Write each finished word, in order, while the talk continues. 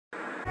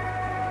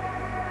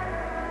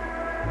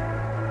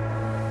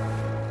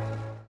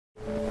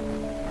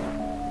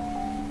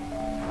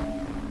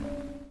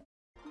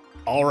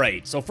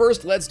Alright, so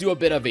first let's do a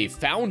bit of a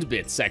found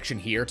bits section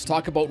here to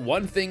talk about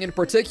one thing in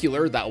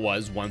particular that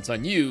was once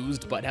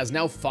unused, but has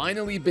now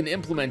finally been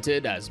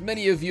implemented, as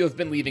many of you have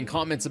been leaving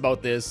comments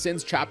about this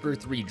since Chapter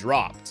 3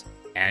 dropped.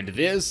 And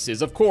this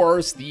is, of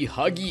course, the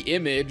Huggy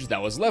image that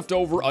was left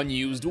over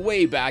unused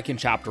way back in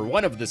Chapter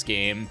 1 of this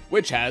game,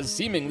 which has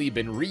seemingly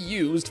been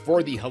reused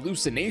for the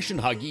Hallucination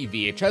Huggy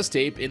VHS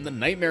tape in the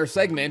Nightmare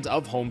segment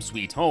of Home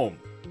Sweet Home.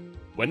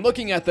 When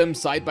looking at them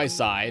side by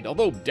side,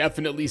 although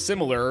definitely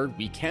similar,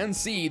 we can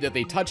see that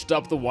they touched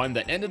up the one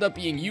that ended up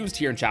being used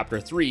here in Chapter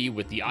 3,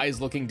 with the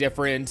eyes looking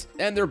different,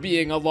 and there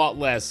being a lot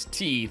less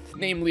teeth,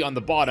 namely on the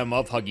bottom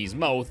of Huggy's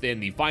mouth in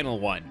the final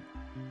one.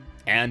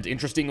 And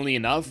interestingly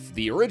enough,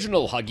 the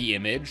original Huggy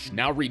image,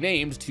 now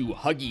renamed to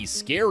Huggy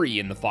Scary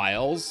in the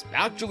files,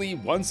 actually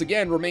once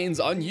again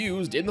remains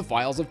unused in the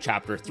files of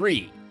Chapter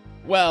 3.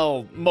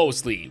 Well,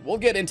 mostly. We'll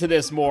get into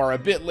this more a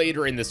bit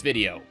later in this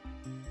video.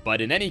 But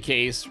in any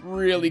case,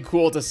 really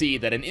cool to see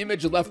that an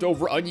image left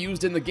over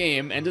unused in the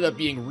game ended up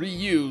being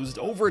reused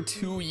over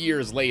 2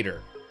 years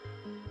later.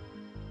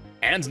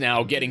 And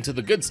now, getting to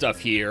the good stuff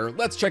here,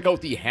 let's check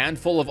out the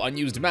handful of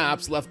unused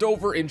maps left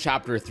over in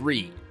Chapter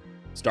 3.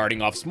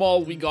 Starting off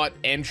small, we got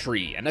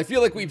Entry, and I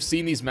feel like we've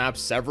seen these maps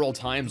several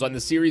times on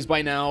the series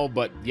by now,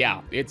 but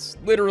yeah, it's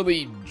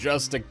literally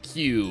just a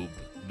cube.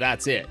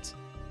 That's it.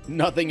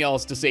 Nothing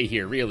else to say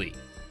here, really.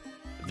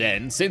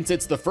 Then, since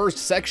it's the first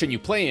section you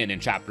play in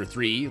Chapter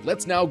 3,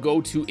 let's now go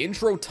to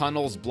Intro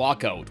Tunnels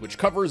Blockout, which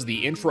covers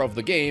the intro of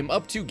the game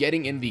up to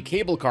getting in the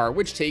cable car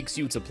which takes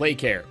you to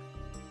Playcare.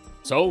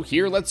 So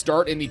here let's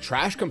start in the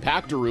trash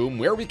compactor room,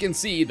 where we can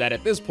see that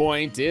at this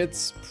point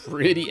it's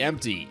pretty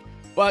empty.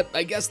 But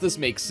I guess this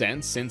makes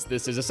sense, since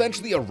this is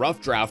essentially a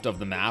rough draft of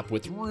the map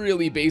with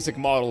really basic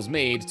models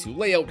made to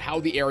lay out how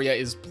the area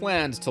is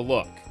planned to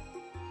look.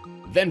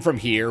 Then from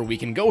here, we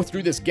can go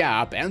through this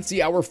gap and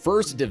see our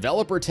first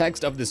developer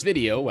text of this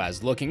video,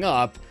 as looking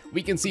up,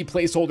 we can see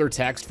placeholder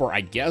text for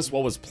I guess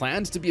what was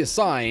planned to be a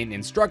sign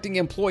instructing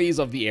employees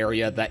of the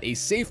area that a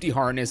safety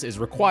harness is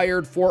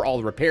required for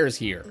all repairs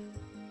here.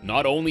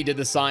 Not only did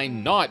the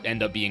sign not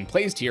end up being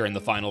placed here in the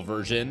final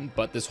version,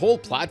 but this whole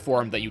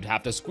platform that you'd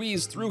have to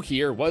squeeze through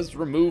here was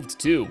removed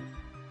too.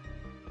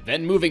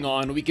 Then moving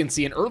on, we can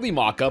see an early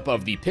mock-up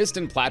of the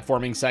piston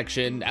platforming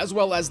section, as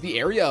well as the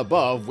area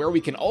above, where we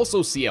can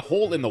also see a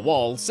hole in the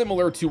wall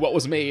similar to what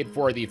was made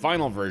for the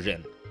final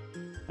version.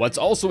 What's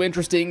also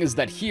interesting is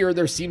that here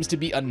there seems to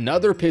be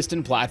another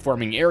piston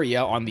platforming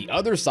area on the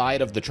other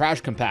side of the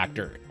trash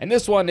compactor, and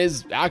this one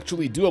is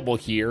actually doable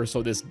here,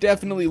 so this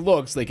definitely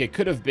looks like it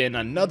could have been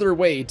another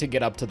way to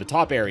get up to the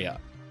top area.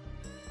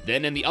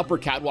 Then in the upper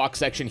catwalk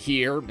section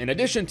here, in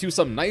addition to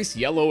some nice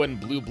yellow and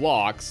blue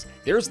blocks,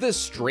 there's this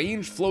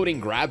strange floating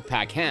grab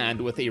pack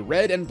hand with a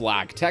red and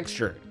black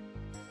texture.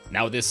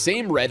 Now this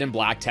same red and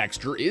black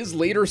texture is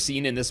later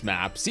seen in this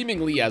map,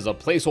 seemingly as a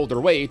placeholder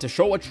way to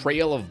show a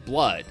trail of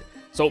blood.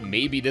 So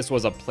maybe this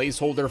was a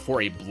placeholder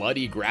for a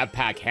bloody grab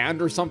pack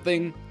hand or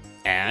something?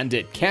 And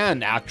it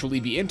can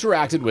actually be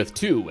interacted with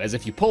too, as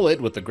if you pull it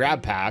with the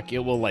grab pack, it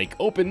will like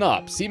open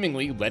up,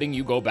 seemingly letting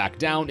you go back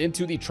down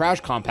into the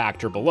trash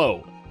compactor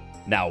below.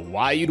 Now,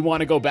 why you'd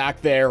want to go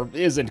back there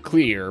isn't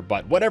clear,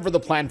 but whatever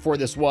the plan for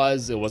this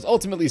was, it was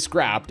ultimately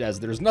scrapped, as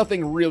there's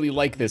nothing really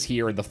like this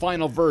here in the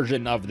final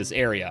version of this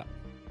area.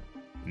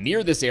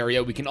 Near this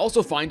area, we can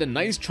also find a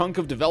nice chunk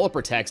of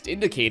developer text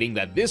indicating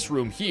that this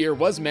room here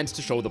was meant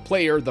to show the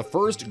player the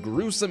first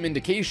gruesome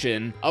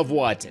indication of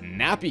what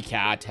Nappy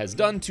Cat has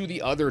done to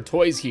the other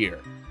toys here.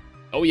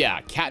 Oh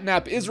yeah,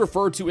 Catnap is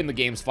referred to in the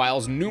game's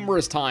files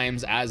numerous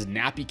times as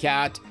Nappy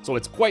Cat, so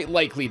it's quite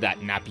likely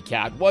that Nappy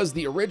Cat was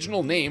the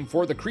original name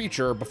for the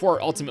creature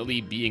before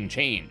ultimately being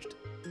changed.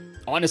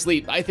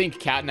 Honestly, I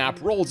think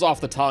Catnap rolls off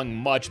the tongue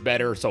much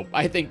better, so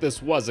I think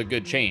this was a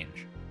good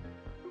change.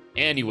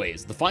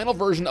 Anyways, the final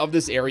version of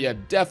this area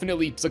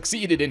definitely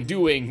succeeded in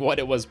doing what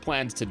it was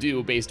planned to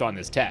do based on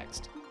this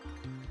text.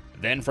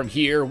 Then from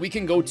here, we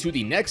can go to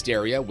the next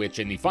area, which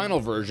in the final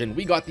version,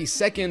 we got the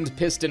second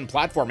piston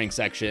platforming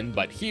section,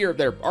 but here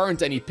there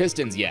aren't any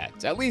pistons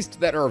yet, at least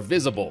that are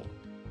visible.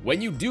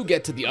 When you do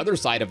get to the other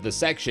side of the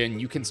section,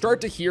 you can start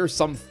to hear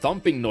some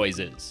thumping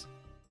noises.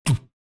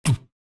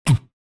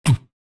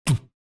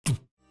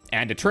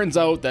 And it turns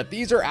out that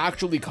these are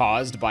actually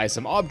caused by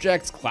some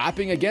objects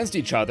clapping against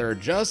each other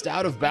just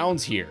out of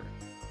bounds here.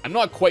 I'm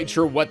not quite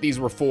sure what these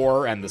were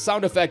for, and the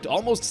sound effect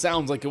almost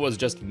sounds like it was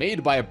just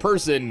made by a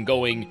person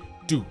going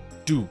do,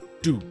 do,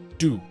 do,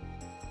 do.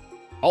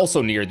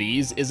 Also near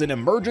these is an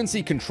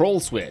emergency control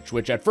switch,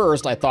 which at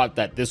first I thought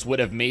that this would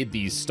have made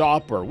these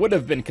stop or would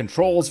have been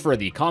controls for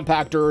the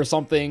compactor or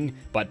something,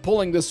 but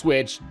pulling the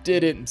switch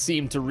didn't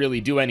seem to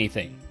really do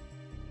anything.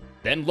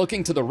 Then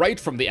looking to the right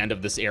from the end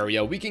of this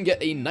area, we can get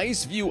a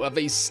nice view of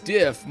a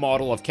stiff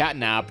model of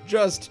Catnap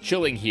just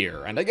chilling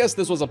here, and I guess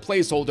this was a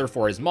placeholder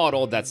for his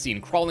model that's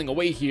seen crawling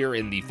away here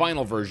in the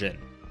final version.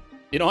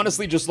 It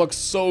honestly just looks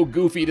so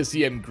goofy to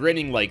see him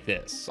grinning like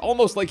this,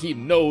 almost like he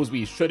knows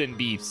we shouldn't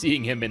be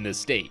seeing him in this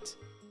state.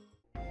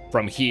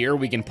 From here,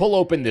 we can pull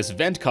open this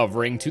vent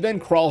covering to then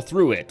crawl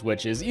through it,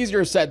 which is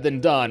easier said than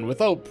done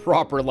without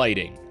proper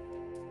lighting.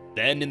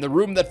 Then in the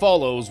room that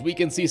follows, we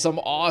can see some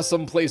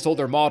awesome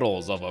placeholder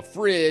models of a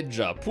fridge,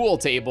 a pool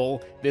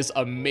table, this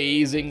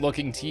amazing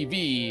looking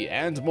TV,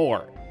 and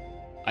more.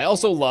 I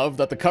also love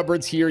that the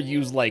cupboards here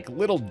use like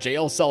little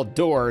jail cell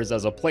doors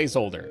as a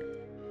placeholder.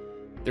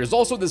 There's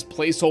also this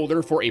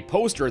placeholder for a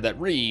poster that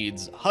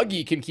reads,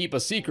 "Huggy can keep a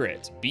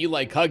secret, be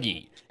like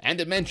Huggy," and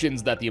it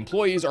mentions that the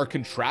employees are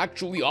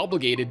contractually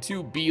obligated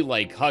to be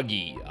like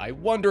Huggy. I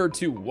wonder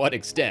to what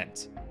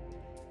extent.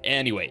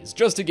 Anyways,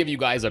 just to give you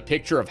guys a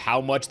picture of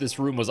how much this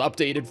room was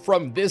updated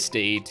from this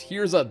state,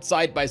 here's a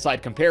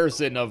side-by-side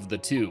comparison of the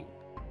two.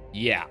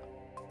 Yeah.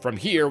 From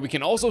here, we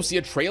can also see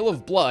a trail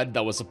of blood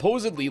that was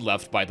supposedly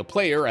left by the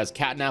player as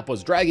Catnap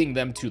was dragging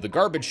them to the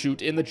garbage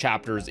chute in the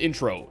chapter's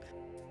intro.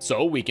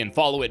 So we can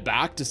follow it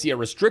back to see a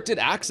restricted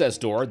access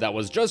door that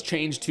was just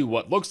changed to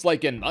what looks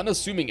like an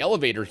unassuming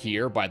elevator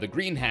here by the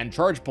green hand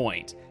charge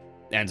point.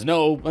 And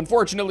no,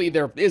 unfortunately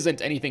there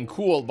isn't anything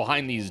cool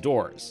behind these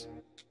doors.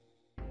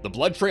 The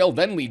blood trail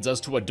then leads us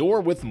to a door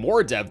with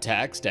more dev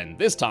text, and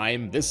this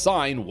time, this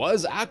sign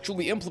was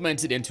actually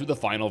implemented into the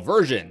final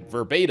version,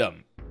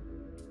 verbatim.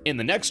 In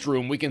the next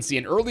room, we can see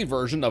an early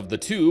version of the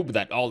tube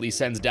that Ollie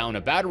sends down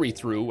a battery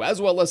through,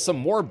 as well as some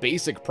more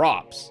basic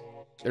props.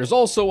 There's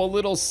also a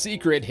little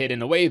secret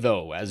hidden away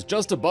though, as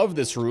just above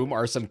this room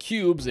are some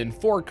cubes in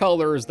 4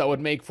 colors that would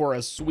make for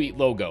a sweet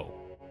logo.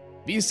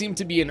 These seem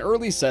to be an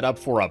early setup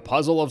for a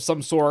puzzle of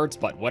some sort,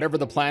 but whatever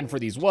the plan for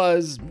these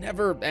was,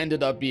 never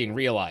ended up being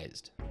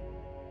realized.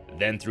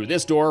 Then through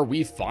this door,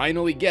 we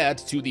finally get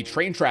to the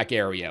train track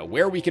area,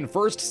 where we can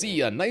first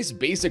see a nice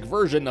basic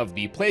version of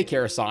the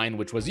Playcare sign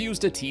which was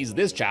used to tease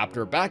this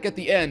chapter back at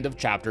the end of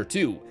Chapter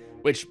 2,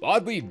 which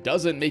oddly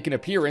doesn't make an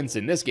appearance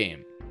in this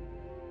game.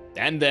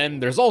 And then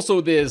there's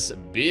also this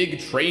big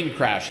train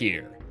crash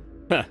here.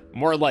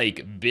 More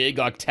like big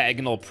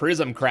octagonal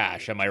prism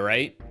crash, am I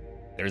right?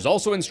 There's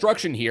also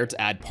instruction here to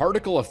add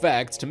particle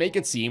effects to make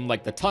it seem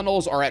like the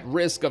tunnels are at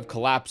risk of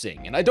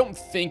collapsing, and I don't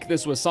think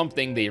this was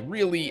something they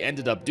really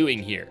ended up doing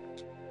here.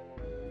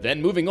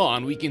 Then moving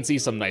on, we can see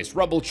some nice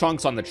rubble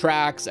chunks on the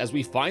tracks as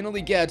we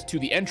finally get to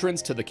the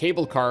entrance to the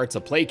cable car to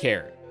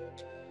Playcare.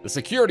 The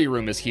security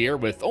room is here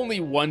with only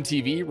 1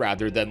 TV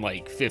rather than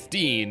like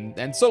 15,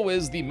 and so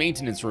is the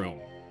maintenance room.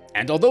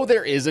 And although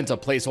there isn't a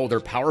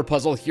placeholder power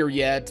puzzle here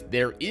yet,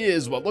 there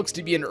is what looks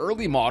to be an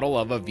early model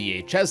of a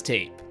VHS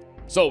tape.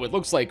 So it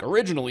looks like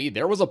originally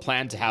there was a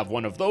plan to have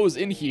one of those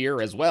in here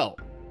as well.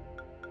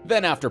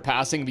 Then after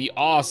passing the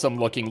awesome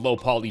looking low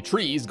poly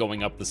trees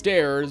going up the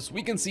stairs,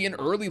 we can see an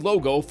early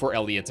logo for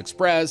Elliot's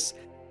Express,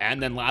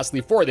 and then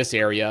lastly for this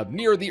area,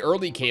 near the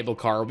early cable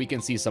car we can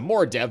see some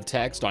more dev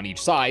text on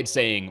each side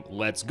saying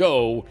 "Let's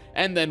go,"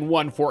 and then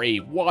one for a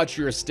 "Watch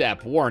your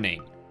step"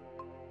 warning.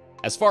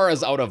 As far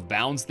as out of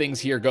bounds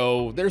things here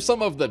go, there's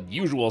some of the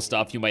usual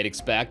stuff you might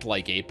expect,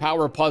 like a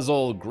power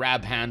puzzle,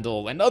 grab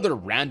handle, and other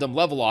random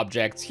level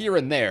objects here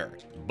and there.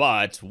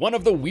 But one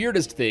of the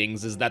weirdest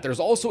things is that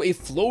there's also a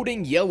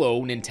floating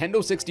yellow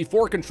Nintendo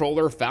 64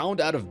 controller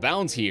found out of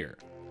bounds here.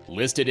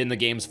 Listed in the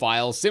game's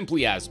file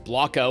simply as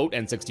Blockout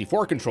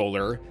N64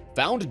 controller,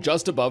 found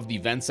just above the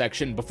vent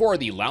section before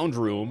the lounge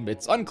room,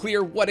 it's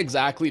unclear what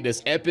exactly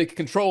this epic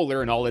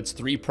controller in all its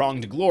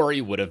 3-pronged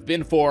glory would have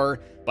been for,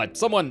 but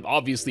someone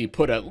obviously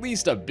put at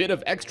least a bit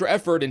of extra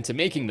effort into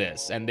making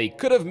this, and they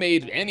could have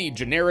made any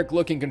generic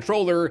looking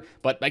controller,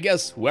 but I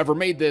guess whoever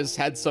made this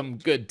had some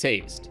good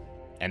taste.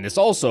 And this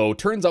also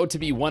turns out to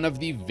be one of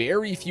the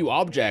very few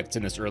objects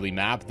in this early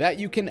map that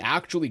you can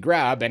actually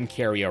grab and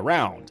carry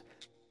around.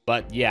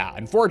 But yeah,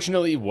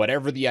 unfortunately,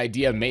 whatever the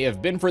idea may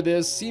have been for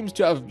this seems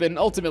to have been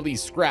ultimately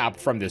scrapped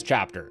from this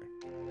chapter.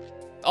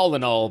 All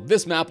in all,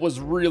 this map was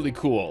really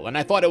cool, and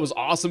I thought it was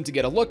awesome to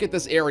get a look at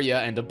this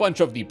area and a bunch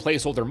of the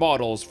placeholder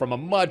models from a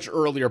much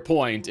earlier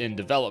point in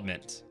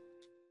development.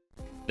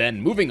 Then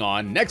moving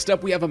on, next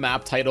up we have a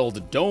map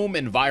titled Dome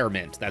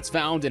Environment that's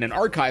found in an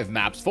Archive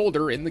Maps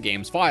folder in the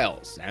game's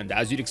files, and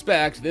as you'd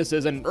expect, this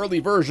is an early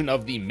version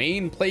of the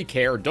main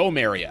Playcare Dome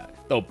area,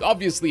 though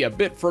obviously a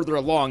bit further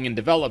along in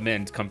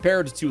development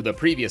compared to the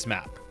previous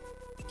map.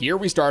 Here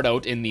we start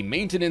out in the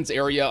maintenance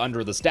area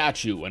under the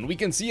statue, and we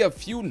can see a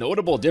few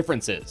notable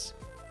differences.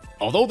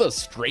 Although the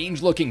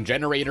strange looking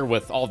generator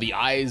with all the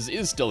eyes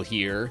is still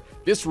here,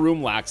 this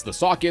room lacks the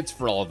sockets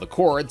for all of the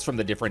cords from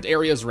the different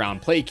areas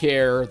around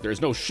Playcare, there's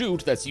no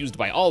chute that's used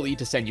by Ollie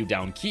to send you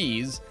down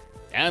keys,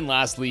 and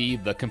lastly,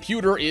 the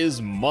computer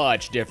is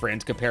much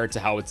different compared to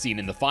how it's seen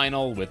in the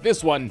final, with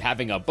this one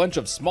having a bunch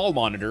of small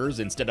monitors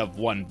instead of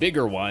one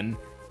bigger one,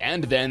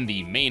 and then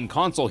the main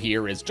console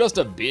here is just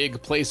a big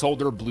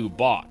placeholder blue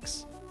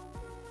box.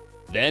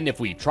 Then if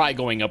we try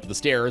going up the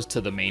stairs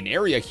to the main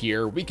area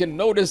here, we can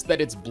notice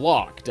that it's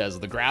blocked, as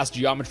the grass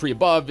geometry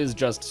above is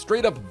just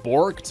straight up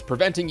borked,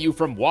 preventing you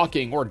from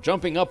walking or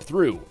jumping up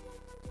through.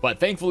 But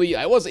thankfully,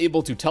 I was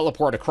able to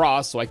teleport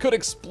across so I could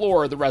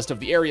explore the rest of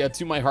the area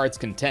to my heart's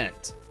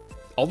content.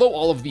 Although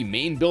all of the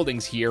main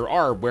buildings here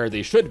are where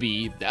they should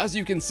be, as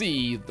you can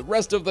see, the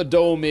rest of the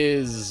dome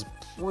is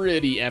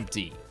pretty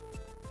empty.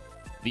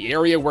 The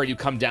area where you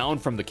come down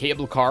from the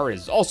cable car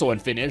is also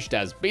unfinished,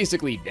 as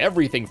basically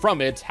everything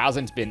from it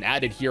hasn't been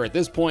added here at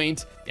this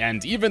point,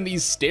 and even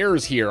these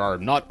stairs here are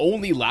not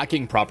only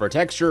lacking proper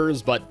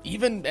textures, but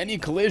even any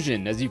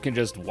collision, as you can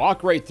just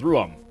walk right through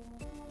them.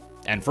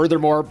 And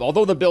furthermore,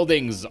 although the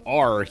buildings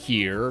are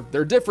here,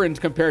 they're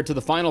different compared to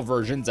the final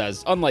versions,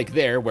 as unlike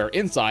there, where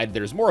inside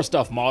there's more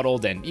stuff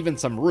modeled and even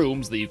some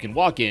rooms that you can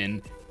walk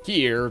in,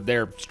 here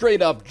they're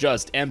straight up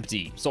just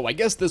empty. So I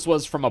guess this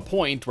was from a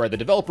point where the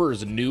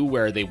developers knew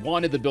where they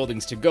wanted the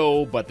buildings to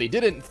go, but they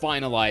didn't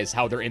finalize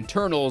how their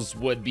internals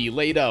would be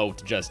laid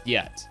out just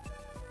yet.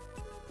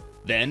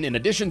 Then, in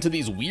addition to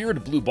these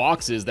weird blue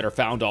boxes that are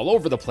found all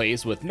over the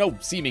place with no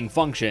seeming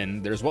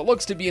function, there's what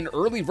looks to be an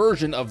early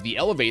version of the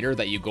elevator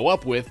that you go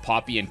up with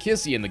Poppy and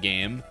Kissy in the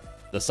game.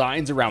 The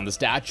signs around the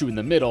statue in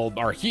the middle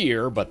are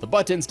here, but the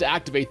buttons to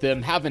activate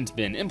them haven't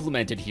been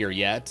implemented here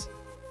yet.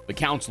 The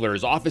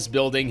counselor's office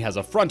building has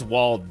a front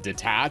wall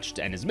detached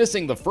and is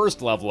missing the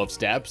first level of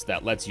steps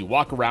that lets you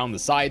walk around the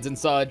sides and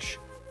such.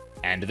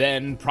 And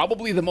then,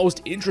 probably the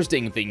most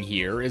interesting thing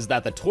here is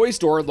that the toy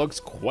store looks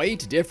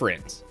quite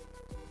different.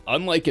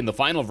 Unlike in the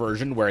final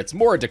version where it's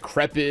more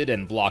decrepit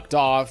and blocked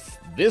off,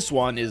 this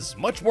one is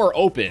much more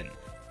open.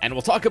 And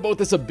we'll talk about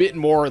this a bit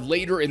more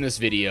later in this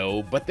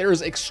video, but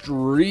there's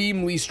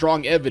extremely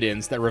strong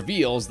evidence that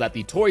reveals that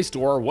the toy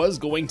store was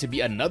going to be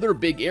another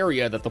big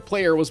area that the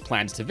player was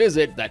planned to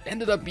visit that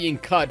ended up being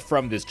cut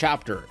from this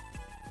chapter.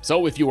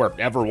 So if you were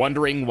ever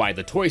wondering why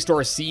the toy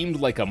store seemed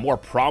like a more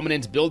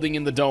prominent building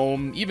in the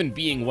dome, even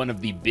being one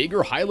of the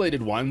bigger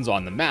highlighted ones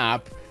on the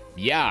map,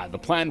 yeah, the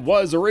plan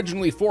was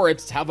originally for it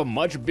to have a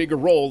much bigger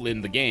role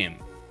in the game.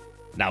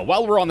 Now,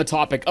 while we're on the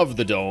topic of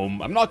the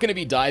dome, I'm not going to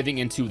be diving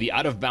into the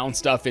out-of-bounds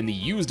stuff in the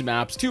used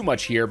maps too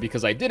much here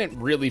because I didn't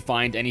really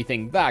find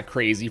anything that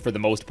crazy for the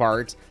most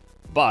part.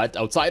 But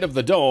outside of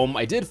the dome,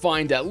 I did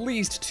find at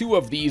least 2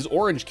 of these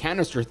orange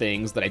canister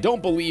things that I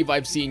don't believe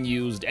I've seen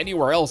used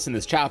anywhere else in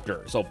this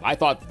chapter, so I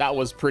thought that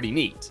was pretty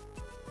neat.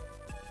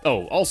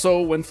 Oh,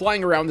 also, when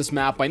flying around this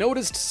map, I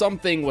noticed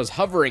something was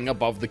hovering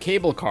above the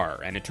cable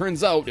car, and it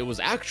turns out it was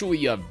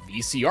actually a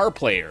VCR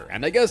player,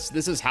 and I guess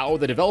this is how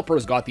the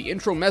developers got the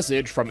intro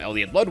message from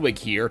Elliot Ludwig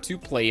here to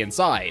play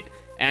inside,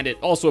 and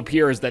it also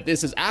appears that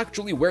this is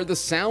actually where the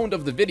sound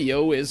of the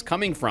video is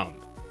coming from.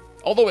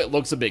 Although it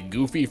looks a bit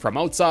goofy from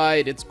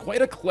outside, it's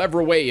quite a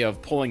clever way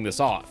of pulling this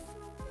off.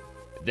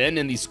 Then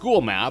in the school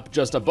map,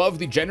 just above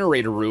the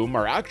generator room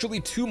are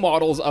actually 2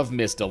 models of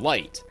Miss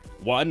Delight.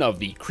 One of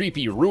the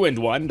creepy ruined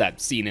one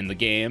that's seen in the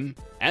game,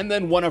 and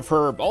then one of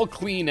her all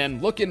clean and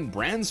looking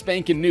brand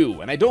spanking new,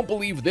 and I don't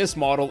believe this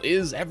model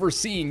is ever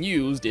seen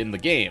used in the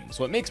game,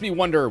 so it makes me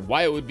wonder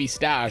why it would be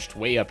stashed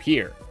way up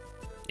here.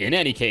 In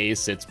any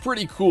case, it's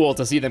pretty cool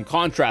to see them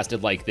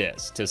contrasted like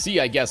this, to see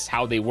I guess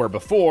how they were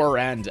before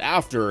and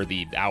after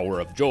the Hour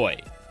of Joy.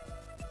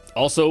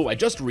 Also, I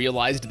just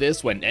realized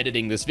this when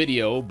editing this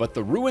video, but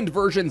the ruined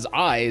version's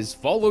eyes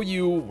follow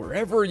you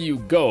wherever you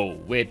go,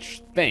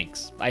 which,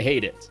 thanks, I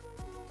hate it.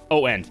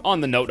 Oh, and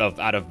on the note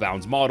of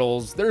out-of-bounds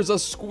models, there's a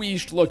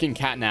squeezed-looking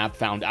catnap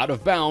found out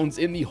of bounds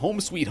in the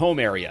Home Sweet Home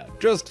area.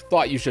 Just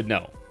thought you should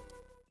know.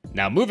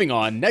 Now moving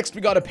on, next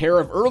we got a pair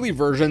of early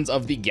versions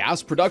of the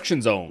Gas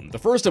Production Zone, the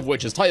first of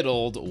which is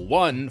titled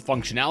 1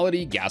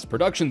 Functionality Gas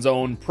Production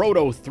Zone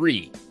Proto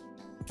 3.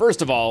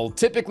 First of all,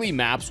 typically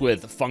maps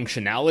with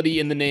functionality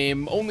in the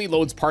name only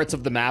loads parts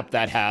of the map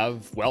that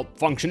have, well,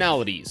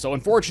 functionality, so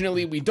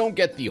unfortunately we don't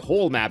get the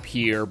whole map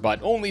here,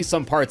 but only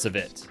some parts of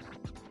it.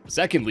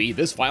 Secondly,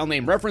 this file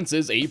name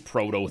references a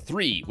Proto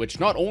 3,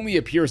 which not only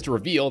appears to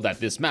reveal that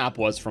this map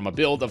was from a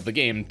build of the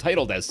game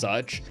titled as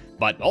such,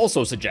 but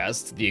also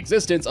suggests the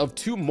existence of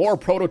 2 more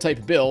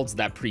prototype builds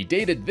that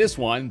predated this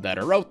one that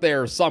are out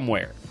there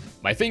somewhere.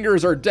 My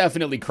fingers are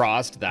definitely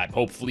crossed that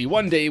hopefully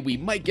one day we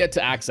might get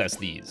to access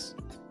these.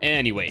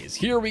 Anyways,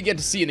 here we get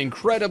to see an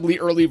incredibly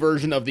early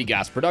version of the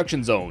Gas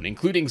Production Zone,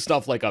 including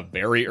stuff like a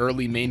very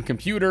early main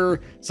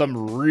computer,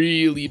 some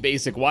really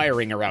basic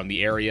wiring around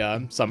the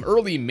area, some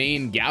early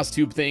main gas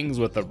tube things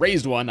with the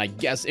raised one, I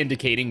guess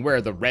indicating where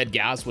the red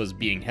gas was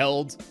being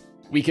held.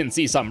 We can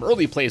see some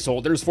early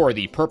placeholders for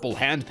the purple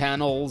hand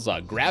panels,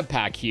 a grab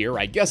pack here,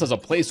 I guess as a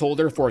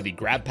placeholder for the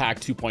grab pack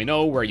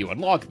 2.0 where you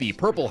unlock the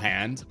purple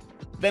hand.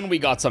 Then we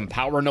got some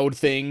power node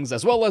things,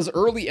 as well as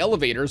early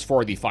elevators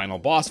for the final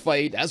boss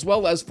fight, as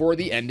well as for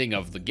the ending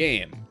of the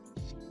game.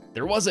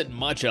 There wasn't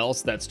much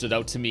else that stood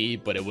out to me,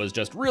 but it was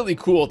just really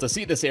cool to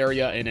see this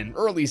area in an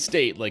early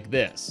state like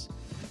this.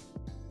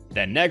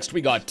 Then next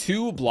we got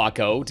 2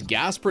 Blockout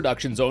Gas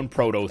Production Zone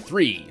Proto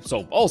 3,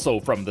 so also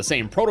from the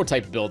same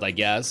prototype build I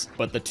guess,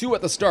 but the 2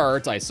 at the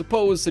start I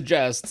suppose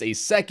suggests a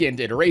second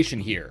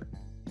iteration here.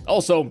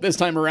 Also, this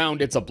time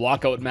around it's a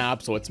blockout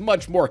map, so it's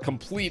much more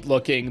complete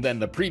looking than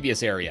the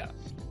previous area.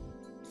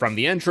 From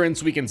the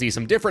entrance, we can see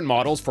some different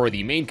models for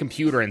the main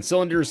computer and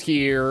cylinders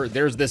here.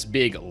 There's this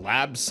big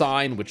lab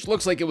sign, which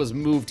looks like it was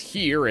moved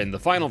here in the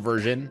final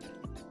version.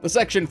 The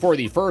section for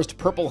the first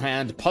purple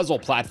hand puzzle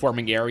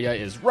platforming area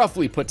is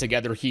roughly put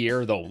together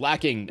here, though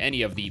lacking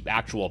any of the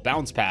actual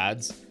bounce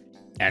pads.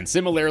 And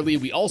similarly,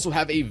 we also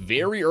have a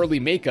very early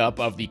makeup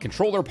of the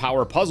controller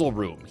power puzzle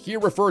room, here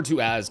referred to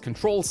as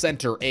Control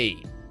Center A.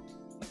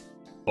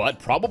 But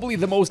probably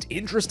the most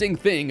interesting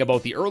thing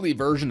about the early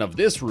version of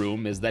this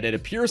room is that it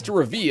appears to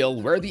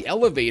reveal where the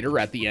elevator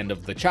at the end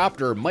of the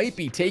chapter might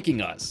be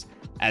taking us,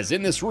 as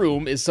in this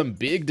room is some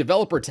big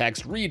developer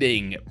text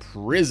reading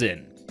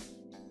prison.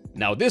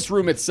 Now this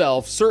room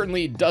itself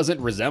certainly doesn't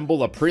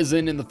resemble a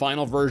prison in the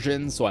final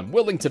version, so I'm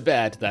willing to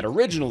bet that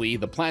originally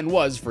the plan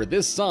was for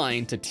this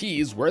sign to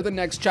tease where the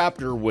next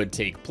chapter would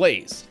take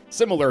place,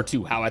 similar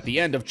to how at the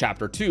end of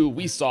chapter 2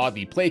 we saw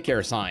the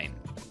Playcare sign.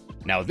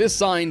 Now this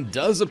sign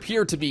does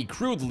appear to be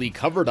crudely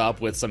covered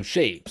up with some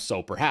shapes,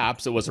 so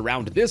perhaps it was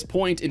around this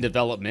point in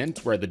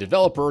development where the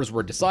developers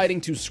were deciding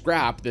to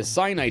scrap this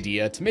sign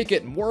idea to make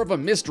it more of a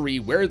mystery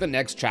where the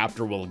next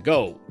chapter will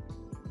go.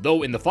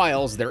 Though in the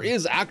files there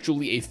is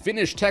actually a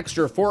finished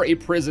texture for a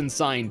prison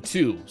sign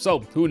too, so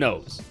who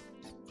knows.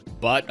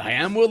 But I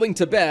am willing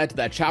to bet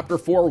that chapter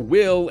 4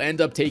 will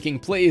end up taking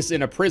place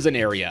in a prison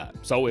area,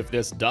 so if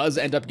this does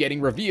end up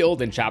getting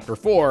revealed in chapter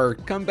 4,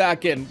 come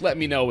back and let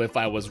me know if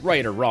I was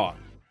right or wrong.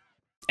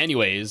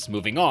 Anyways,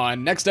 moving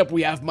on, next up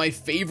we have my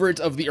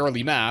favorite of the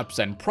early maps,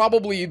 and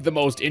probably the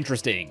most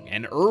interesting,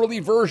 an early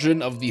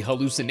version of the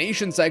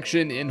hallucination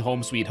section in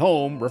Home Sweet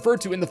Home, referred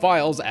to in the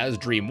files as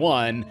Dream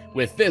 1,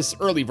 with this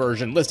early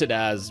version listed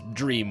as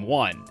Dream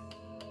 1.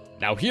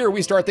 Now here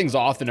we start things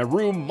off in a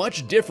room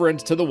much different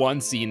to the one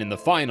seen in the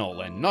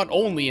final, and not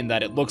only in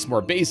that it looks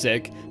more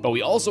basic, but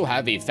we also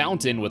have a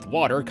fountain with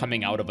water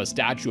coming out of a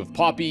statue of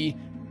Poppy,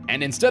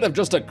 and instead of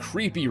just a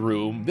creepy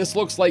room, this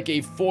looks like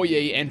a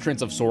foyer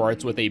entrance of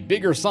sorts with a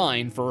bigger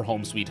sign for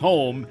Home Sweet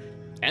Home.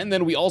 And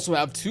then we also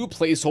have two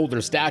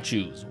placeholder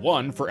statues,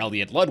 one for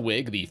Elliot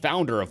Ludwig, the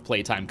founder of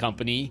Playtime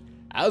Company,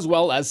 as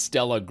well as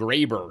Stella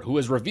Graber, who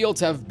is revealed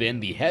to have been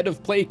the head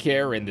of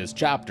Playcare in this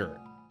chapter.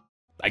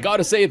 I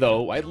gotta say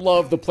though, I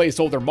love the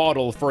placeholder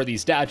model for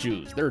these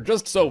statues, they're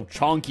just so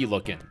chonky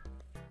looking.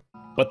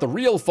 But the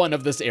real fun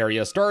of this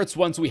area starts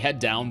once we head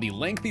down the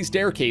lengthy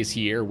staircase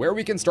here, where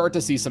we can start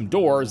to see some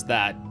doors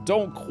that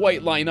don't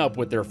quite line up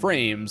with their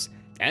frames,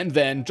 and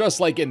then, just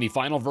like in the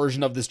final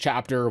version of this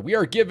chapter, we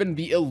are given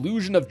the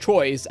illusion of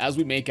choice as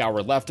we make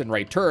our left and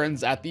right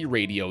turns at the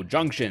radio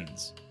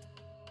junctions.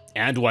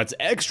 And what's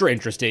extra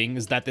interesting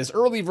is that this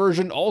early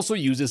version also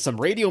uses some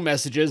radio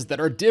messages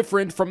that are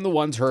different from the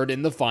ones heard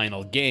in the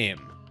final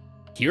game.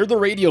 Here the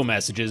radio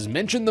messages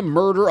mention the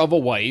murder of a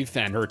wife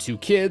and her two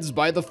kids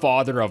by the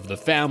father of the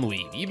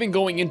family, even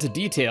going into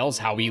details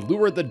how he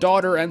lured the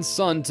daughter and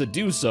son to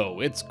do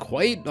so. It's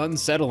quite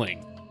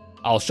unsettling.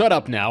 I'll shut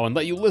up now and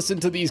let you listen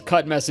to these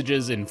cut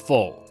messages in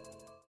full.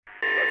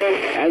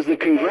 As the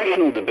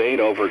congressional debate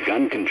over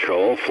gun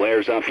control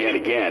flares up yet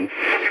again,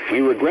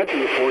 we regret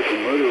to report the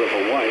murder of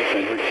a wife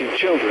and her two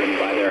children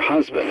by their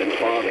husband and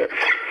father.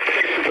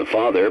 The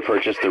father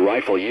purchased the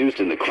rifle used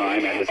in the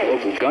crime at his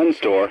local gun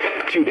store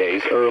 2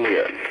 days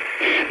earlier.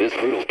 This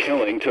brutal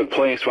killing took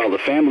place while the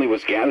family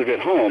was gathered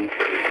at home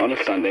on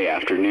a Sunday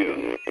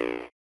afternoon.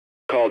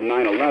 Called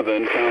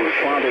 911 found the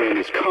father in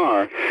his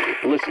car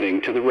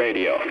listening to the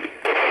radio.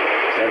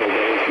 Several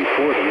days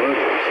before the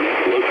murders,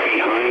 look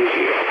behind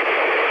you.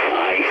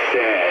 I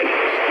said,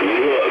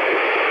 look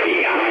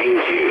behind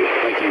you.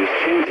 Like he was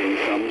chanting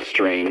some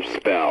strange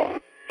spell.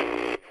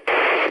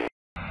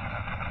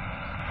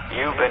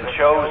 You've been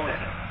chosen.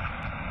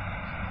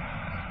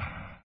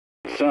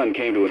 The son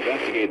came to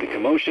investigate the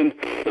commotion.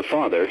 The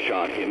father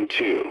shot him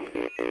too.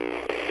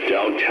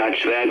 Don't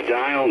touch that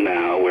dial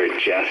now. We're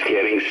just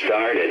getting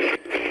started.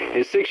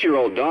 His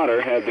 6-year-old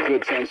daughter had the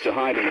good sense to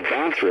hide in the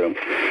bathroom,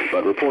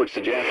 but reports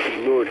suggest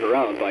he lured her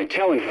out by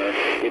telling her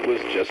it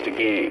was just a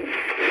game.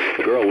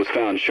 The girl was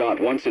found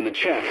shot once in the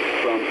chest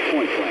from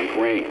point-blank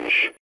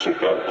range. Så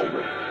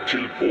välkommen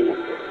till vår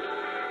värld.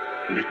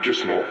 Mycket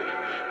snart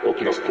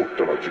öppnas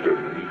portarna till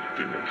en ny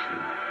dimension.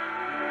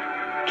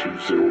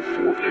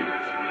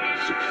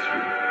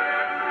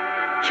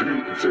 204863.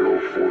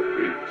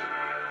 204863.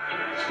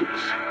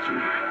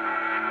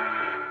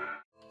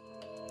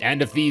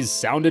 And if these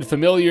sounded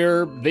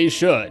familiar, they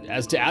should,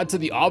 as to add to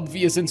the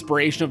obvious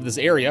inspiration of this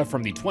area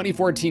from the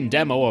 2014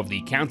 demo of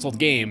the cancelled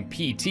game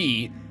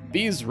PT,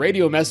 these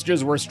radio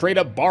messages were straight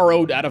up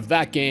borrowed out of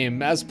that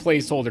game as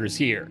placeholders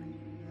here.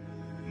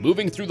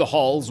 Moving through the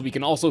halls, we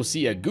can also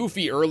see a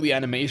goofy early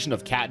animation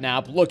of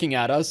Catnap looking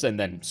at us and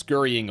then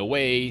scurrying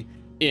away.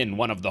 In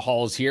one of the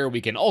halls here, we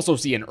can also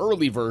see an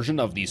early version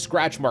of the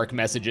scratch mark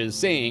messages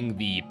saying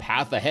the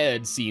path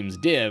ahead seems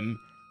dim.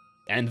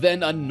 And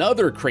then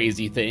another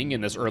crazy thing in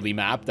this early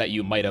map that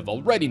you might have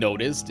already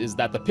noticed is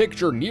that the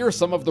picture near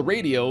some of the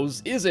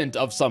radios isn't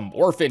of some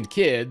orphaned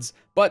kids,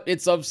 but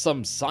it's of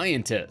some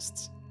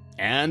scientists.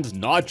 And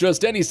not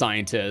just any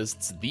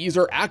scientists, these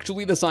are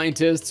actually the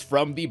scientists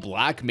from the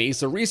Black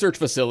Mesa Research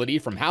Facility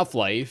from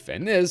Half-Life,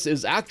 and this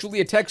is actually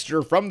a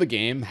texture from the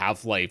game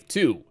Half-Life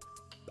 2.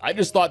 I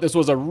just thought this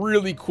was a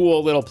really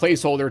cool little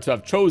placeholder to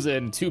have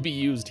chosen to be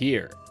used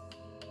here.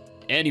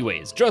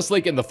 Anyways, just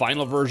like in the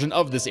final version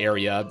of this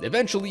area,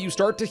 eventually you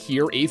start to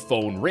hear a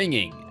phone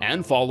ringing,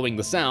 and following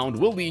the sound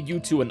will lead you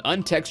to an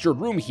untextured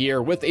room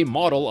here with a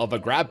model of a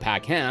grab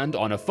pack hand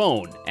on a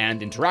phone,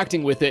 and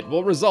interacting with it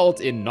will result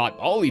in not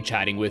Ollie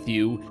chatting with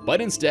you, but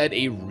instead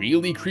a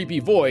really creepy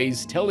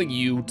voice telling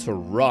you to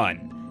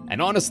run.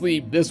 And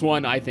honestly, this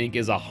one I think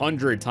is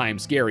 100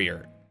 times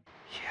scarier.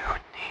 You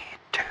need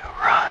to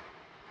run.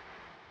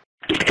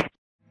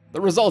 The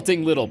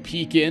resulting little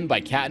peek-in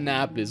by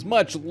Catnap is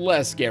much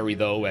less scary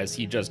though, as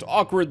he just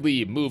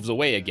awkwardly moves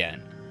away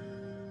again.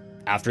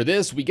 After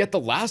this, we get the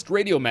last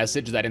radio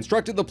message that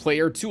instructed the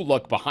player to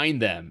look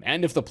behind them,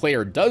 and if the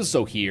player does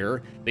so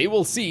here, they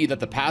will see that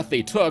the path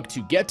they took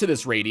to get to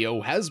this radio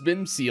has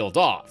been sealed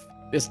off.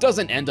 This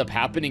doesn't end up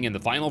happening in the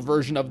final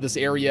version of this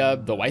area,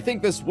 though I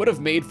think this would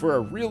have made for a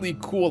really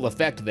cool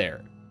effect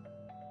there.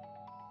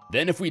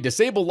 Then if we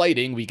disable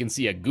lighting, we can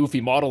see a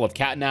goofy model of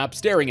Catnap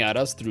staring at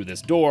us through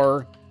this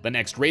door. The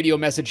next radio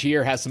message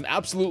here has some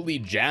absolutely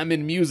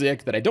jammin'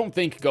 music that I don't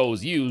think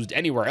goes used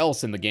anywhere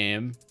else in the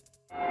game.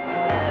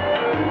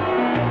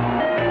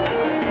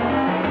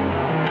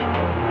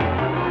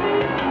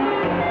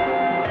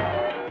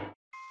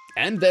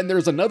 And then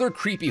there's another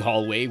creepy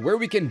hallway where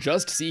we can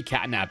just see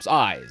Catnap's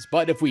eyes,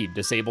 but if we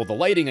disable the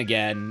lighting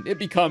again, it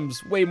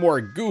becomes way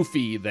more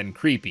goofy than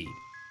creepy.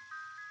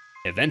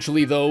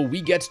 Eventually though, we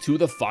get to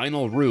the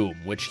final room,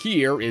 which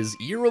here is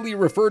eerily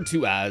referred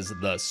to as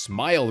the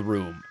Smile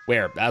Room,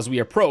 where as we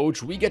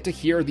approach, we get to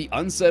hear the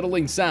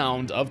unsettling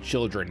sound of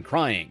children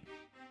crying.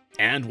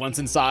 And once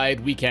inside,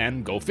 we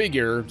can, go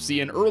figure,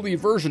 see an early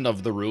version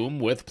of the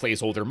room with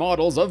placeholder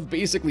models of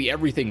basically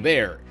everything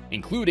there,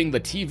 including the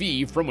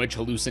TV from which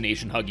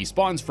Hallucination Huggy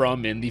spawns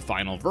from in the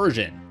final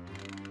version.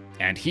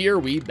 And here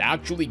we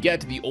actually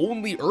get the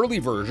only early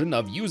version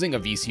of using a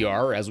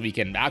VCR, as we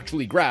can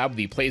actually grab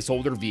the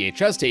placeholder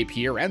VHS tape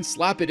here and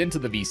slap it into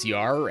the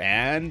VCR,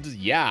 and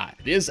yeah,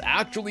 this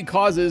actually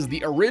causes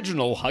the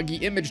original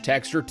Huggy image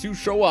texture to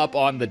show up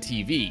on the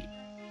TV.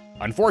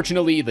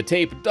 Unfortunately, the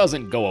tape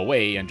doesn't go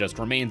away and just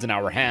remains in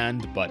our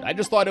hand, but I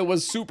just thought it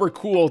was super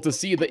cool to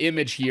see the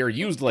image here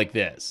used like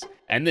this.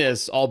 And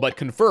this all but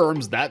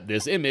confirms that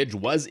this image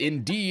was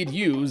indeed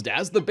used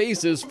as the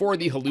basis for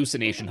the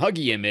Hallucination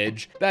Huggy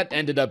image that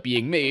ended up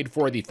being made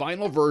for the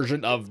final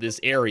version of this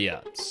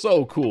area.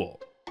 So cool.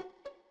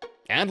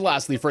 And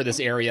lastly for this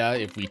area,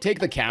 if we take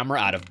the camera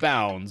out of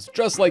bounds,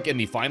 just like in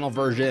the final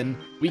version,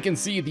 we can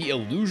see the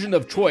illusion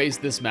of choice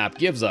this map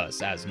gives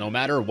us, as no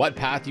matter what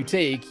path you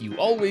take, you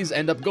always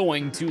end up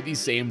going to the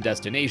same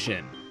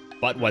destination.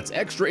 But what's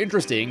extra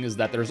interesting is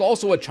that there's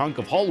also a chunk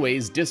of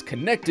hallways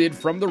disconnected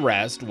from the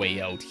rest way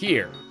out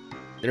here.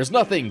 There's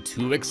nothing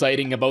too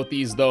exciting about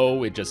these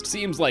though, it just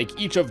seems like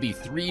each of the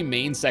 3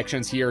 main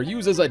sections here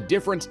uses a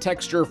different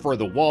texture for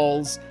the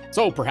walls,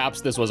 so perhaps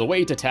this was a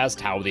way to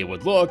test how they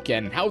would look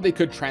and how they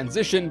could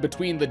transition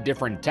between the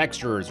different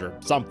textures or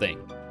something.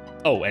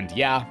 Oh, and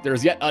yeah,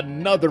 there's yet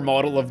another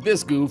model of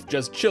this goof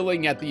just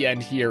chilling at the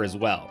end here as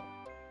well.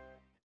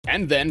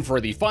 And then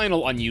for the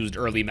final unused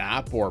early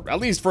map, or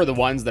at least for the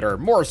ones that are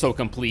more so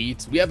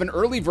complete, we have an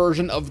early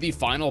version of the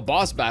final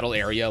boss battle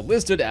area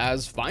listed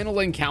as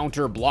Final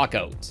Encounter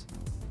Blockout.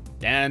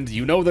 And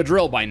you know the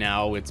drill by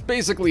now, it's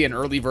basically an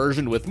early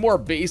version with more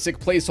basic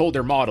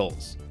placeholder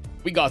models.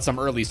 We got some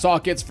early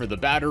sockets for the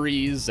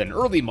batteries, an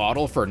early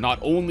model for not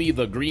only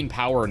the green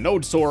power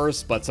node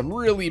source, but some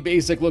really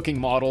basic looking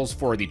models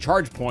for the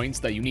charge points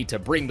that you need to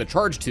bring the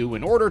charge to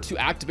in order to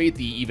activate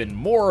the even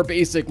more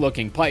basic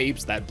looking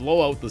pipes that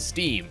blow out the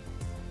steam.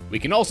 We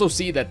can also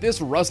see that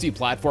this rusty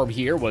platform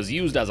here was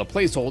used as a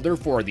placeholder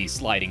for the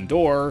sliding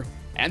door.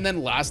 And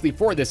then lastly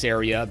for this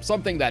area,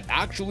 something that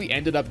actually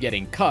ended up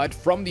getting cut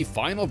from the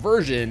final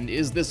version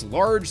is this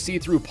large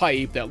see-through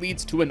pipe that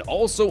leads to an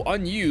also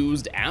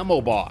unused ammo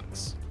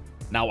box.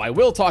 Now I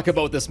will talk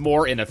about this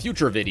more in a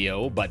future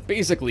video, but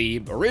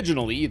basically,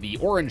 originally the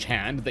orange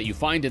hand that you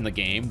find in the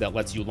game that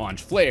lets you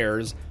launch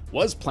flares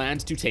was planned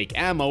to take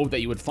ammo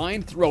that you would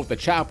find throughout the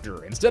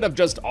chapter instead of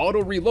just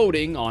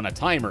auto-reloading on a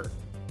timer.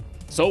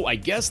 So I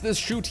guess this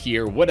chute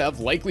here would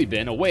have likely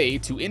been a way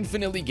to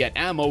infinitely get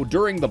ammo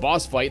during the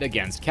boss fight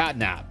against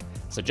Catnap,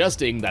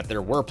 suggesting that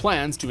there were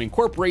plans to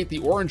incorporate the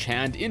orange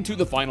hand into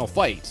the final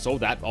fight so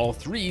that all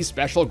 3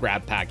 special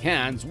grab pack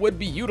hands would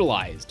be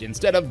utilized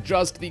instead of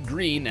just the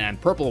green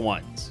and purple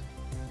ones.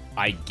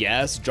 I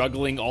guess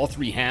juggling all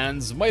 3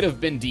 hands might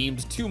have been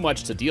deemed too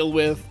much to deal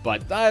with,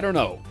 but I don't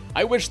know.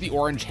 I wish the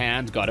orange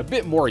hand got a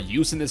bit more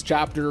use in this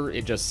chapter,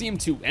 it just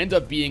seemed to end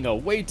up being a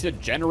way to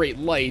generate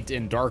light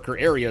in darker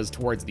areas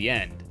towards the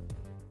end.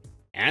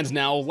 And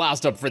now,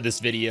 last up for this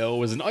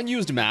video is an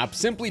unused map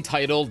simply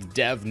titled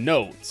Dev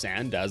Notes,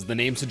 and as the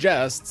name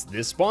suggests,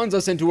 this spawns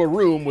us into a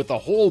room with a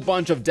whole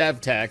bunch of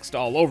dev text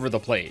all over the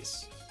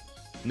place.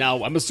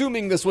 Now, I'm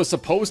assuming this was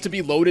supposed to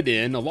be loaded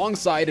in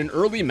alongside an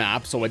early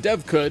map so a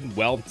dev could,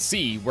 well,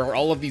 see where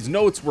all of these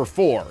notes were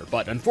for,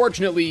 but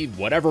unfortunately,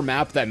 whatever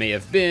map that may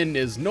have been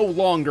is no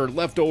longer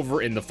left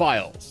over in the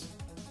files.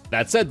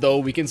 That said though,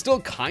 we can still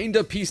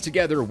kinda piece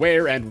together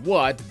where and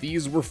what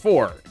these were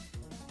for.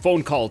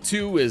 Phone call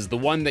 2 is the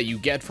one that you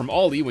get from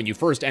Ollie when you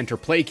first enter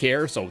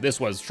Playcare, so this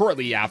was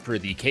shortly after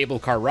the cable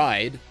car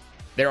ride.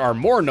 There are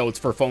more notes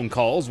for phone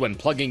calls when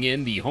plugging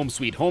in the Home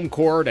Sweet Home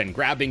cord and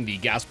grabbing the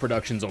gas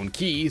production zone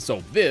key,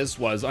 so this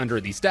was under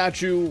the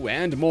statue,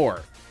 and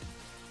more.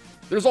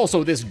 There's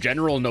also this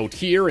general note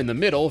here in the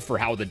middle for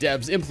how the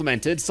devs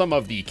implemented some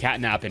of the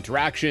catnap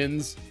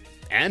interactions.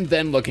 And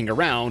then looking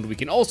around, we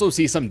can also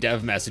see some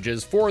dev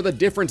messages for the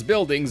different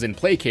buildings in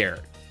Playcare.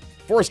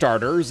 For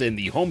starters, in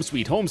the Home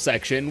Sweet Home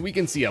section, we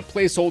can see a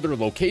placeholder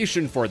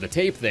location for the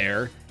tape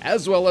there,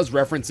 as well as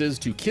references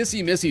to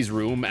Kissy Missy's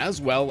room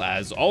as well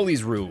as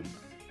Ollie's room.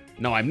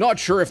 Now, I'm not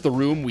sure if the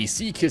room we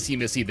see Kissy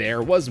Missy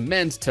there was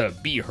meant to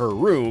be her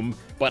room,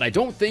 but I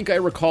don't think I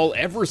recall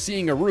ever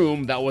seeing a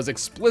room that was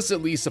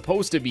explicitly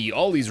supposed to be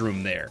Ollie's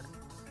room there.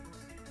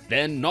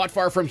 Then, not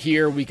far from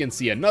here, we can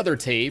see another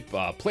tape,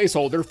 a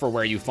placeholder for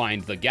where you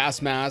find the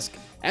gas mask,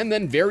 and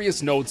then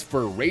various notes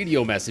for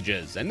radio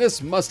messages, and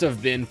this must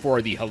have been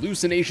for the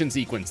hallucination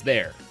sequence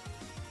there.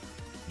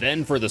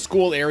 Then for the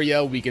school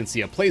area, we can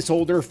see a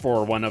placeholder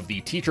for one of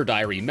the teacher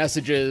diary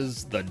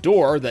messages, the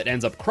door that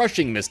ends up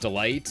crushing Miss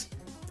Delight,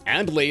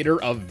 and later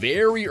a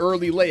very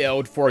early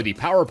layout for the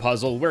power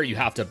puzzle where you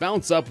have to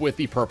bounce up with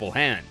the purple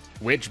hand,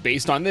 which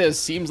based on this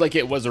seems like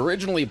it was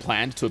originally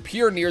planned to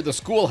appear near the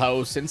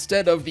schoolhouse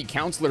instead of the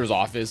counselor's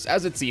office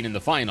as it's seen in the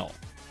final.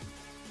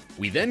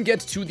 We then get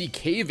to the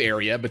cave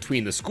area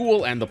between the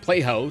school and the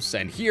playhouse,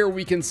 and here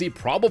we can see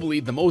probably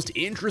the most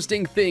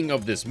interesting thing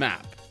of this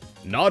map.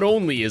 Not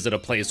only is it a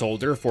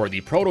placeholder for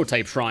the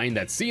prototype shrine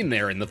that's seen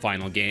there in the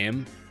final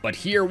game, but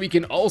here we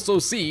can also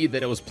see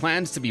that it was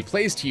planned to be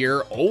placed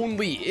here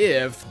only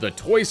if the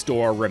toy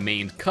store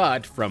remained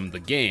cut from the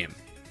game.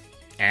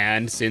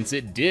 And since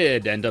it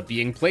did end up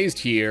being placed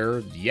here,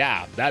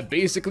 yeah, that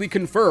basically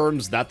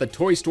confirms that the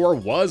toy store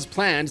was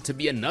planned to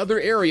be another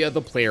area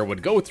the player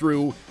would go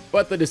through,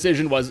 but the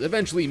decision was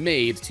eventually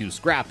made to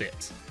scrap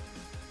it.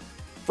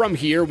 From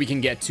here, we can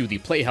get to the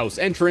playhouse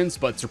entrance,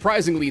 but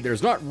surprisingly,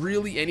 there's not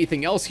really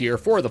anything else here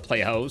for the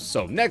playhouse,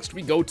 so next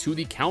we go to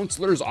the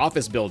counselor's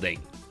office building.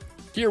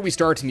 Here we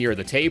start near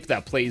the tape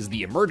that plays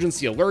the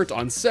emergency alert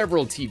on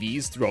several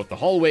TVs throughout the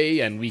hallway,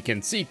 and we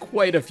can see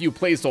quite a few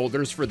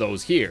placeholders for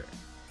those here.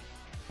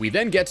 We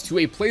then get to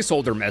a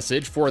placeholder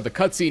message for the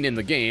cutscene in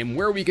the game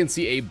where we can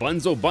see a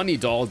Bunzo Bunny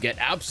doll get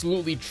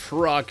absolutely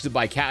trucked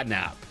by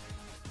catnap.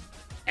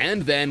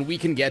 And then we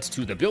can get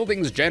to the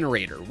building's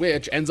generator,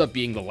 which ends up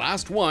being the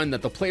last one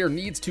that the player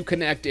needs to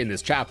connect in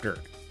this chapter.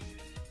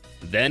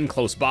 Then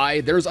close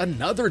by, there's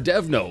another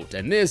dev note,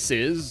 and this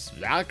is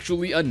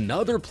actually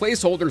another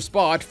placeholder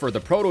spot for the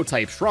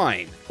prototype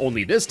shrine,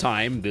 only this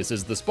time this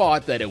is the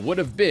spot that it would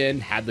have been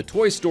had the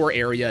toy store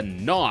area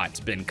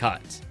not been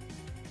cut.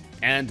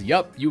 And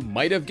yup, you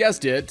might have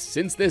guessed it,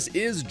 since this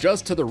is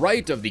just to the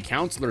right of the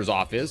counselor's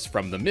office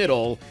from the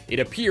middle, it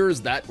appears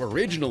that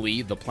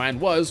originally the plan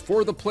was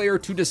for the player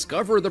to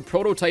discover the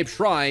prototype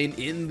shrine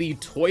in the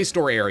toy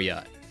store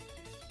area.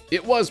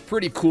 It was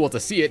pretty cool to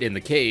see it in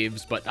the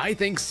caves, but I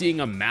think seeing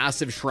a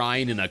massive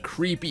shrine in a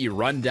creepy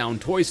rundown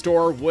toy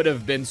store would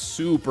have been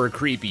super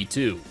creepy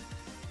too.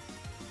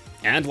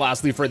 And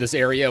lastly for this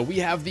area, we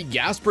have the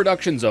gas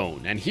production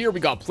zone, and here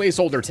we got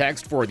placeholder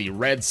text for the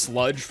red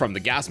sludge from the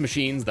gas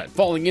machines that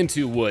falling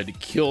into would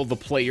kill the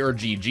player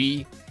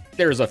GG.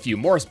 There's a few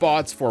more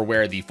spots for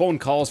where the phone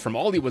calls from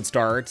Ollie would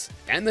start,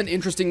 and then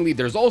interestingly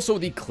there's also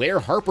the Claire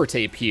Harper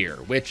tape here,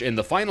 which in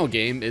the final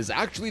game is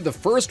actually the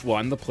first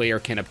one the player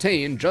can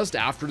obtain just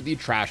after the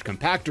trash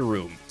compactor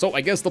room, so I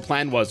guess the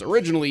plan was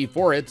originally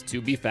for it to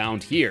be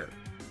found here.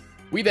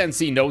 We then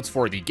see notes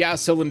for the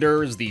gas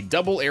cylinders, the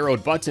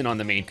double-arrowed button on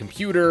the main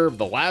computer,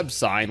 the lab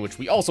sign, which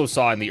we also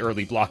saw in the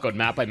early blockout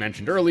map I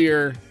mentioned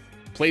earlier,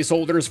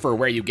 placeholders for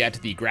where you get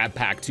the Grab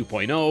Pack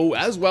 2.0,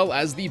 as well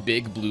as the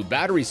big blue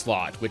battery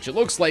slot, which it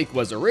looks like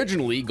was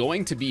originally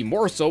going to be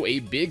more so a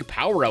big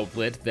power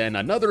outlet than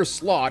another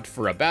slot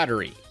for a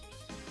battery.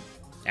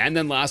 And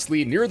then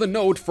lastly, near the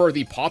note for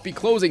the Poppy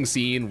closing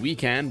scene, we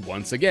can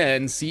once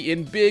again see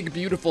in big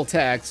beautiful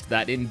text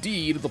that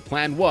indeed the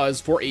plan was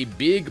for a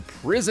big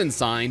prison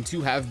sign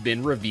to have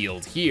been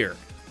revealed here.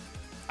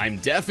 I'm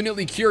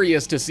definitely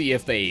curious to see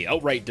if they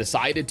outright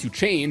decided to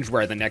change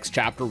where the next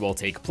chapter will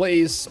take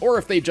place, or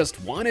if they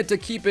just wanted to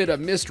keep it a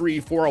mystery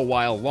for a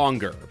while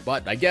longer,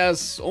 but I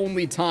guess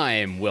only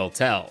time will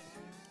tell.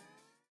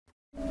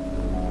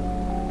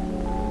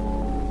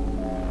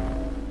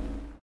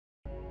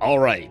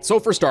 Alright, so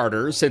for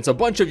starters, since a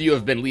bunch of you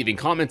have been leaving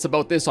comments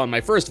about this on my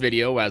first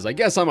video, as I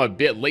guess I'm a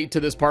bit late to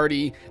this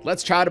party,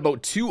 let's chat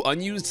about two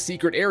unused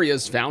secret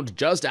areas found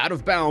just out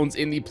of bounds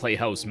in the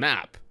Playhouse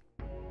map.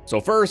 So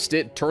first,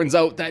 it turns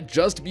out that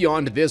just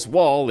beyond this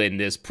wall in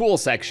this pool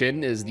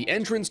section is the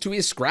entrance to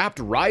a scrapped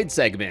ride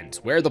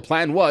segment, where the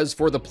plan was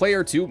for the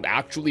player to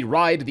actually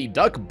ride the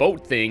duck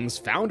boat things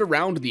found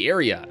around the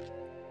area.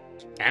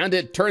 And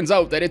it turns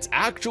out that it's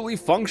actually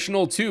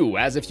functional too,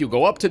 as if you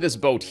go up to this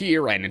boat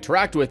here and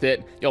interact with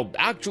it, you'll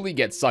actually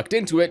get sucked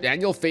into it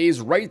and you'll phase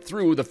right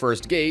through the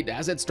first gate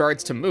as it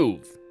starts to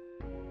move.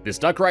 This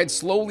duck ride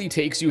slowly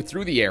takes you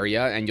through the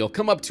area, and you'll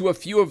come up to a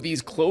few of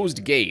these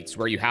closed gates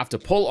where you have to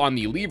pull on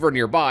the lever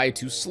nearby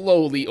to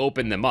slowly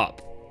open them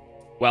up.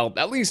 Well,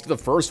 at least the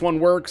first one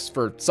works.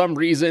 For some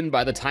reason,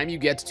 by the time you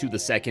get to the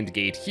second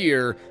gate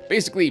here,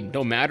 basically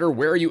no matter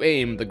where you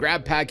aim, the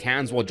grab pack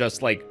hands will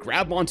just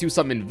grab onto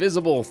some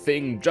invisible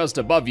thing just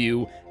above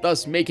you,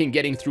 thus making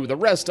getting through the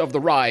rest of the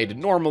ride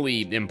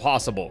normally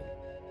impossible.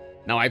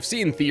 Now, I've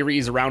seen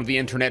theories around the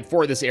internet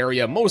for this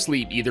area,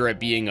 mostly either it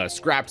being a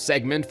scrapped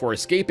segment for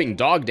escaping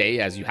Dog Day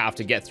as you have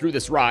to get through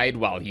this ride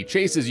while he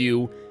chases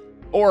you,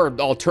 or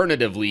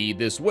alternatively,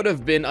 this would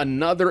have been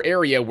another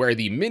area where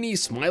the mini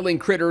smiling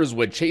critters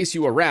would chase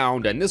you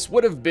around, and this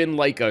would have been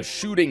like a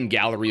shooting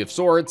gallery of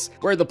sorts,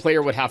 where the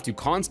player would have to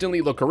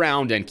constantly look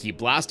around and keep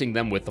blasting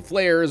them with the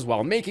flares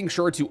while making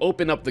sure to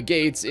open up the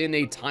gates in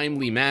a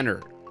timely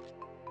manner.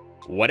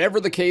 Whatever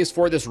the case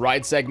for this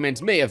ride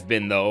segment may have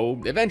been though,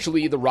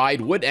 eventually the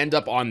ride would end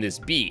up on this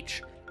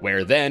beach,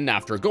 where then,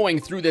 after going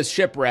through this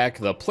shipwreck,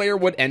 the player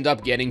would end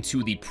up getting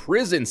to the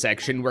prison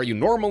section where you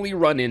normally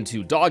run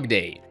into Dog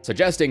Day,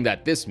 suggesting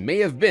that this may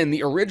have been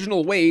the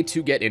original way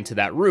to get into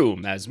that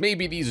room, as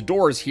maybe these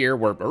doors here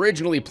were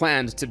originally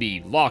planned to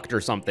be locked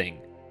or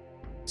something.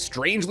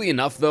 Strangely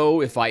enough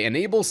though, if I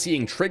enable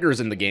seeing triggers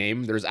in the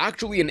game, there's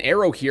actually an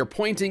arrow here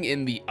pointing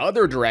in the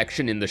other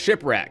direction in the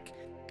shipwreck.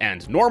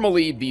 And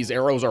normally, these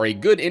arrows are a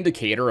good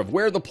indicator of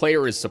where the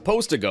player is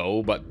supposed to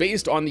go, but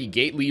based on the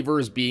gate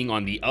levers being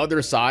on the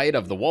other side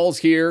of the walls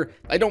here,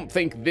 I don't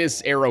think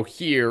this arrow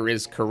here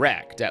is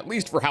correct, at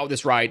least for how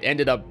this ride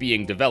ended up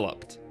being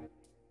developed.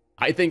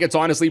 I think it's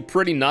honestly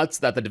pretty nuts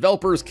that the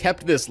developers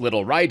kept this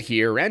little ride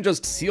here and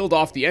just sealed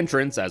off the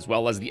entrance as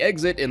well as the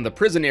exit in the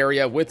prison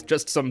area with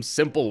just some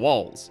simple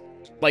walls.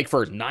 Like,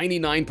 for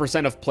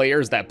 99% of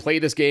players that play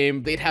this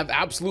game, they'd have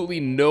absolutely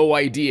no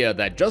idea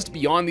that just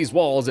beyond these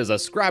walls is a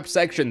scrap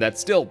section that's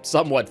still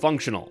somewhat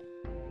functional.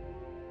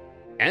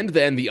 And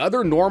then the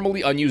other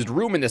normally unused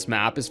room in this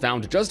map is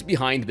found just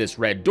behind this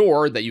red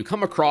door that you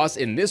come across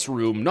in this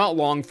room not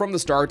long from the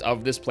start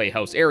of this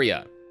playhouse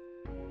area.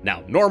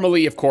 Now,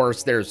 normally, of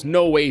course, there's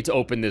no way to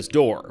open this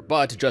door,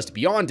 but just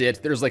beyond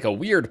it, there's like a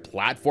weird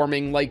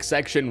platforming-like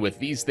section with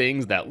these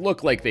things that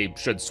look like they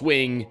should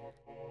swing.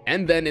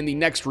 And then in the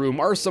next room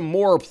are some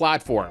more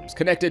platforms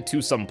connected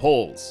to some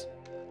poles.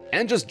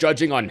 And just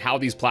judging on how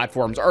these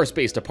platforms are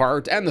spaced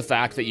apart and the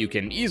fact that you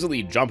can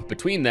easily jump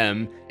between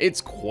them, it's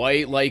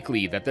quite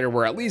likely that there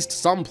were at least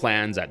some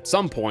plans at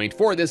some point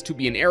for this to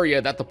be an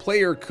area that the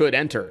player could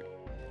enter.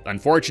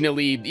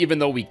 Unfortunately, even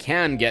though we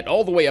can get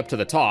all the way up to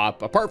the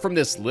top, apart from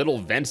this little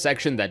vent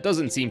section that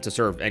doesn't seem to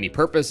serve any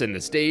purpose in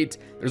the state,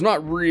 there's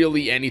not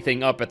really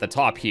anything up at the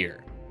top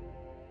here.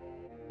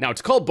 Now,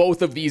 to call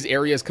both of these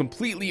areas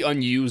completely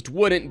unused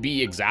wouldn't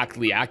be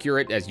exactly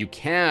accurate, as you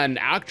can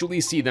actually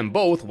see them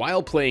both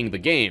while playing the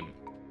game.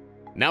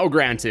 Now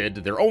granted,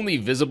 they're only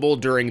visible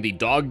during the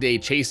Dog Day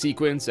chase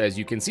sequence, as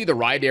you can see the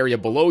ride area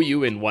below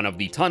you in one of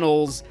the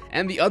tunnels,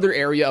 and the other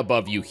area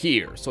above you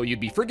here, so you'd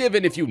be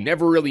forgiven if you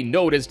never really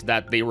noticed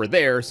that they were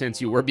there since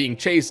you were being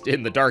chased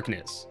in the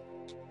darkness.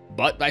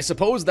 But I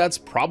suppose that's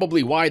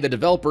probably why the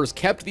developers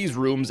kept these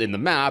rooms in the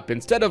map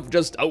instead of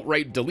just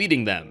outright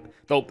deleting them.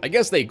 Though I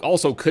guess they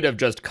also could have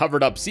just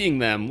covered up seeing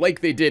them like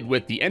they did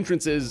with the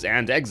entrances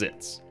and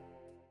exits.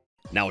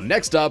 Now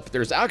next up,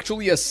 there's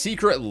actually a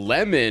secret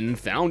lemon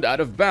found out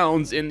of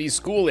bounds in the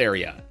school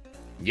area.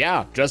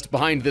 Yeah, just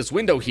behind this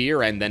window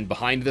here and then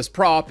behind this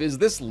prop is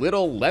this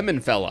little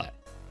lemon fella.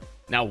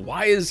 Now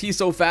why is he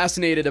so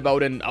fascinated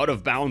about an out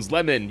of bounds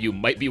lemon, you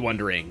might be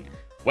wondering?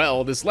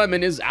 Well, this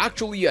lemon is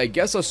actually, I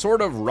guess, a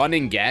sort of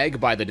running gag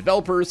by the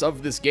developers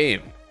of this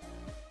game.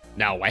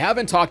 Now, I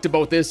haven't talked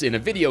about this in a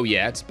video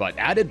yet, but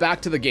added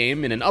back to the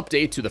game in an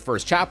update to the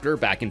first chapter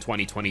back in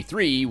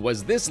 2023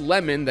 was this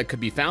lemon that could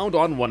be found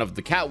on one of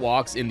the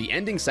catwalks in the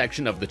ending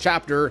section of the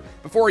chapter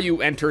before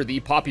you enter the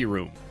poppy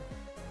room.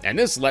 And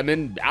this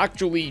lemon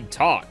actually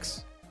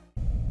talks.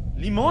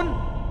 Limon?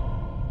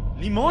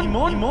 Limon?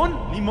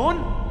 Limon?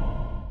 Limon?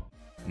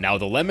 Now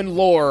the lemon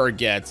lore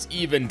gets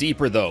even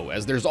deeper though,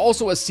 as there's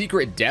also a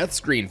secret death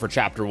screen for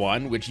chapter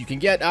 1, which you can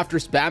get after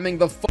spamming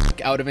the fuck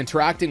out of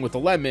interacting with the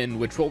lemon,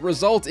 which will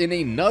result in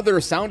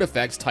another sound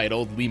effect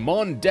titled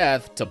Limon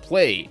Death to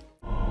play.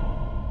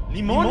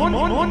 Limon?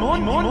 Limon?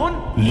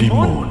 Limon?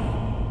 Limon.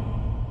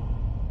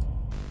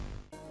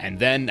 And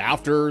then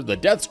after, the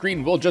death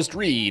screen will just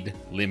read,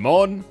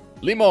 Limon,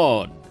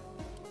 Limon.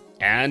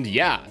 And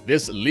yeah,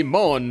 this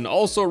Limon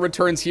also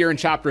returns here in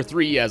Chapter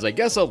 3 as I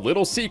guess a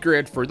little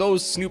secret for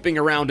those snooping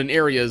around in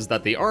areas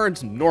that they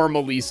aren't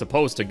normally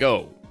supposed to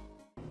go.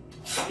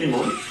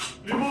 Limon.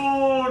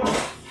 Limon.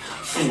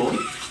 Limon.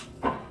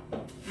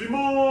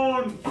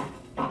 Limon.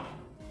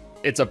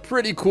 It's a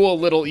pretty cool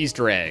little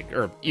Easter egg,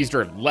 or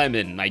Easter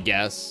lemon, I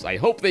guess. I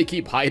hope they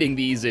keep hiding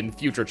these in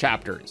future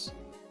chapters.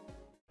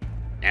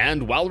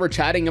 And while we're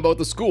chatting about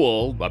the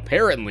school,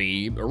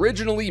 apparently,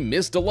 originally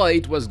Miss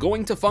Delight was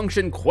going to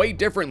function quite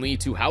differently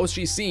to how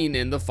she's seen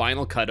in the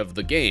final cut of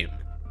the game.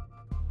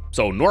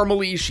 So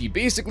normally, she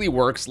basically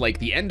works like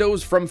the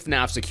endos from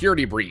FNAF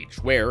Security Breach,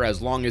 where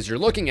as long as you're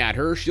looking at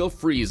her, she'll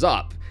freeze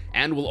up,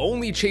 and will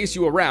only chase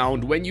you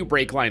around when you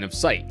break line of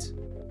sight.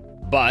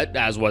 But,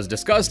 as was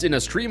discussed in a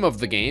stream of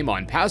the game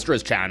on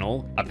Pastra's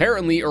channel,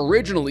 apparently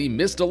originally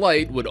Miss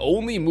Delight would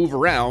only move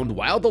around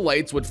while the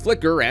lights would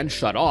flicker and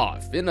shut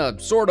off, in a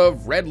sort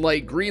of red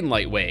light green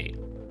light way.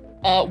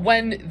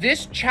 When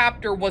this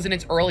chapter was in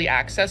its early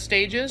access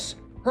stages,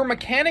 her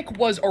mechanic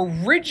was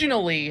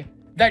originally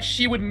that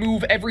she would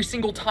move every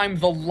single time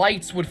the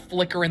lights would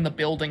flicker in the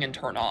building and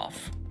turn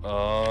off.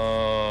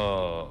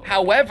 Oh.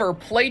 However,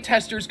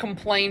 playtesters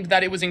complained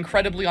that it was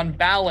incredibly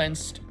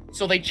unbalanced,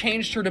 so they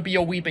changed her to be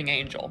a weeping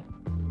angel.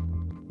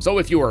 So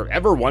if you were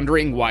ever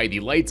wondering why the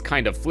lights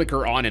kind of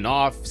flicker on and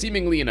off,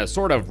 seemingly in a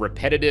sort of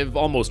repetitive,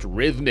 almost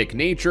rhythmic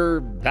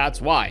nature,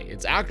 that's why.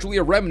 It's actually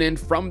a remnant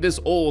from this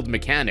old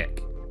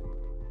mechanic.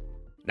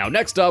 Now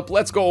next up,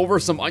 let's go over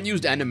some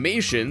unused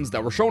animations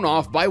that were shown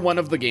off by one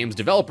of the game's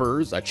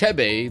developers,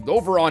 Achebe,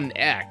 over on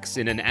X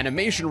in an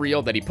animation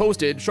reel that he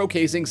posted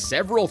showcasing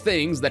several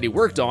things that he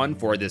worked on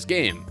for this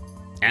game.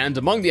 And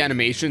among the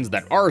animations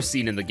that are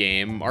seen in the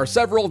game are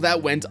several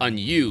that went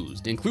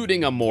unused,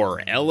 including a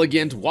more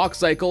elegant walk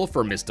cycle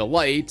for Miss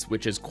Delight,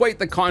 which is quite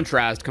the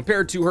contrast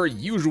compared to her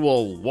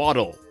usual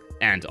waddle.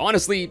 And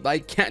honestly, I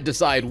can't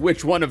decide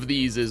which one of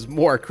these is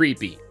more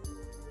creepy.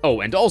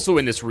 Oh, and also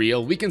in this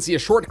reel, we can see a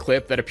short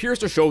clip that appears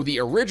to show the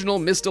original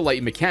Miss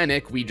Delight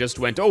mechanic we just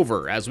went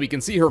over, as we can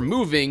see her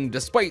moving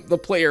despite the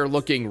player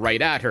looking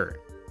right at her.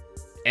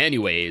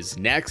 Anyways,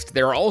 next,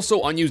 there are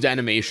also unused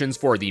animations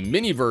for the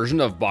mini version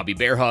of Bobby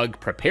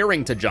Bearhug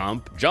preparing to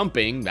jump,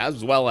 jumping,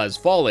 as well as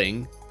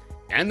falling.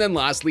 And then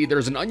lastly,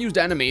 there's an unused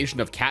animation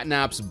of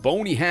Catnap's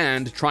bony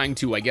hand trying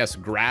to, I guess,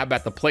 grab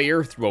at the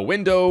player through a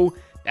window,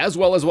 as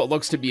well as what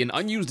looks to be an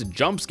unused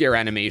jump scare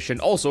animation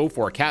also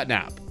for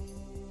Catnap.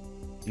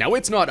 Now,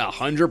 it's not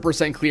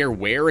 100% clear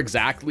where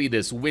exactly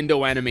this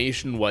window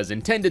animation was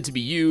intended to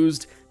be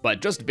used, but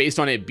just based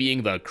on it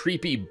being the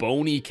creepy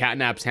bony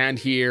Catnap's hand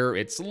here,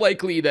 it's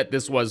likely that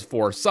this was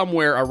for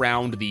somewhere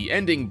around the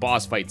ending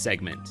boss fight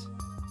segment.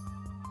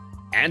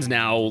 And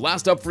now,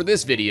 last up for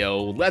this video,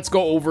 let's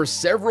go over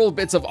several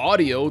bits of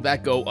audio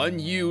that go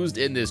unused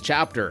in this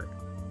chapter.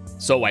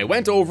 So I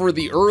went over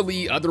the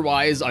early,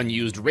 otherwise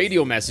unused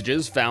radio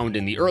messages found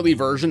in the early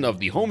version of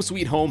the Home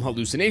Sweet Home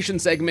hallucination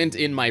segment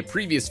in my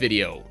previous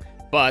video,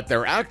 but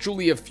there are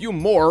actually a few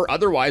more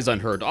otherwise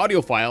unheard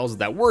audio files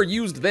that were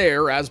used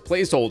there as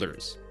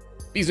placeholders.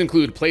 These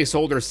include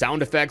placeholder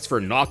sound effects for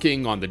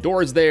knocking on the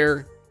doors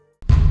there,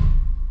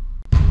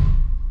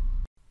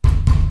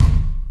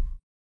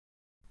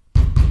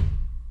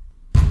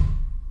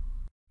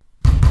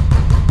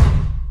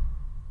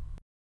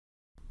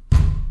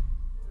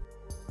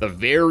 the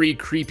very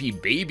creepy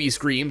baby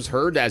screams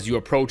heard as you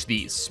approach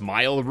the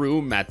smile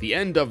room at the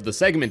end of the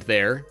segment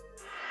there.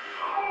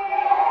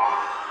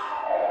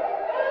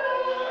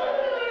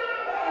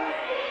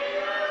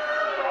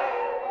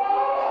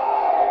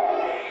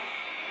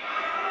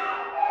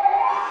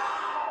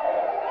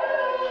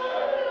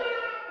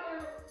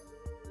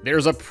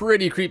 There's a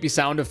pretty creepy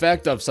sound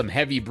effect of some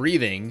heavy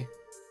breathing.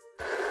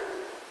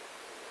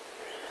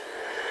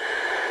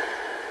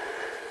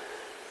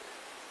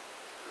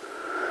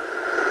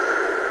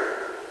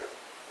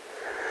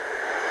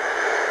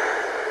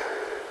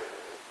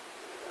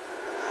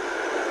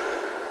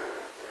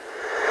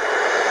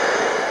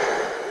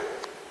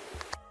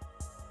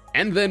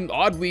 And then,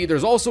 oddly,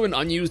 there's also an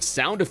unused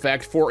sound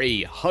effect for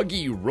a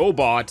Huggy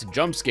robot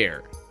jump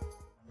scare.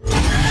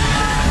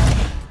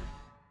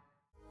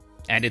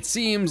 And it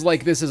seems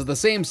like this is the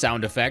same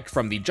sound effect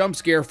from the jump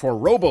scare for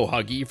Robo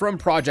Huggy from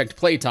Project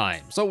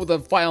Playtime, so the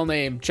file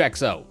name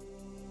checks out.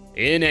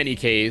 In any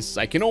case,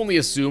 I can only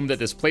assume that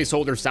this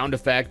placeholder sound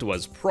effect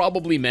was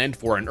probably meant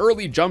for an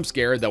early jump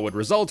scare that would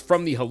result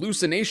from the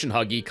hallucination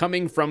Huggy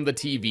coming from the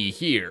TV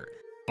here.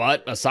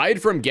 But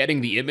aside from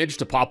getting the image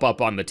to pop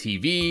up on the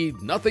TV,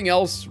 nothing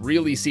else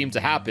really seemed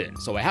to happen,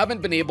 so I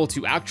haven't been able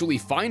to actually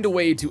find a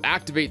way to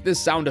activate this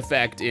sound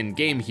effect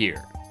in-game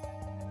here.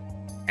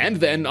 And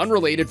then,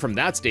 unrelated from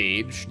that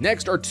stage,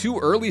 next are two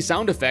early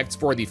sound effects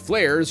for the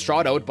flares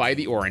shot out by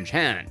the orange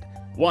hand.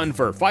 One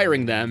for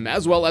firing them,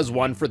 as well as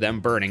one for them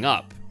burning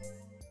up.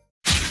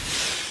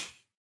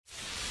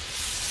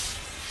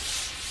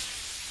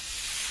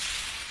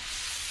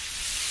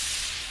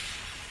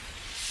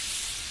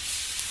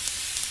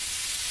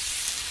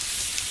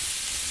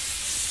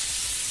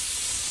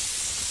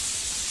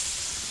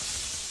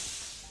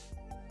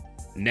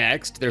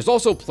 Next, there's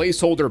also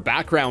placeholder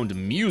background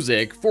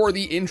music for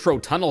the intro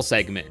tunnel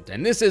segment,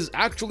 and this is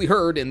actually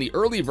heard in the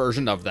early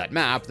version of that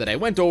map that I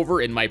went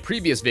over in my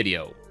previous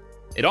video.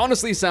 It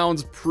honestly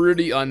sounds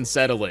pretty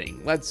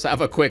unsettling. Let's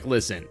have a quick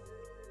listen.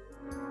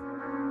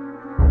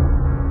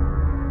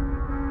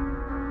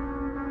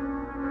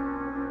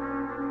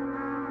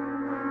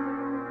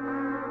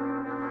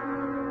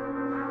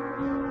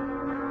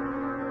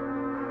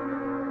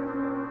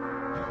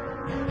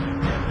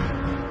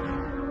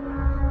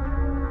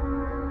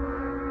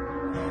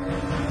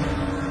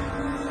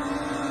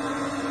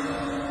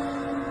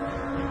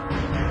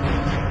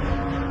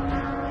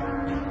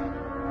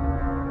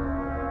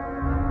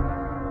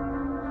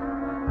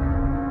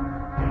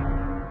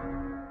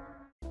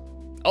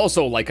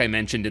 Also, like I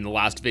mentioned in the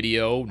last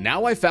video,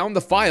 now I found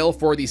the file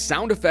for the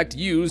sound effect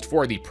used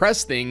for the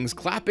press things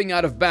clapping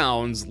out of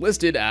bounds,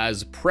 listed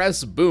as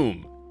press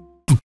boom.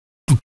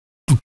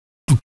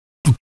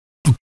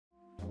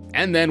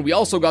 And then we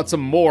also got some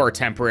more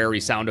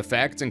temporary sound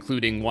effects,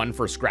 including one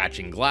for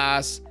scratching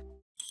glass,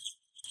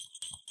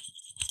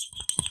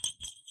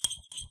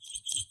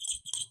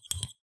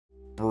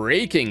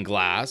 breaking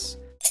glass,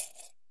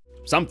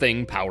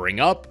 something powering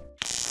up,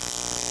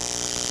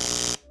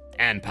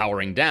 and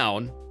powering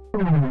down,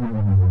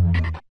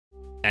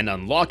 an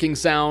unlocking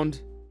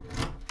sound,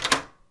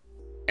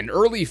 an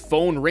early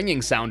phone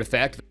ringing sound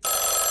effect.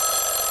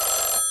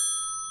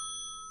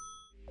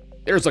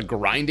 There's a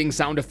grinding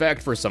sound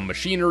effect for some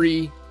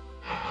machinery,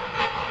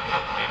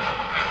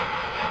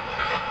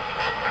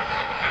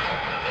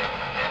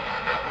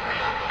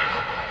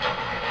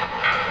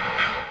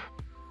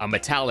 a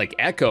metallic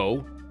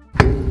echo,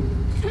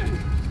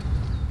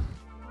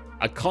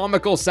 a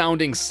comical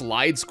sounding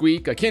slide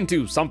squeak akin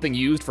to something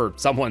used for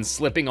someone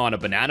slipping on a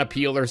banana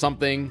peel or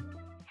something.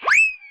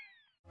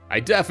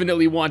 I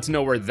definitely want to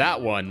know where that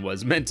one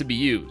was meant to be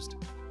used.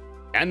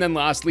 And then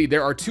lastly,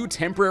 there are two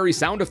temporary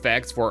sound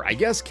effects for, I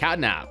guess,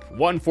 catnap.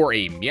 One for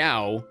a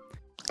meow,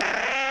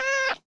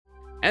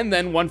 and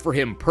then one for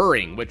him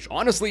purring, which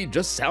honestly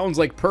just sounds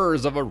like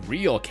purrs of a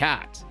real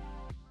cat.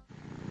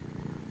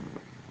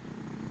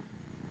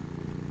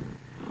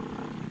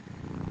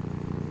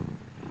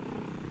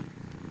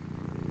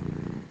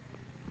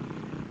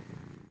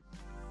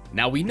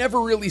 Now, we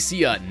never really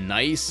see a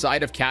nice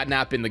side of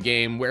Catnap in the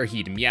game where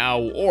he'd meow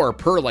or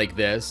purr like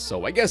this,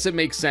 so I guess it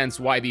makes sense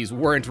why these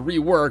weren't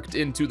reworked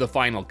into the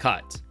final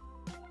cut.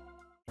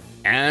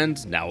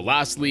 And now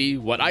lastly,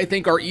 what I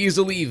think are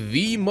easily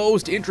the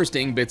most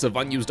interesting bits of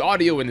unused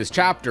audio in this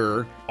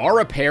chapter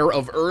are a pair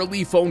of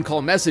early phone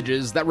call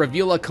messages that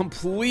reveal a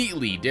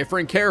completely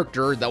different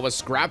character that was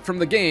scrapped from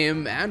the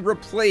game and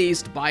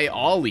replaced by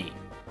Ollie.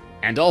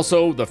 And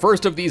also, the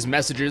first of these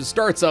messages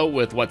starts out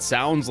with what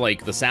sounds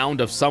like the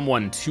sound of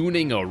someone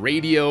tuning a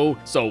radio,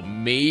 so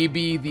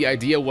maybe the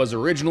idea was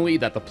originally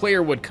that the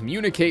player would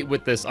communicate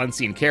with this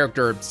unseen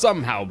character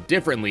somehow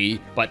differently,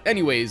 but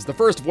anyways, the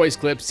first voice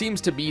clip seems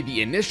to be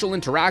the initial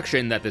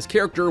interaction that this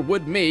character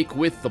would make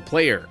with the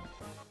player.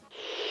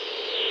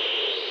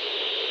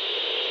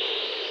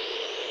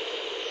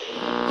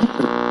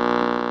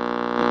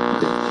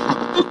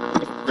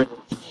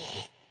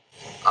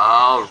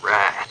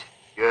 Alright,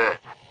 good.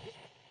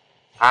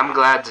 I'm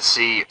glad to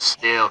see you're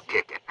still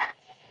kicking.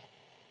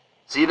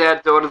 See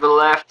that door to the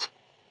left?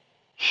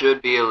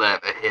 Should be a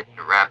lever hidden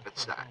right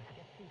beside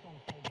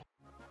it.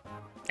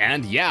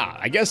 And yeah,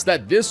 I guess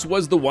that this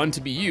was the one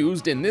to be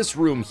used in this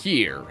room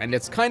here, and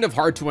it's kind of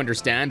hard to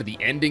understand the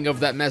ending of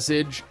that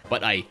message,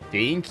 but I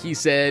think he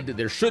said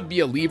there should be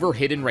a lever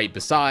hidden right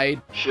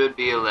beside. Should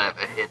be a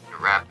lever hidden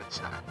right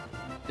beside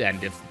it.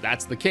 And if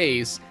that's the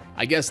case,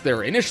 I guess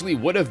there initially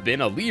would have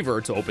been a lever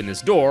to open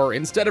this door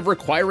instead of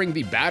requiring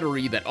the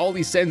battery that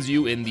Ollie sends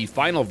you in the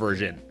final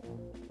version.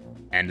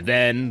 And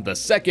then, the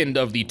second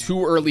of the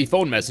two early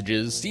phone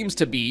messages seems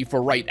to be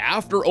for right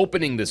after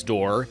opening this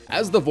door,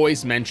 as the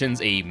voice mentions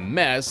a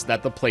mess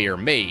that the player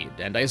made,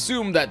 and I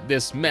assume that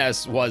this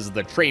mess was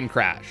the train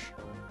crash.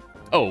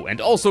 Oh, and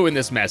also in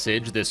this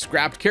message, this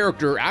scrapped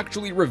character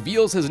actually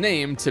reveals his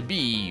name to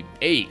be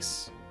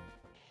Ace.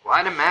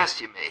 Quite a mess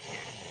you made here.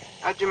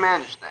 How'd you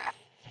manage that?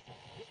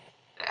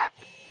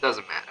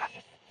 Doesn't matter.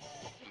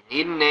 If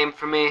you need a name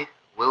for me,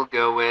 we'll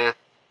go with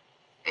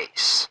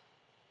Ace.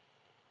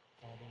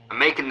 I'm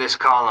making this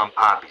call on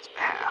Poppy's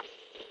behalf.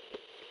 You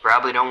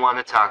probably don't want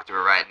to talk to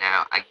her right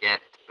now, I get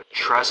it, but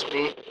trust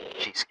me,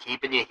 she's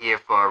keeping you here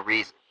for a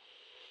reason.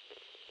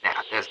 Now,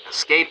 there's an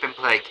escape in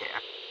Play Care,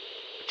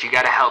 but you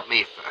gotta help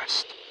me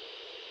first.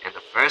 And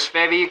the first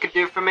favor you could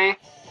do for me?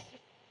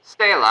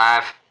 Stay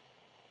alive.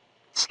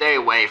 Stay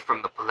away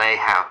from the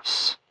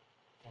playhouse.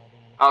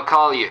 I'll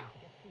call you.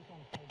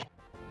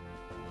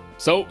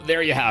 So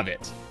there you have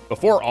it.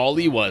 Before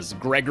Ollie was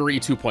Gregory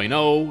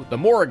 2.0, the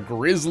more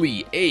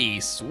grisly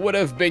Ace would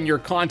have been your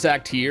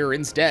contact here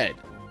instead.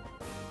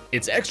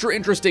 It's extra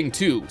interesting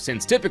too,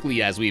 since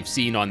typically, as we've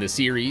seen on the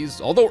series,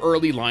 although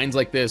early lines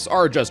like this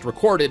are just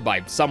recorded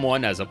by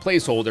someone as a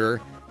placeholder,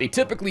 they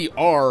typically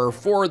are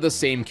for the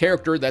same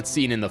character that's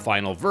seen in the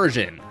final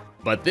version.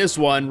 But this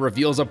one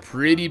reveals a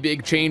pretty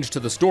big change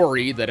to the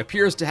story that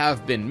appears to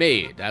have been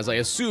made, as I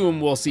assume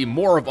we'll see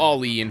more of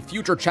Ollie in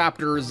future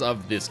chapters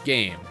of this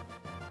game.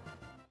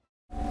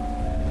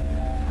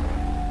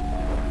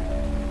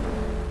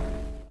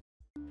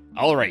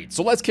 Alright,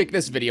 so let's kick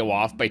this video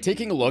off by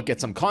taking a look at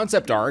some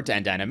concept art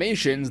and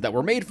animations that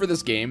were made for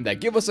this game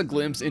that give us a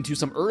glimpse into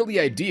some early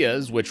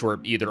ideas which were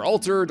either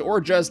altered or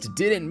just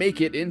didn't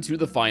make it into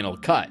the final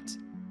cut.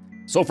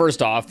 So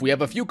first off, we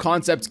have a few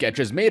concept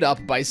sketches made up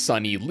by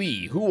Sunny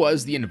Lee, who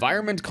was the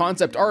environment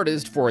concept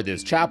artist for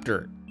this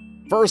chapter.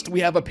 First,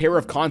 we have a pair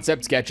of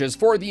concept sketches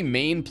for the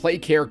main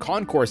Playcare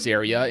concourse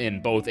area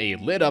in both a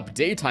lit up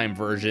daytime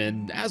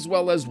version as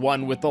well as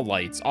one with the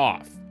lights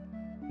off.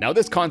 Now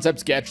this concept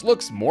sketch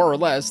looks more or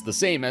less the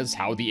same as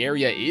how the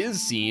area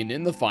is seen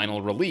in the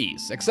final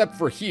release, except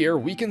for here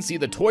we can see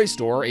the toy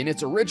store in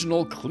its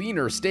original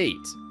cleaner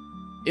state.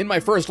 In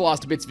my first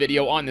Lost Bits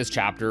video on this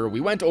chapter,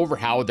 we went over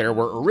how there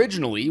were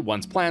originally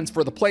once plans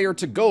for the player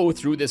to go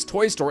through this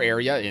toy store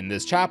area in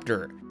this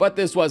chapter, but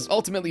this was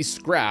ultimately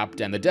scrapped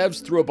and the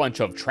devs threw a bunch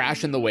of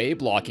trash in the way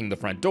blocking the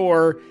front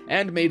door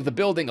and made the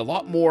building a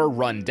lot more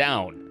run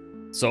down.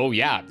 So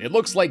yeah, it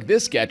looks like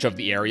this sketch of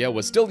the area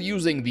was still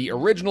using the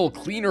original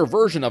cleaner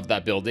version of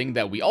that building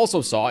that we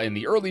also saw in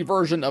the early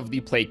version of the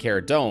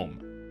Playcare Dome.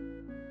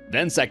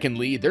 Then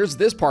secondly, there's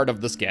this part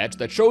of the sketch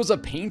that shows a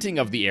painting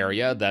of the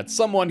area that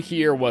someone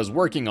here was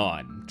working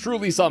on.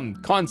 Truly some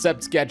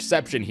concept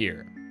sketchception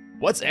here.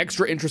 What's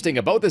extra interesting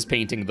about this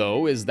painting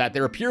though is that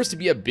there appears to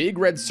be a big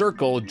red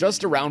circle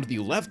just around the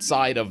left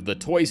side of the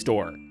toy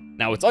store.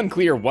 Now it's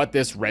unclear what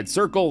this red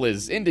circle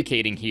is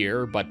indicating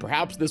here, but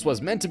perhaps this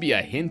was meant to be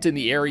a hint in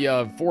the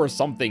area for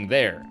something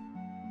there.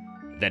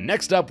 Then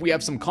next up we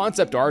have some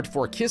concept art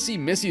for Kissy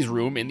Missy's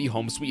room in the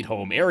Home Sweet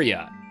Home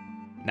area.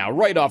 Now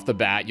right off the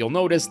bat, you'll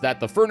notice that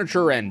the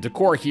furniture and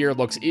decor here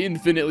looks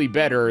infinitely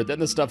better than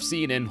the stuff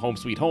seen in Home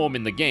Sweet Home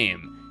in the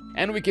game.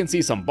 And we can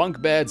see some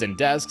bunk beds and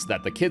desks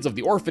that the kids of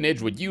the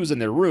orphanage would use in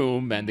their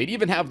room, and they'd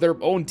even have their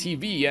own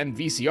TV and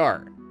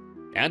VCR.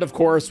 And of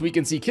course, we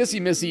can see Kissy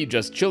Missy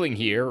just chilling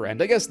here,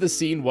 and I guess this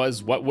scene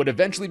was what would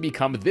eventually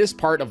become this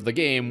part of the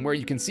game where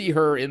you can see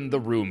her in the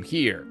room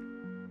here.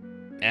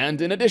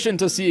 And in addition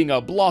to seeing a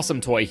Blossom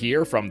toy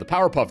here from the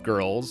Powerpuff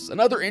Girls,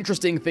 another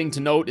interesting thing to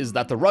note is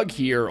that the rug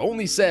here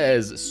only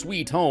says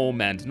Sweet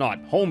Home and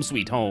not Home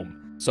Sweet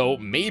Home. So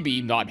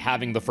maybe not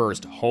having the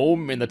first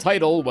home in the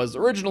title was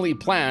originally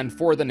planned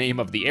for the name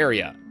of the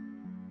area.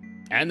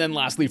 And then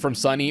lastly from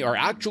Sunny are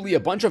actually a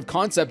bunch of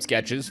concept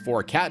sketches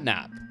for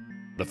Catnap.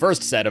 The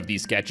first set of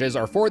these sketches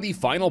are for the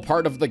final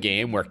part of the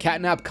game where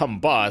Catnap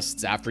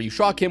combusts after you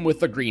shock him with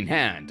the green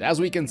hand,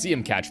 as we can see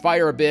him catch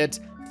fire a bit,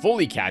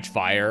 fully catch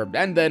fire,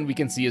 and then we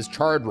can see his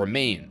charred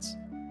remains.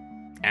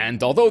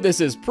 And although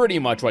this is pretty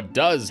much what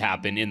does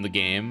happen in the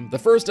game, the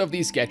first of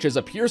these sketches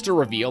appears to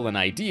reveal an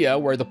idea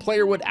where the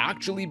player would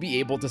actually be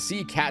able to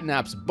see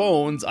Catnap's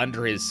bones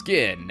under his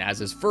skin, as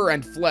his fur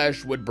and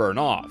flesh would burn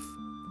off.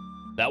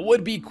 That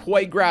would be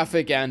quite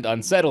graphic and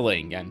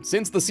unsettling, and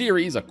since the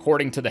series,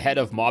 according to the head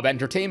of Mob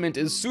Entertainment,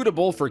 is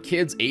suitable for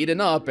kids 8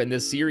 and up and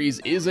this series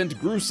isn't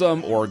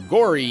gruesome or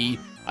gory,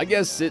 I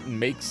guess it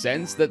makes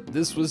sense that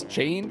this was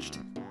changed?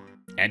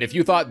 And if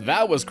you thought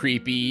that was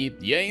creepy,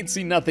 you ain't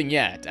seen nothing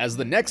yet, as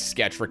the next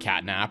sketch for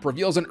Catnap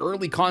reveals an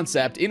early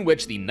concept in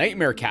which the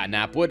Nightmare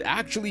Catnap would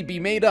actually be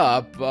made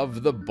up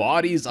of the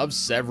bodies of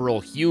several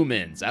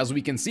humans, as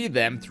we can see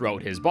them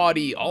throughout his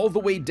body all the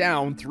way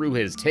down through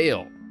his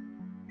tail.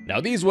 Now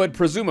these would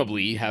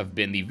presumably have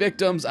been the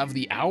victims of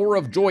the Hour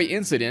of Joy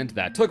incident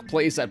that took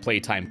place at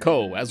Playtime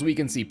Co., as we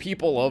can see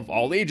people of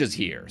all ages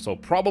here, so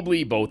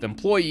probably both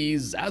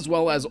employees as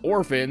well as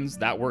orphans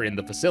that were in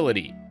the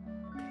facility.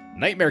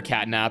 Nightmare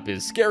Catnap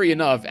is scary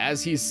enough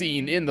as he's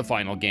seen in the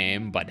final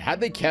game, but had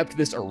they kept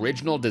this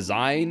original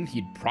design,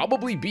 he'd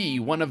probably be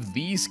one of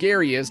the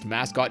scariest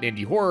mascot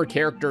indie horror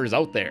characters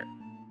out there.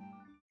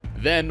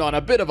 Then, on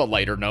a bit of a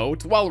lighter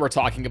note, while we're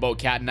talking about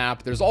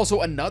Catnap, there's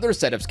also another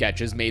set of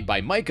sketches made by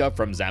Micah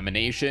from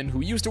Zamination,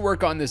 who used to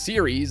work on this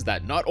series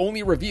that not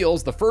only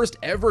reveals the first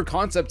ever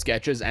concept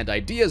sketches and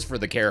ideas for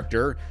the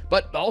character,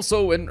 but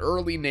also an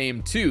early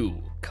name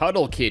too,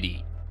 Cuddle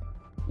Kitty.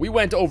 We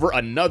went over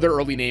another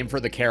early name for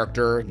the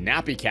character,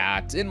 Nappy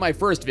Cat, in my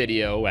first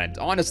video, and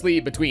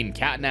honestly, between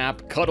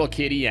Catnap, Cuddle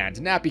Kitty, and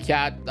Nappy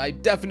Cat, I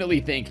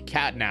definitely think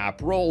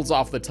Catnap rolls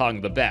off the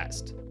tongue the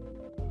best.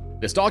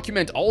 This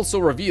document also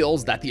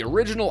reveals that the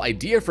original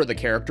idea for the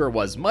character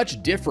was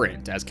much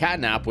different, as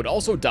Catnap would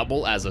also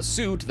double as a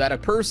suit that a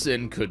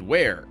person could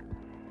wear.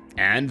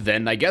 And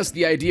then I guess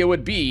the idea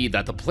would be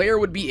that the player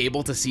would be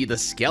able to see the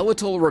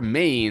skeletal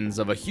remains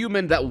of a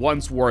human that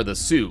once wore the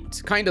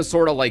suit, kinda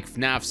sorta like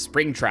FNAF's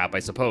Springtrap, I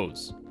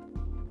suppose.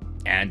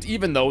 And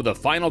even though the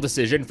final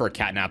decision for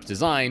Catnap's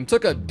design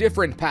took a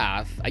different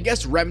path, I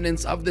guess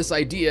remnants of this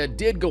idea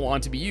did go on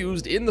to be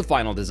used in the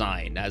final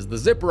design, as the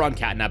zipper on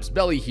Catnap's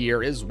belly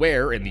here is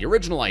where, in the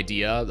original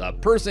idea, a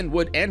person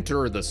would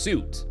enter the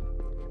suit.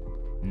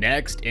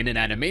 Next, in an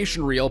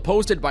animation reel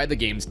posted by the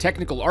game's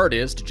technical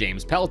artist,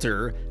 James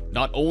Pelter,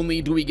 not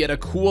only do we get a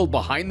cool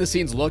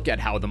behind-the-scenes look at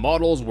how the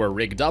models were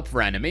rigged up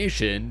for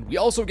animation, we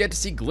also get to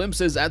see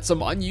glimpses at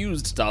some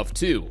unused stuff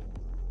too.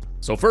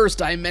 So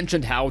first, I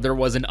mentioned how there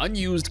was an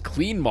unused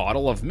clean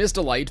model of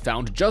Mystolite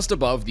found just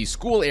above the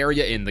school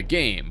area in the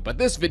game, but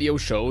this video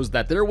shows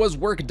that there was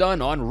work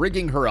done on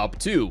rigging her up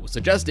too,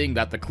 suggesting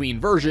that the clean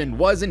version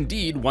was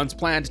indeed once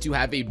planned to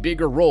have a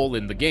bigger role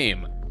in the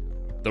game.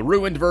 The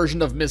ruined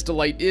version of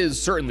Mystolite is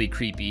certainly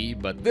creepy,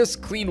 but this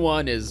clean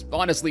one is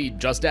honestly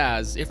just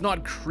as, if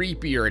not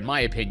creepier in my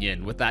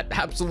opinion, with that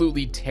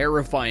absolutely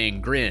terrifying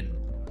grin.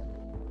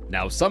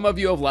 Now, some of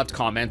you have left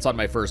comments on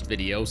my first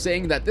video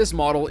saying that this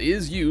model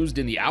is used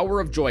in the Hour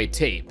of Joy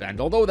tape,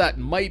 and although that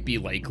might be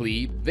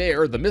likely,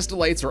 there, the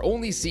Mystolites are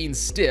only seen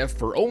stiff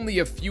for only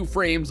a few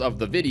frames of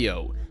the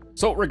video.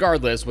 So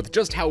regardless, with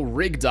just how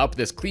rigged up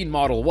this clean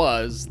model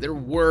was, there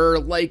were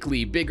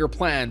likely bigger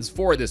plans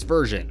for this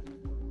version.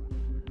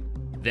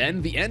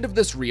 Then, the end of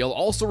this reel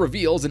also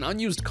reveals an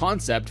unused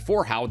concept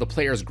for how the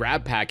player's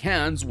grab pack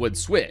hands would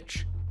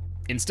switch.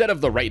 Instead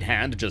of the right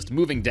hand just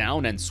moving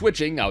down and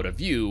switching out of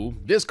view,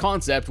 this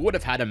concept would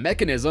have had a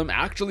mechanism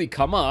actually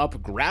come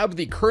up, grab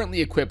the currently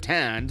equipped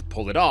hand,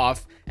 pull it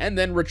off, and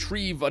then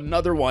retrieve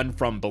another one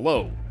from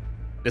below.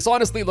 This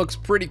honestly looks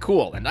pretty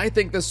cool, and I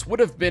think this would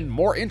have been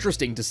more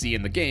interesting to see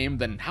in the game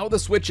than how the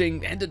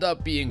switching ended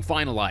up being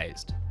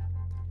finalized.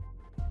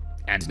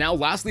 And now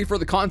lastly for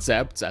the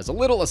concepts, as a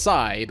little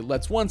aside,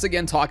 let's once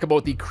again talk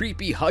about the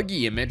creepy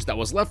Huggy image that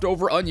was left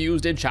over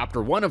unused in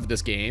Chapter 1 of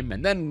this game,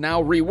 and then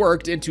now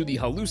reworked into the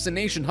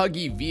Hallucination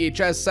Huggy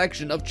VHS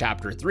section of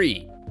Chapter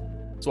 3.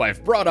 So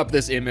I've brought up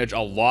this image a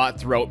lot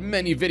throughout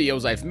many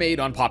videos I've made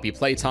on Poppy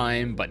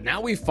Playtime, but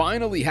now we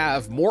finally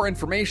have more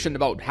information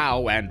about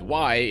how and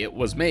why it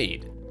was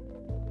made.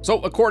 So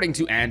according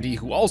to Andy,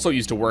 who also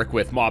used to work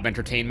with Mob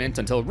Entertainment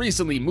until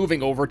recently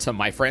moving over to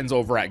my friends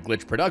over at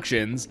Glitch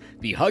Productions,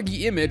 the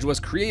Huggy image was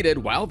created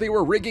while they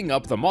were rigging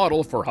up the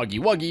model for Huggy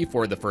Wuggy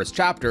for the first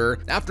chapter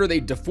after they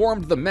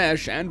deformed the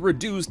mesh and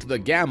reduced the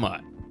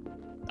gamma.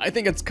 I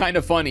think it's kind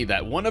of funny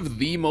that one of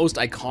the most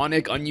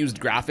iconic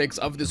unused graphics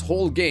of this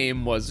whole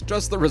game was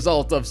just the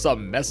result of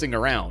some messing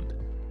around.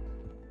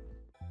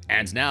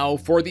 And now,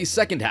 for the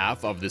second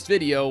half of this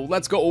video,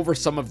 let's go over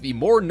some of the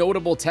more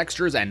notable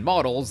textures and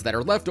models that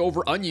are left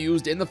over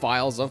unused in the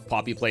files of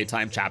Poppy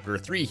Playtime Chapter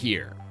 3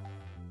 here.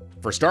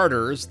 For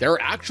starters, there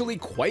are actually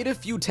quite a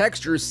few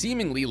textures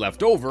seemingly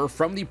left over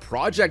from the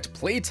Project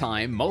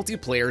Playtime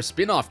multiplayer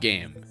spin-off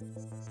game.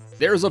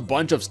 There's a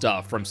bunch of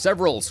stuff from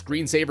several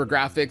screensaver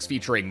graphics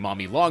featuring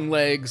Mommy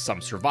Longlegs, some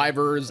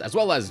survivors, as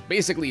well as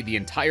basically the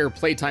entire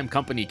Playtime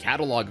Company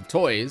catalog of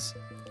toys.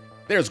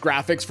 There's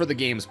graphics for the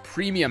game's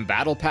premium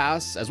battle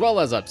pass, as well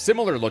as a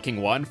similar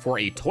looking one for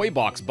a toy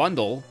box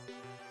bundle.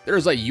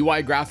 There's a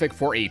UI graphic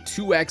for a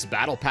 2x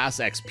battle pass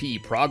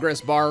XP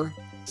progress bar,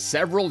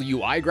 several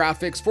UI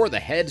graphics for the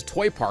head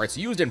toy parts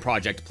used in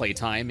Project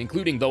Playtime,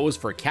 including those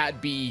for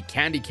Cat Bee,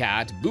 Candy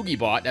Cat,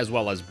 Boogiebot, as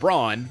well as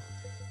Brawn.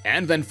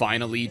 And then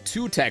finally,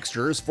 2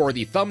 textures for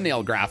the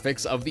thumbnail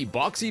graphics of the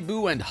Boxy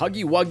Boo and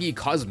Huggy Wuggy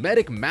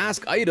cosmetic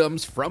mask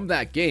items from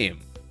that game.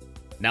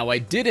 Now, I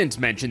didn't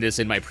mention this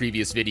in my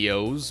previous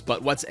videos,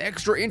 but what's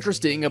extra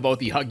interesting about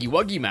the Huggy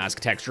Wuggy mask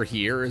texture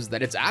here is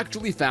that it's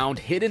actually found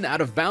hidden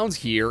out of bounds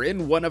here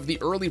in one of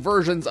the early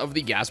versions of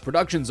the gas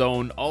production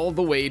zone all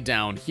the way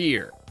down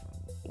here.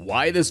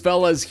 Why this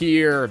fella's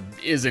here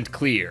isn't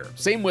clear.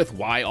 Same with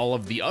why all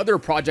of the other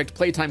Project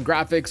Playtime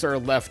graphics are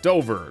left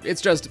over.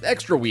 It's just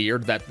extra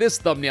weird that this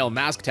thumbnail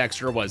mask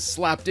texture was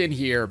slapped in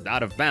here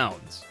out of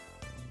bounds.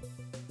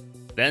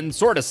 Then,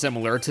 sorta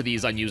similar to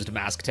these unused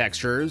mask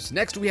textures,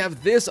 next we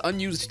have this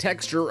unused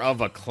texture of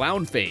a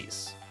clown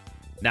face.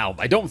 Now,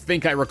 I don't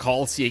think I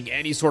recall seeing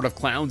any sort of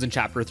clowns in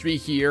Chapter 3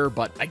 here,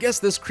 but I guess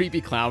this creepy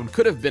clown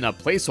could have been a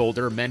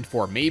placeholder meant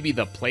for maybe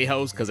the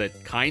playhouse because it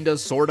kinda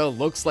sorta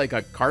looks like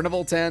a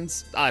carnival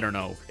tent? I don't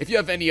know. If you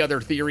have any other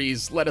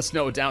theories, let us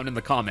know down in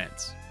the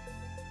comments.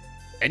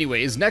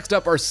 Anyways, next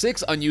up are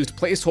 6 unused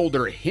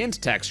placeholder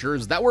hint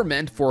textures that were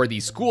meant for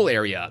the school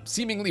area,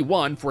 seemingly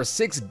one for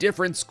 6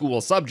 different school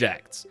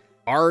subjects.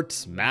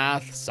 Art,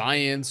 math,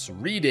 science,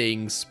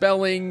 reading,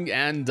 spelling,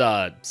 and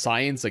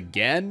science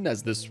again,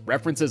 as this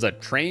references a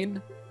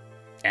train.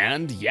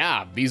 And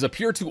yeah, these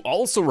appear to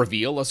also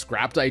reveal a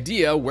scrapped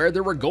idea where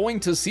there were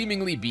going to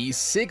seemingly be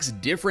 6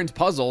 different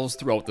puzzles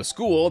throughout the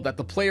school that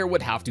the player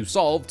would have to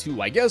solve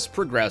to, I guess,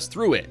 progress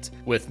through it,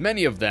 with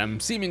many of them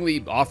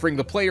seemingly offering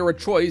the player a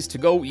choice to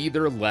go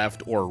either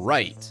left or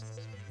right.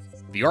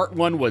 The art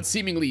one would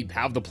seemingly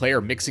have the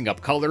player mixing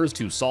up colors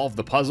to solve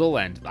the puzzle,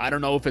 and I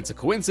don't know if it's a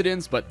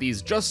coincidence, but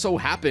these just so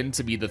happen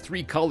to be the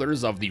 3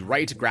 colors of the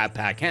right grab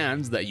pack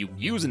hands that you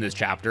use in this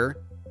chapter.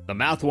 The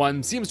math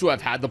one seems to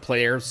have had the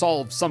player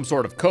solve some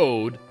sort of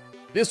code.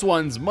 This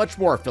one's much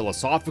more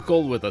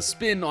philosophical with a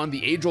spin on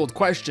the age-old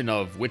question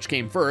of which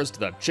came first,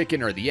 the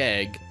chicken or the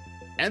egg.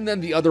 And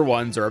then the other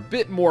ones are a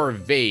bit more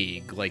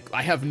vague, like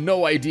I have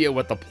no idea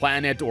what the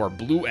planet or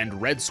blue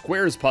and red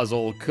squares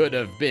puzzle could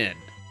have been.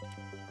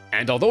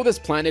 And although this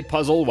planet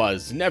puzzle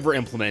was never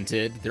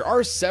implemented, there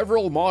are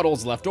several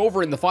models left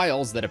over in the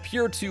files that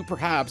appear to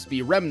perhaps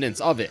be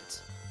remnants of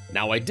it.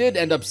 Now, I did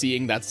end up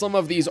seeing that some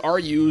of these are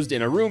used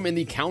in a room in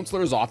the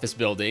counselor's office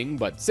building,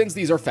 but since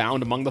these are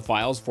found among the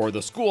files for the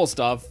school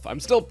stuff, I'm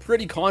still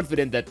pretty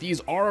confident that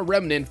these are a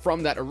remnant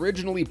from that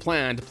originally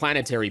planned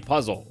planetary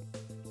puzzle.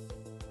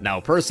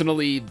 Now,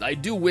 personally, I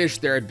do wish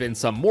there had been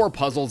some more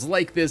puzzles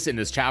like this in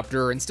this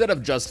chapter instead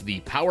of just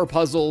the power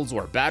puzzles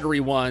or battery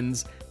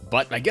ones,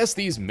 But I guess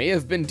these may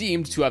have been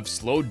deemed to have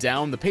slowed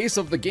down the pace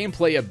of the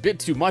gameplay a bit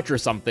too much or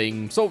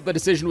something, so the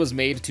decision was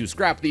made to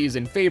scrap these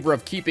in favor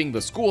of keeping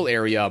the school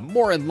area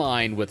more in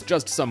line with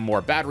just some more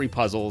battery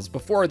puzzles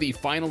before the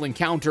final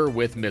encounter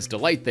with Miss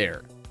Delight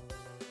there.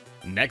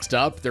 Next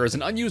up, there is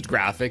an unused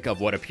graphic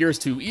of what appears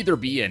to either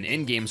be an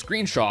in-game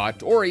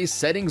screenshot or a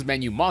settings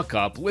menu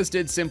mockup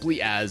listed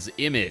simply as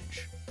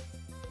image.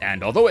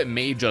 And although it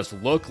may just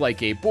look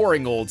like a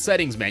boring old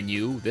settings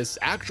menu, this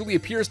actually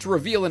appears to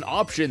reveal an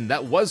option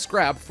that was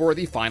scrapped for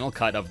the final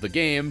cut of the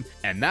game,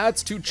 and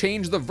that's to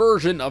change the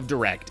version of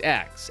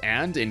DirectX,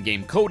 and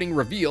in-game coding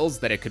reveals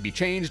that it could be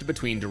changed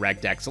between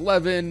DirectX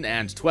 11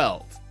 and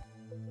 12.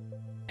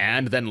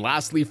 And then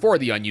lastly, for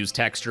the unused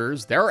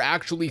textures, there are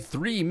actually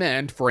 3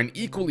 meant for an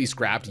equally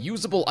scrapped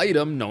usable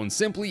item known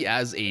simply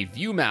as a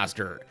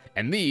Viewmaster,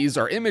 and these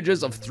are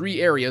images of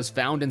 3 areas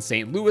found in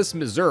St. Louis,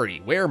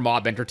 Missouri, where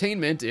Mob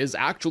Entertainment is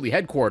actually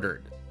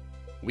headquartered.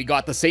 We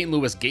got the St.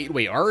 Louis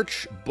Gateway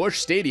Arch, Busch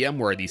Stadium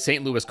where the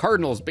St. Louis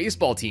Cardinals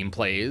baseball team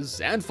plays,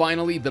 and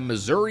finally the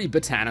Missouri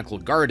Botanical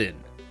Garden.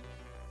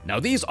 Now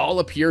these all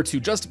appear to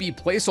just be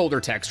placeholder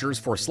textures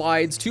for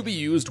slides to be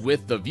used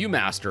with the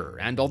Viewmaster,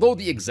 and although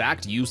the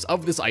exact use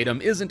of this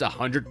item isn't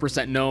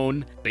 100%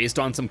 known, based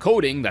on some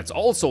coding that's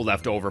also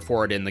left over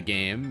for it in the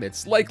game,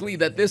 it's likely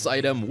that this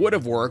item would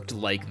have worked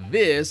like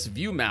this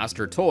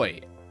Viewmaster toy.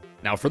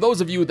 Now for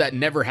those of you that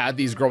never had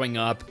these growing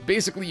up,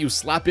 basically you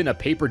slap in a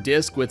paper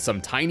disc with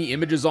some tiny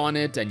images on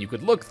it and you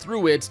could look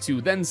through it to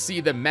then see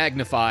them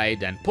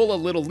magnified and pull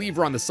a little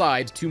lever on the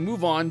side to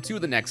move on to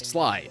the next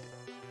slide.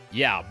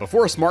 Yeah,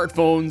 before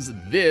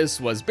smartphones, this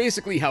was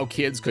basically how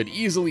kids could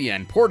easily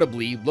and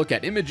portably look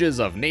at images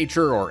of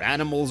nature or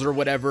animals or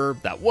whatever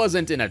that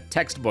wasn't in a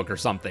textbook or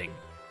something.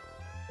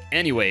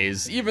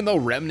 Anyways, even though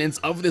remnants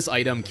of this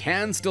item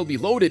can still be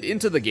loaded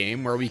into the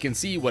game where we can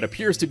see what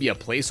appears to be a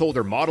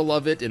placeholder model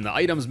of it in the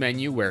items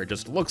menu where it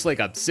just looks like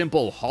a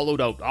simple hollowed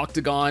out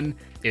octagon,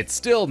 it's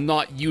still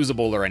not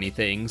usable or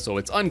anything, so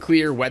it's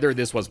unclear whether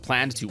this was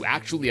planned to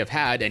actually have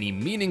had any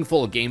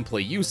meaningful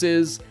gameplay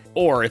uses,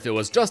 or if it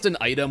was just an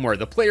item where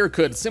the player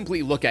could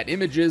simply look at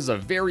images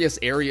of various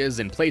areas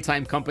in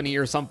Playtime Company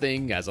or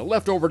something, as a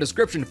leftover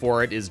description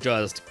for it is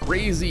just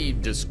crazy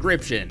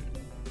description.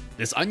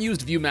 This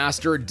unused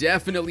Viewmaster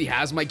definitely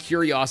has my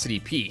curiosity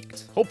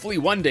piqued. Hopefully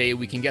one day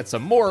we can get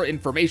some more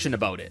information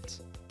about it.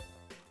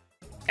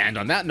 And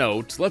on that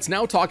note, let's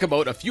now talk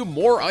about a few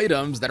more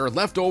items that are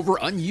left over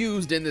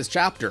unused in this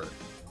chapter.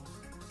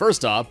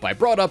 First up, I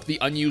brought up the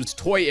unused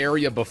toy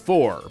area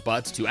before,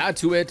 but to add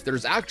to it,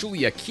 there's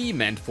actually a key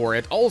meant for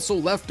it also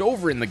left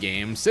over in the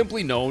game,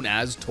 simply known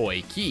as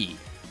Toy Key.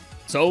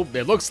 So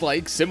it looks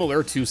like,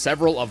 similar to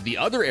several of the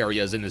other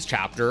areas in this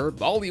chapter,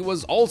 Ollie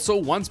was also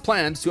once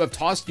planned to have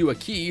tossed you a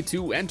key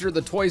to enter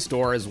the toy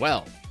store as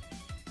well.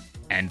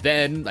 And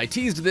then, I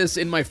teased this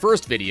in my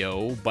first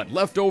video, but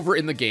left over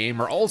in the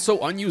game are also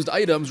unused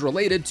items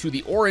related to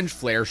the orange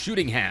flare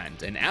shooting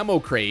hand, an ammo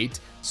crate,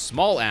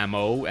 small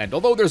ammo, and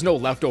although there's no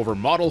leftover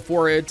model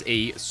for it,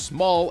 a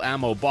small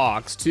ammo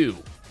box too.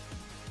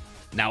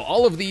 Now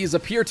all of these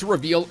appear to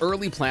reveal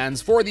early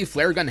plans for the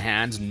flare gun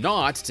hand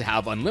not to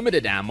have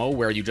unlimited ammo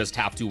where you just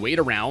have to wait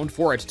around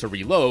for it to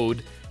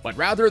reload, but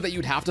rather that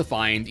you'd have to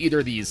find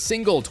either these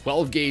single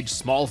 12-gauge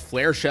small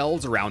flare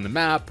shells around the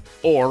map,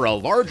 or a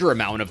larger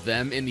amount of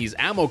them in these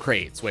ammo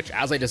crates, which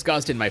as I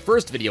discussed in my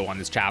first video on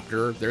this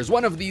chapter, there's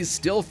one of these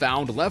still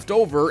found left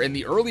over in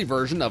the early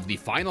version of the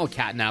final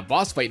Catnap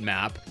boss fight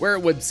map, where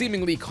it would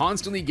seemingly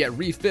constantly get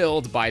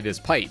refilled by this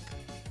pipe.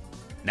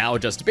 Now,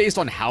 just based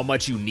on how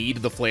much you need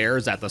the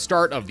flares at the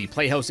start of the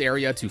playhouse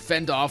area to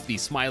fend off the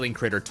smiling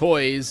critter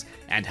toys,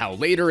 and how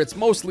later it's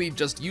mostly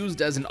just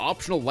used as an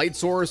optional light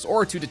source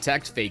or to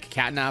detect fake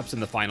catnaps in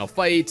the final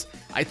fight,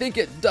 I think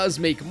it does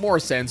make more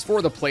sense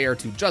for the player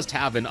to just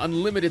have an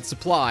unlimited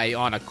supply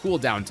on a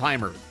cooldown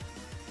timer.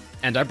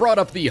 And I brought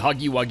up the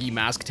Huggy Wuggy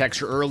mask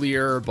texture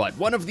earlier, but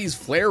one of these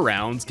flare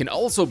rounds can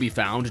also be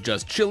found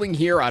just chilling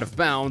here out of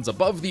bounds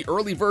above the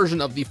early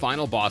version of the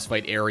final boss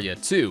fight area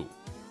too.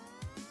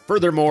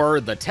 Furthermore,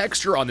 the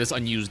texture on this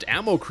unused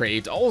ammo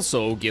crate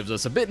also gives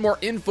us a bit more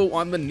info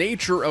on the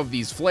nature of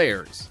these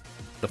flares.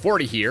 The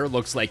 40 here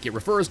looks like it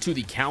refers to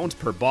the count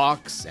per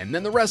box, and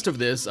then the rest of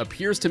this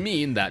appears to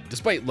mean that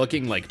despite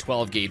looking like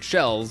 12-gauge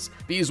shells,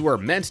 these were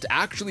meant to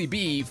actually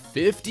be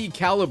 50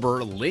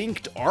 caliber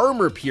linked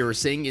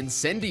armor-piercing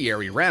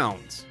incendiary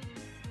rounds.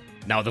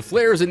 Now the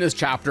flares in this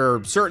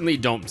chapter certainly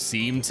don't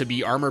seem to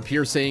be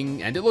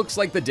armor-piercing, and it looks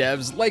like the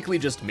devs likely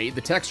just made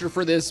the texture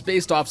for this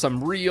based off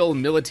some real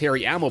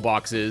military ammo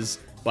boxes,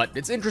 but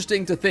it's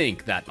interesting to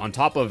think that on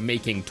top of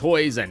making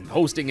toys and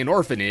hosting an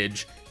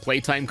orphanage,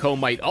 Playtime Co.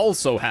 might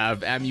also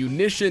have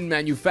ammunition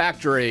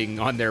manufacturing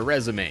on their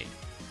resume.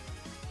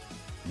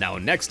 Now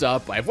next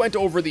up, I've went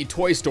over the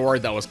toy store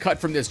that was cut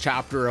from this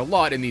chapter a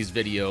lot in these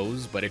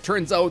videos, but it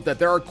turns out that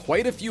there are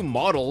quite a few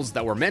models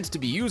that were meant to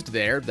be used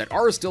there that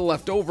are still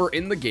left over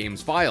in the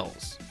game's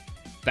files.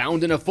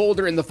 Found in a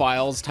folder in the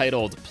files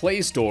titled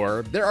Play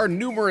Store, there are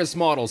numerous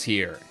models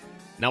here.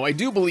 Now, I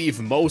do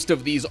believe most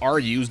of these are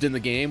used in the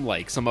game,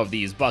 like some of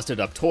these busted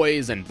up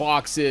toys and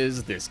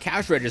boxes, this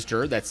cash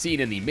register that's seen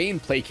in the main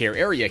Playcare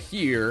area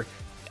here,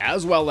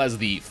 as well as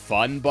the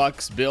Fun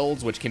Bucks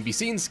builds, which can be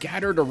seen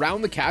scattered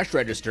around the cash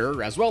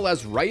register, as well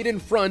as right in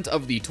front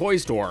of the toy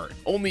store,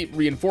 only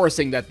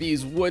reinforcing that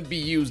these would be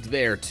used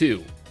there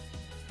too.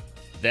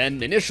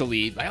 Then,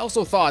 initially, I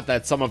also thought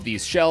that some of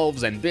these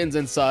shelves and bins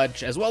and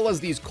such, as well as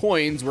these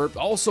coins, were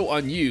also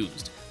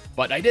unused.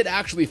 But I did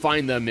actually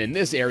find them in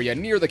this area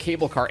near the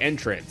cable car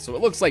entrance, so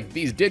it looks like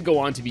these did go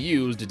on to be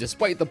used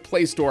despite the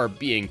Play Store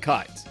being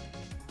cut.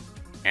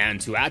 And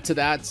to add to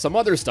that, some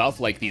other stuff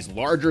like these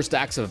larger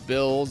stacks of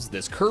bills,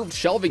 this curved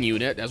shelving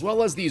unit, as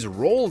well as these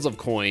rolls of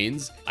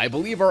coins, I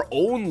believe are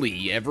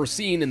only ever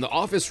seen in the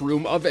office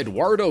room of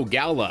Eduardo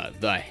Gala,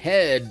 the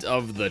head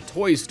of the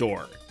toy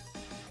store.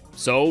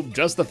 So,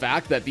 just the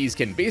fact that these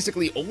can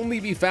basically only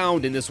be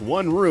found in this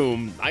one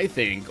room, I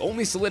think,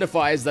 only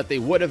solidifies that they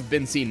would have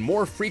been seen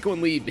more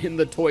frequently in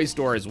the toy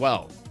store as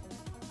well.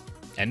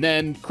 And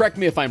then, correct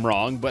me if I'm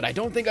wrong, but I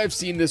don't think I've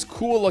seen this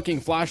cool looking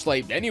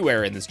flashlight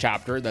anywhere in this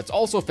chapter that's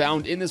also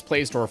found in this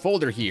Play Store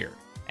folder here.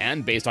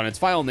 And based on its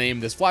file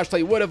name, this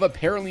flashlight would have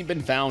apparently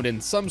been found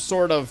in some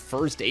sort of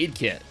first aid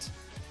kit.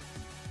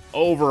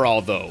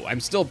 Overall though,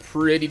 I'm still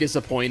pretty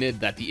disappointed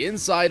that the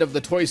inside of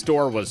the toy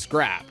store was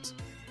scrapped.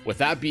 With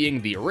that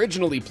being the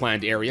originally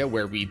planned area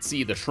where we'd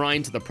see the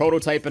shrine to the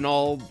prototype and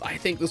all, I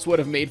think this would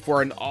have made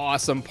for an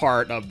awesome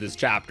part of this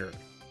chapter.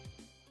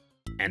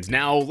 And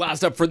now,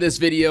 last up for this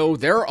video,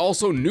 there are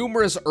also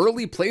numerous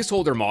early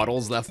placeholder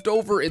models left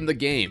over in the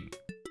game.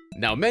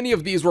 Now, many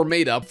of these were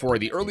made up for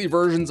the early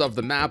versions of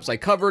the maps I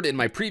covered in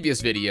my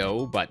previous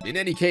video, but in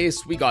any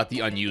case, we got the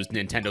unused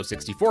Nintendo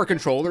 64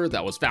 controller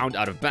that was found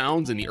out of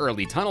bounds in the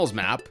early tunnels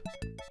map,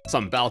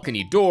 some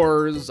balcony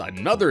doors,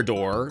 another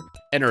door,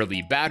 an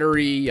early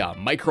battery, a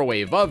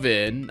microwave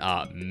oven,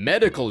 a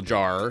medical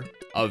jar,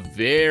 a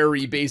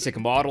very basic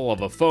model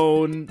of a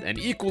phone, an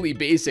equally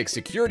basic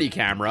security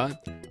camera,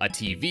 a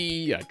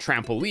TV, a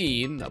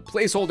trampoline, a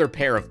placeholder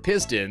pair of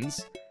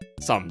pistons,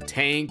 some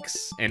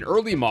tanks, an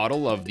early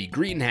model of the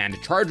green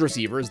hand charge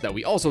receivers that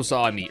we also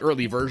saw in the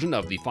early version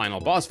of the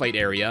final boss fight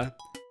area,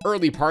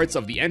 early parts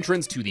of the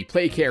entrance to the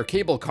Playcare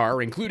cable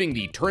car including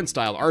the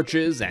turnstile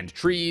arches and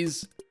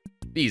trees,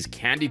 these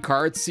candy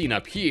carts seen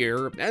up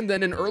here, and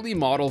then an early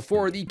model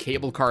for the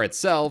cable car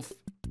itself.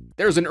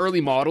 There's an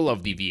early model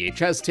of the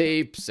VHS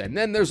tapes, and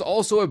then there's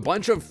also a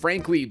bunch of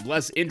frankly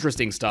less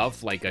interesting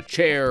stuff like a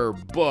chair,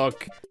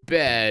 book,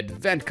 bed,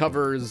 vent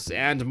covers,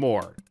 and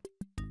more.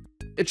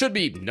 It should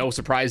be no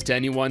surprise to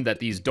anyone that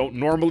these don't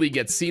normally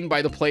get seen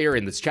by the player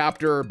in this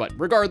chapter, but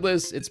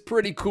regardless, it's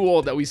pretty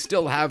cool that we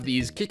still have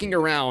these kicking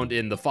around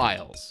in the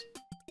files.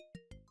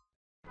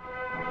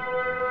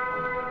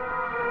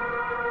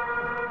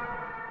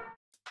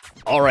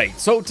 Alright,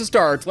 so to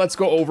start, let's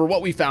go over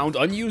what we found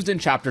unused in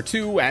Chapter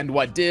 2 and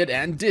what did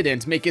and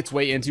didn't make its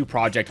way into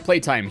Project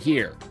Playtime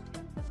here.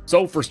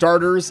 So for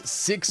starters,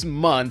 6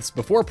 months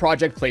before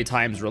Project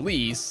Playtime's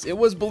release, it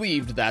was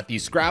believed that the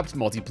scrapped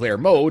multiplayer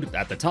mode,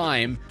 at the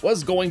time,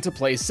 was going to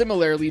play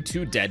similarly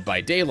to Dead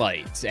by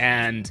Daylight,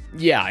 and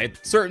yeah,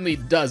 it certainly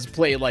does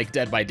play like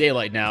Dead by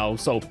Daylight now,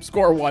 so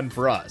score 1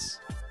 for us.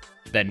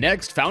 Then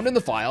next, found in the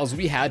files,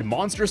 we had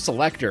Monster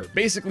Selector,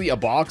 basically a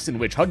box in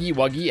which Huggy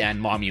Wuggy and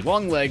Mommy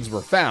Longlegs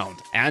were found,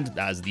 and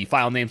as the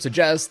file name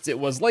suggests, it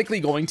was likely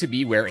going to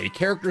be where a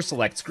character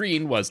select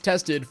screen was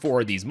tested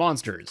for these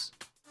monsters.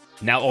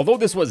 Now, although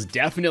this was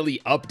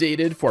definitely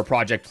updated for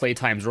Project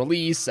Playtime's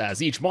release,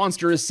 as each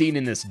monster is seen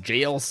in this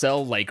jail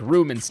cell-like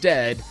room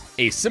instead,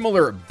 a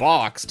similar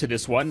box to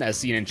this one as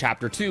seen in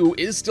Chapter 2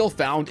 is still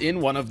found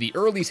in one of the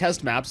early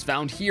test maps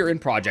found here in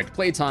Project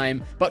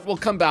Playtime, but we'll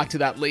come back to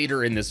that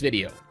later in this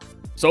video.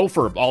 So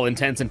for all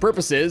intents and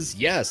purposes,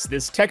 yes,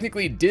 this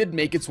technically did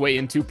make its way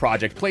into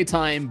Project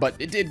Playtime, but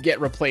it did get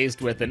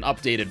replaced with an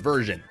updated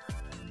version.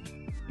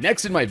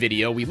 Next in my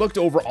video, we looked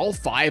over all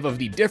 5 of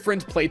the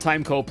different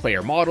Playtime Co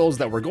player models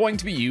that were going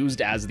to be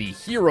used as the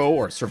hero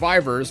or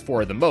survivors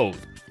for the mode.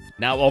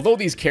 Now, although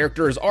these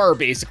characters are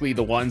basically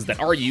the ones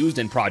that are used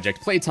in Project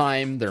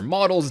Playtime, their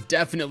models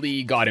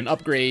definitely got an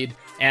upgrade,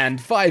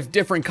 and 5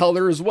 different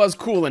colors was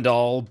cool and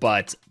all,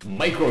 but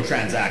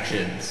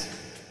microtransactions.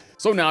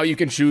 So now you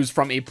can choose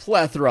from a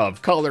plethora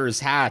of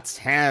colors, hats,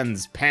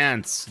 hands,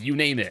 pants, you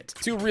name it,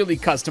 to really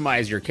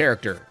customize your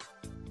character.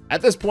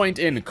 At this point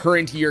in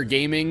current year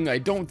gaming, I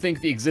don't think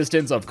the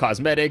existence of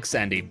cosmetics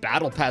and a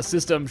battle pass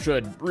system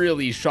should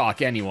really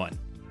shock anyone.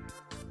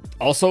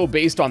 Also,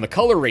 based on the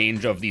color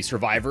range of the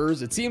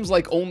survivors, it seems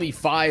like only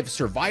 5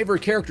 survivor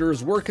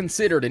characters were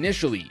considered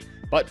initially,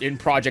 but in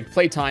Project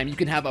Playtime you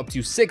can have up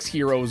to 6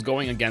 heroes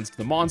going against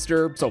the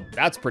monster, so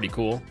that's pretty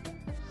cool.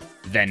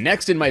 Then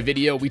next in my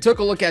video, we took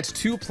a look at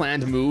 2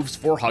 planned moves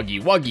for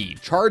Huggy Wuggy,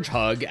 Charge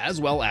Hug,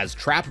 as well as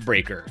Trap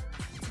Breaker.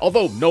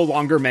 Although no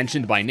longer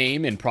mentioned by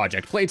name in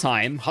Project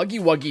Playtime, Huggy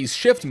Wuggy's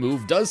shift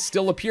move does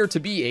still appear to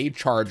be a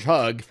charge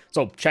hug,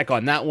 so check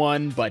on that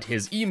one, but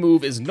his E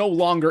move is no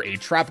longer a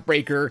trap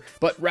breaker,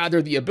 but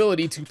rather the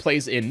ability to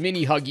place in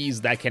mini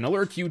Huggies that can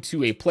alert you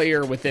to a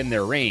player within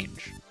their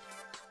range.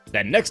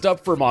 Then next up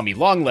for Mommy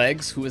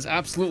Longlegs, who is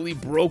absolutely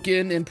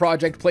broken in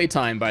Project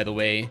Playtime by the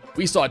way,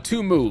 we saw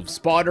two moves,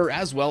 Spotter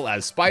as well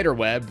as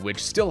Spiderweb,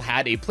 which still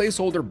had a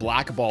placeholder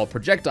black ball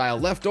projectile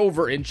left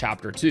over in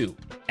Chapter 2.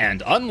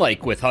 And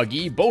unlike with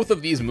Huggy, both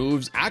of these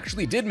moves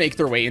actually did make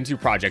their way into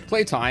Project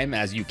Playtime,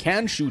 as you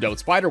can shoot out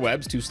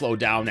spiderwebs to slow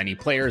down any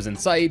players in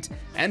sight,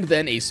 and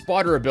then a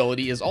Spotter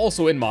ability is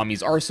also in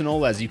Mommy's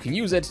arsenal, as you can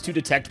use it to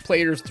detect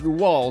players through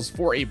walls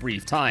for a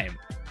brief time.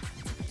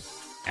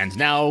 And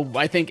now,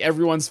 I think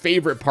everyone's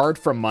favorite part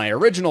from my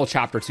original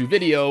Chapter 2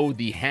 video,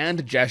 the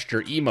hand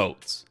gesture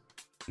emotes.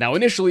 Now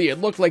initially, it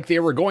looked like they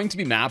were going to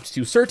be mapped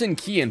to certain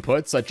key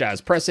inputs, such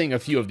as pressing a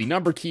few of the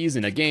number keys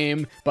in a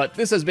game, but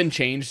this has been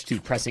changed to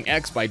pressing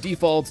X by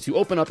default to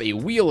open up a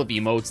wheel of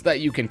emotes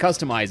that you can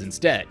customize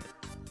instead.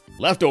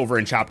 Left over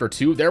in Chapter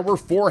 2, there were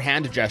 4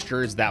 hand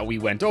gestures that we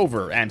went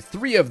over, and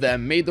 3 of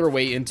them made their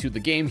way into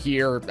the game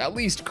here, at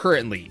least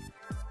currently.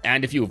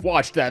 And if you've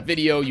watched that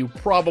video, you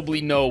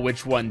probably know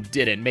which one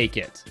didn't make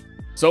it.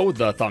 So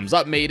the thumbs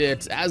up made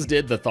it, as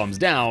did the thumbs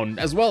down,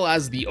 as well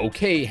as the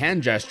OK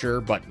hand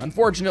gesture, but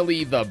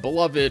unfortunately the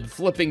beloved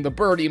flipping the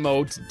bird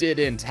emote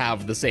didn't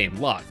have the same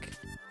luck.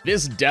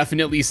 This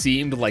definitely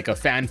seemed like a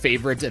fan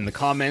favorite in the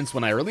comments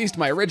when I released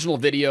my original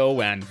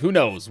video, and who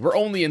knows, we're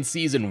only in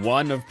Season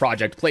 1 of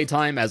Project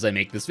Playtime as I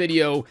make this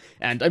video,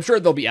 and I'm sure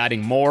they'll be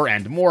adding more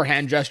and more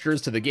hand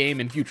gestures to the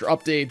game in future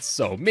updates,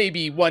 so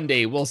maybe one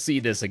day we'll see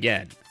this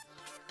again.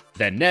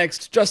 Then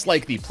next, just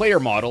like the player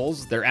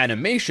models, their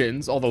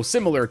animations, although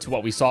similar to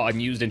what we saw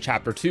unused in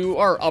Chapter 2,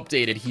 are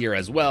updated here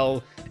as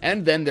well,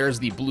 and then there's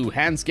the blue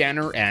hand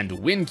scanner and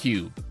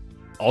WinCube.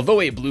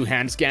 Although a blue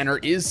hand scanner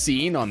is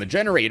seen on the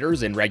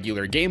generators in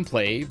regular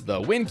gameplay,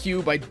 the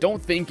WinCube I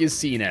don't think is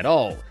seen at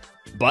all.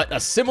 But a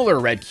similar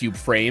red cube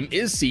frame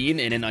is seen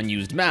in an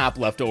unused map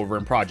left over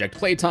in Project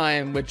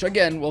Playtime, which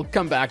again we'll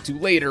come back to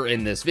later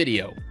in this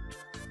video.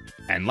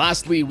 And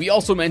lastly, we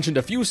also mentioned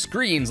a few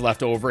screens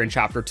left over in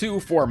Chapter 2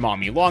 for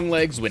Mommy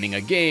Longlegs winning a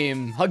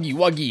game, Huggy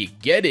Wuggy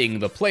getting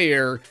the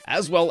player,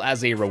 as well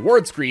as a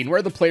reward screen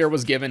where the player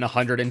was given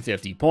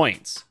 150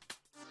 points.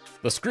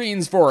 The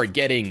screens for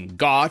getting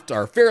got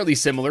are fairly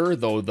similar,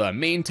 though the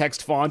main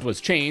text font was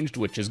changed,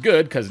 which is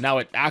good because now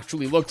it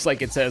actually looks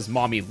like it says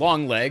Mommy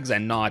Longlegs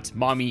and not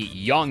Mommy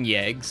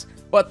Yongyegs.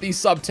 But the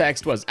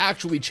subtext was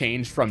actually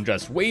changed from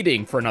just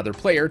waiting for another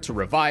player to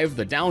revive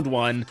the downed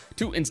one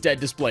to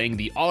instead displaying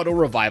the auto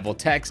revival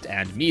text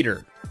and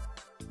meter.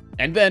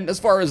 And then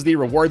as far as the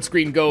reward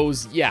screen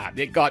goes, yeah,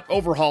 it got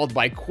overhauled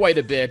by quite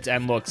a bit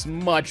and looks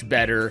much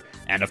better.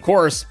 And of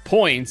course,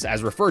 points,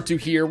 as referred to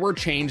here, were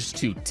changed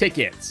to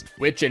tickets,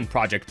 which in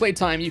Project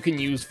Playtime you can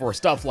use for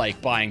stuff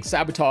like buying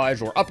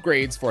sabotage or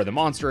upgrades for the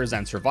monsters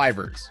and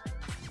survivors.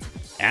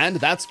 And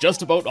that's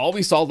just about all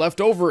we saw left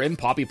over in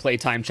Poppy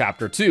Playtime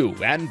Chapter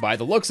 2, and by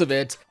the looks of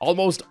it,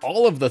 almost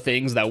all of the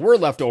things that were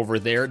left over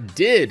there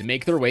did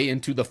make their way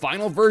into the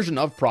final version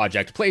of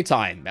Project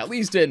Playtime, at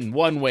least in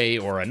one way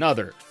or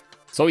another.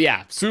 So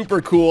yeah,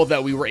 super cool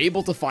that we were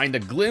able to find a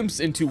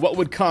glimpse into what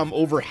would come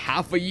over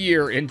half a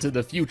year into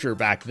the future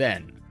back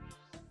then.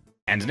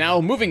 And now,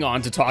 moving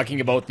on to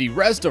talking about the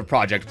rest of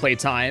Project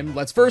Playtime,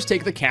 let's first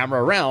take the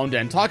camera around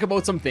and talk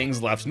about some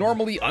things left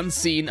normally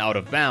unseen out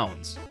of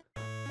bounds.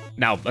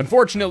 Now,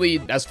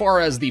 unfortunately, as far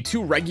as the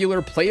 2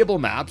 regular playable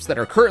maps that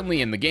are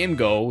currently in the game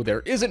go,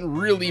 there isn't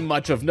really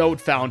much of note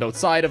found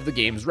outside of the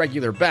game's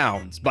regular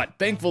bounds, but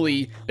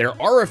thankfully,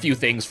 there are a few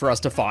things for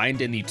us to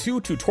find in the 2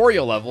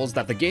 tutorial levels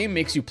that the game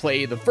makes you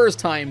play the first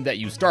time that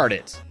you start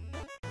it.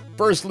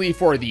 Firstly,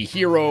 for the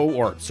hero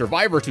or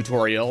survivor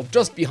tutorial,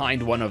 just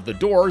behind one of the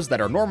doors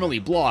that are normally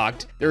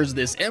blocked, there's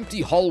this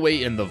empty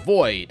hallway in the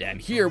void, and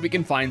here we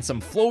can find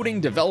some floating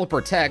developer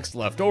text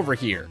left over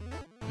here.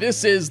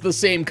 This is the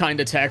same kind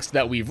of text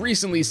that we've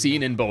recently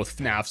seen in both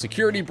FNAF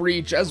Security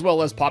Breach as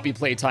well as Poppy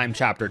Playtime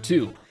Chapter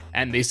 2,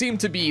 and they seem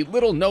to be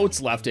little notes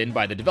left in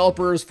by the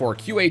developers for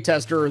QA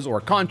testers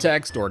or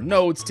context or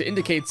notes to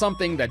indicate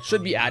something that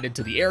should be added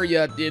to the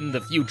area in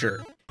the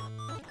future.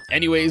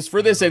 Anyways,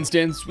 for this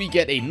instance, we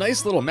get a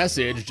nice little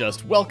message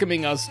just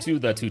welcoming us to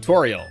the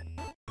tutorial.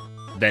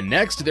 Then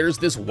next, there's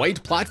this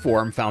white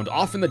platform found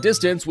off in the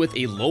distance with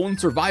a lone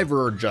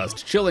survivor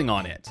just chilling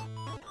on it.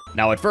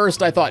 Now at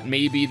first I thought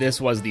maybe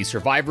this was the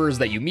survivors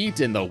that you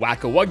meet in the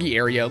Wacka-Wuggy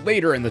area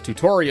later in the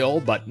tutorial,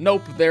 but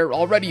nope, they're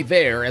already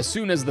there as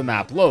soon as the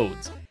map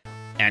loads.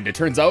 And it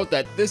turns out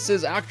that this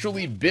is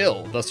actually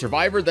Bill, the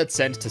survivor that's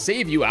sent to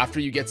save you after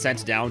you get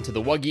sent down to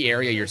the Wuggy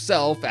area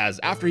yourself, as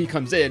after he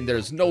comes in,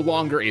 there's no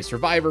longer a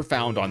survivor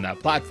found on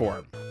that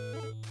platform.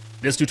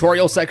 This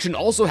tutorial section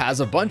also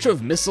has a bunch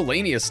of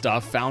miscellaneous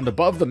stuff found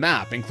above the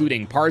map,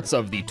 including parts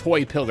of the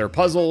toy pillar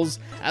puzzles,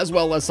 as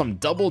well as some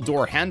double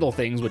door handle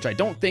things which I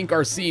don't think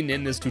are seen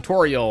in this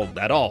tutorial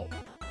at all.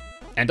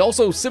 And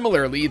also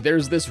similarly,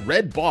 there's this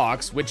red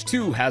box which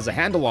too has a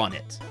handle on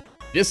it.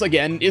 This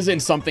again isn't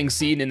something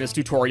seen in this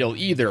tutorial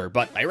either,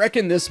 but I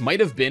reckon this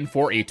might have been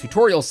for a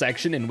tutorial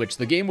section in which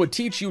the game would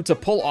teach you to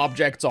pull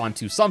objects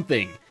onto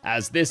something,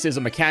 as this is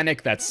a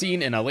mechanic that's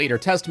seen in a later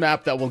test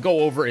map that we'll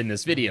go over in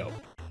this video.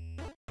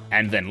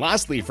 And then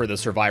lastly for the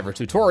Survivor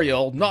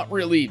tutorial, not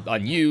really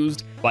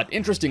unused, but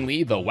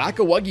interestingly, the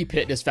Whack-A-Wuggy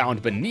pit is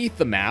found beneath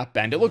the map,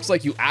 and it looks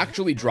like you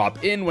actually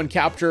drop in when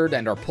captured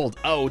and are pulled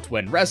out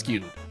when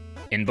rescued.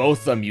 In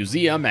both the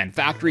museum and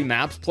factory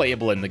maps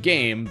playable in the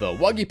game, the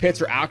Wuggy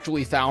pits are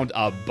actually found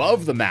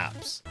above the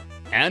maps.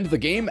 And the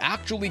game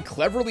actually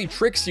cleverly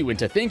tricks you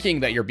into thinking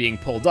that you're being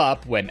pulled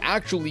up when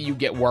actually you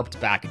get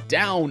warped back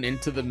down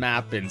into the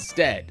map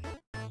instead.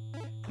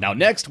 Now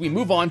next, we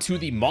move on to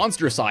the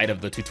monster side of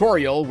the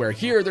tutorial, where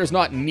here there's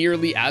not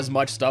nearly as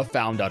much stuff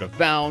found out of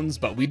bounds,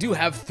 but we do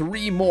have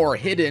 3 more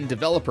hidden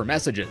developer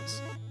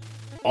messages.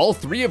 All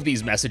 3 of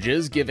these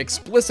messages give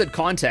explicit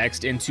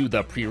context into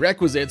the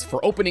prerequisites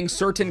for opening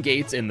certain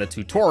gates in the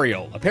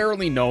tutorial,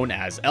 apparently known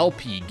as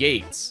LP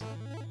gates.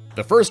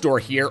 The first door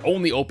here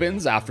only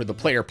opens after the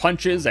player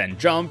punches and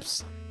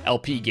jumps,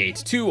 LP Gate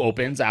 2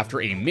 opens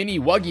after a mini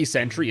Wuggy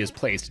sentry is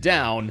placed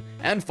down,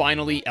 and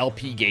finally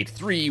LP Gate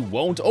 3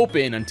 won't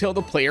open until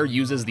the player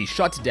uses the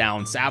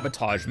shutdown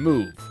sabotage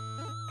move.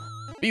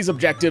 These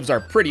objectives are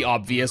pretty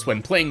obvious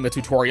when playing the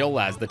tutorial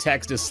as the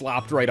text is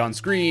slapped right on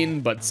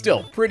screen, but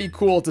still pretty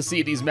cool to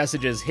see these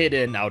messages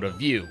hidden out of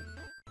view.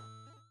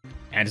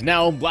 And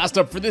now, last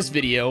up for this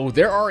video,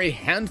 there are a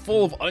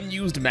handful of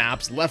unused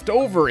maps left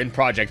over in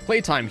Project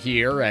Playtime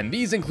here, and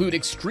these include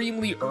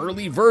extremely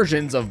early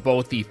versions of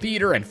both the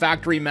theater and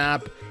factory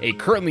map, a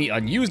currently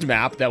unused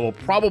map that will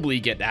probably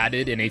get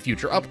added in a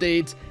future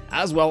update,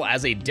 as well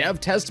as a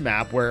dev test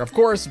map where, of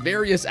course,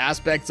 various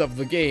aspects of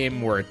the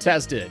game were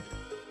tested.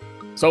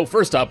 So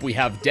first up, we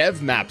have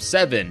Dev Map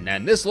 7,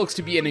 and this looks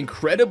to be an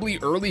incredibly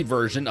early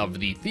version of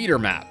the theater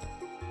map.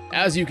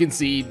 As you can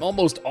see,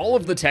 almost all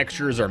of the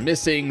textures are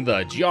missing,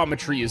 the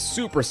geometry is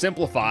super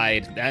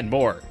simplified, and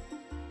more.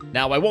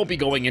 Now, I won't be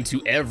going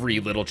into every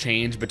little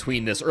change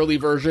between this early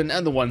version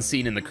and the one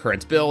seen in the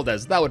current build,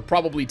 as that would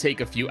probably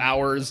take a few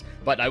hours,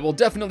 but I will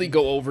definitely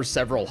go over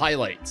several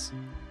highlights.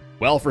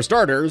 Well, for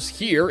starters,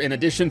 here, in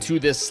addition to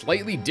this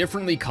slightly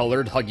differently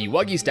colored Huggy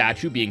Wuggy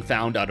statue being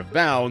found out of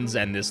bounds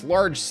and this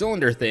large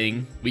cylinder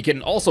thing, we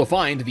can also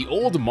find the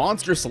old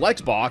Monster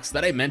Select box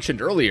that I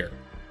mentioned earlier.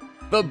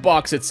 The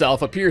box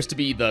itself appears to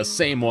be the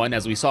same one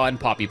as we saw in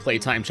Poppy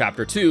Playtime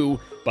Chapter 2,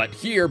 but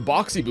here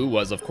Boxy Boo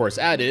was of course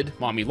added,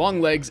 Mommy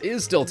Longlegs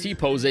is still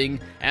T-posing,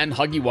 and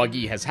Huggy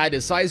Wuggy has had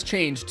his size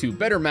changed to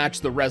better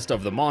match the rest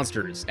of the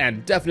monsters,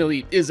 and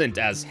definitely isn't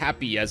as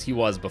happy as he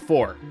was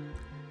before.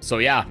 So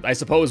yeah, I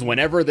suppose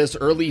whenever this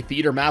early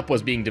theater map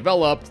was being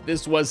developed,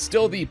 this was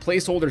still the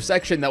placeholder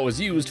section that was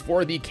used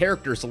for the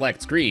character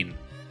select screen.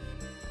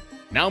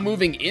 Now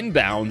moving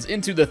inbounds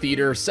into the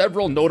theater,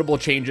 several notable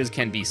changes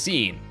can be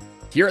seen.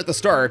 Here at the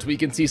start, we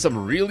can see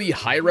some really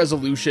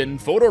high-resolution,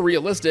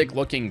 photorealistic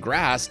looking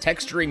grass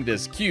texturing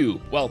this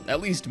cube, well,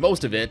 at least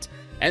most of it,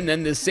 and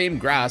then this same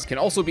grass can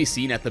also be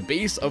seen at the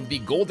base of the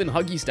golden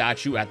Huggy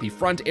statue at the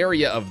front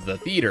area of the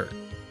theater.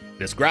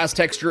 This grass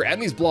texture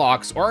and these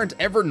blocks aren't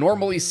ever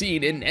normally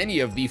seen in any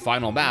of the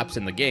final maps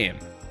in the game.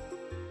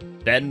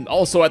 Then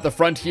also at the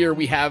front here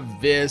we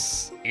have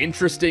this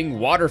interesting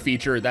water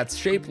feature that's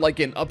shaped like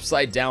an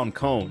upside down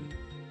cone.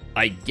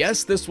 I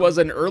guess this was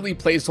an early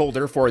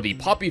placeholder for the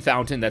Poppy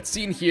fountain that's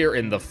seen here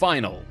in the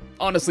final.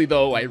 Honestly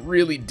though, I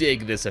really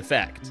dig this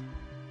effect.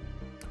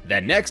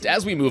 Then next,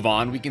 as we move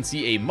on, we can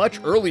see a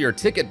much earlier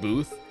ticket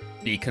booth.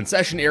 The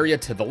concession area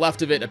to the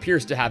left of it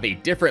appears to have a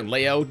different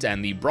layout,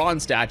 and the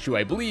bronze statue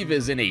I believe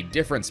is in a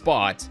different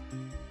spot.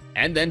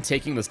 And then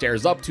taking the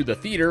stairs up to the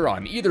theater,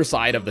 on either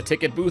side of the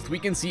ticket booth we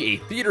can see a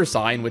theater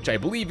sign, which I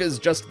believe is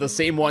just the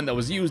same one that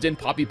was used in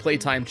Poppy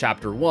Playtime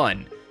Chapter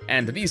 1,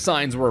 and these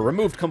signs were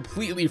removed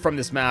completely from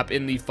this map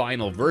in the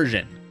final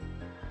version.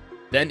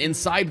 Then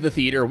inside the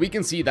theater we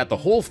can see that the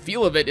whole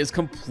feel of it is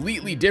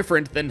completely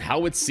different than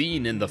how it's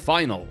seen in the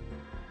final.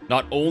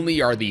 Not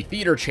only are the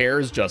theater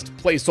chairs just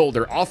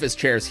placeholder office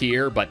chairs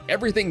here, but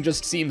everything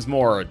just seems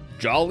more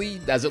jolly,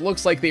 as it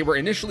looks like they were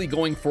initially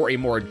going for a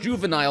more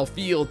juvenile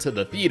feel to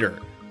the theater,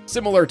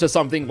 similar to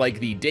something like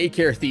the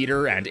daycare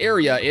theater and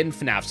area in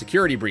FNAF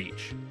Security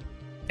Breach.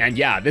 And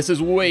yeah, this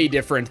is way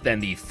different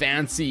than the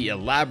fancy,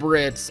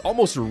 elaborate,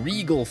 almost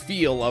regal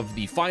feel of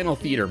the final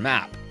theater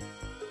map.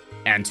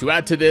 And to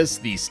add to this,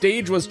 the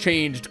stage was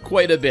changed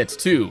quite a bit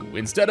too.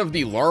 Instead of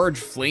the large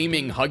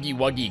flaming Huggy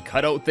Wuggy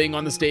cutout thing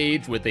on the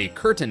stage with a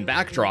curtain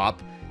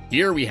backdrop,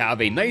 here we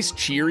have a nice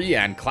cheery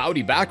and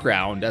cloudy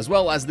background, as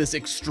well as this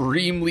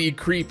extremely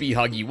creepy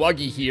Huggy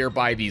Wuggy here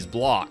by these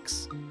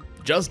blocks.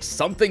 Just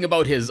something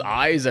about his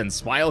eyes and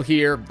smile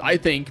here, I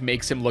think,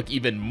 makes him look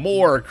even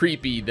more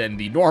creepy than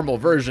the normal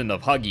version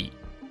of Huggy.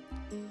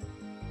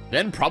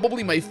 Then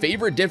probably my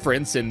favorite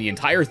difference in the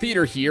entire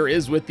theater here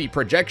is with the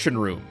projection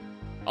room.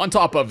 On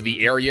top of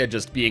the area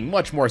just being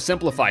much more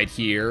simplified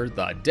here,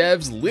 the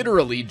devs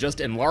literally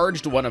just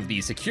enlarged one of the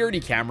security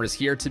cameras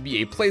here to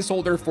be a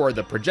placeholder for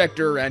the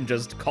projector and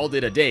just called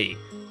it a day.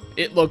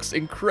 It looks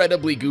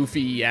incredibly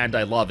goofy and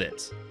I love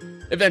it.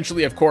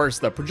 Eventually, of course,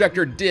 the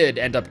projector did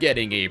end up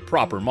getting a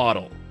proper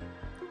model.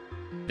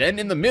 Then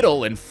in the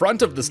middle, in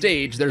front of the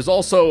stage, there's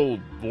also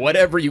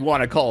whatever you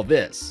want to call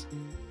this.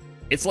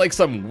 It's like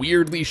some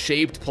weirdly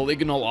shaped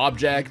polygonal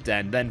object,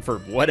 and then for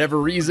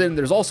whatever reason,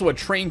 there's also a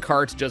train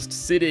cart just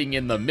sitting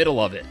in the middle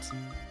of it.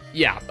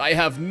 Yeah, I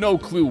have no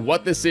clue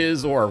what this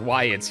is or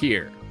why it's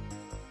here.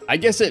 I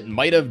guess it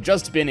might have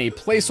just been a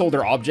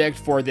placeholder object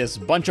for this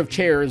bunch of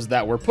chairs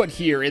that were put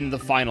here in the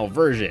final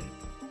version.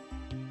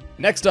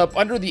 Next up,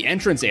 under the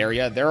entrance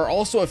area, there are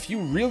also a few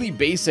really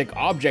basic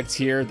objects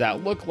here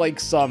that look like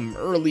some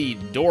early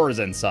doors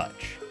and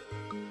such.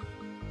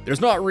 There's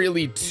not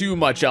really too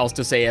much else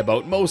to say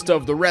about most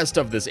of the rest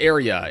of this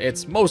area.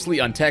 It's mostly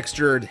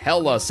untextured,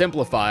 hella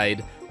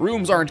simplified,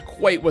 rooms aren't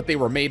quite what they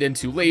were made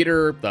into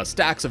later, the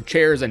stacks of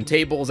chairs and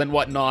tables and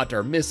whatnot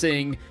are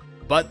missing,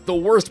 but the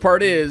worst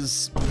part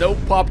is, no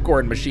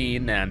popcorn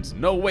machine and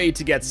no way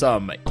to get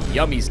some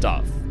yummy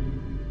stuff.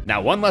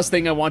 Now, one last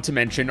thing I want to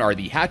mention are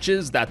the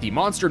hatches that the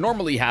monster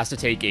normally has to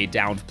take a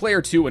downed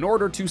player to in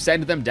order to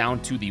send them down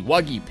to the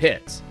Wuggy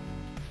pit.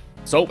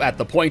 So, at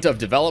the point of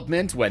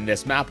development when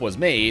this map was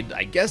made,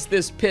 I guess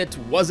this pit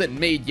wasn't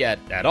made yet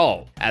at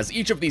all, as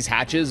each of these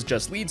hatches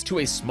just leads to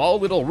a small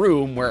little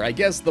room where I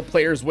guess the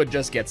players would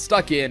just get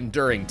stuck in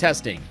during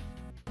testing.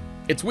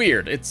 It's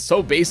weird, it's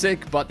so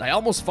basic, but I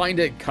almost find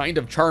it kind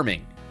of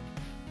charming.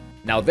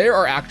 Now, there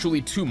are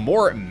actually two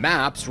more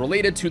maps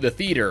related to the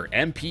theater,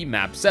 MP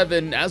Map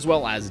 7 as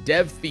well as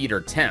Dev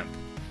Theater Temp.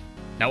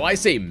 Now, I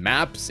say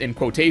maps in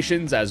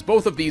quotations as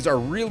both of these are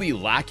really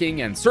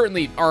lacking and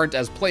certainly aren't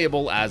as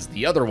playable as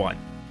the other one.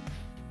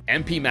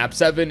 MP Map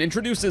 7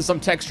 introduces some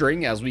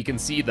texturing, as we can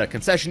see the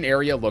concession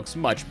area looks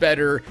much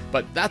better,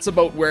 but that's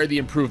about where the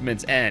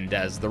improvements end,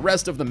 as the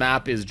rest of the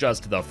map is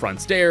just the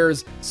front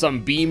stairs, some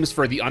beams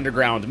for the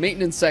underground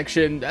maintenance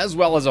section, as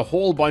well as a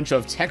whole bunch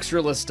of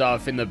textureless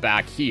stuff in the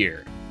back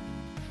here.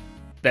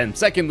 Then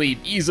secondly,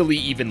 easily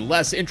even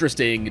less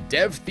interesting,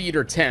 Dev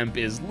Theater Temp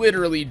is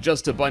literally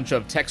just a bunch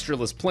of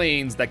textureless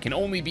planes that can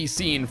only be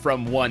seen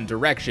from one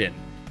direction.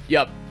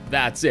 Yup,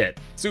 that's it.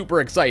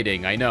 Super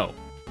exciting, I know.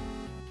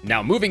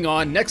 Now moving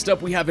on, next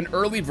up we have an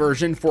early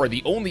version for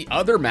the only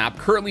other map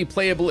currently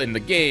playable in the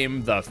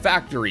game, the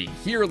Factory,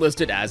 here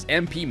listed as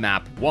MP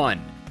Map 1.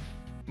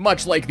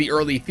 Much like the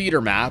early theater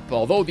map,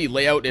 although the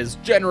layout is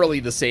generally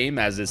the same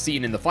as is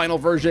seen in the final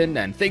version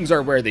and things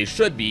are where they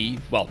should be,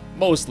 well,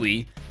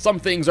 mostly, some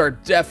things are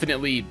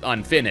definitely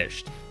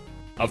unfinished.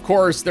 Of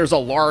course, there's a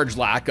large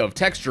lack of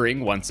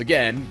texturing, once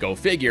again, go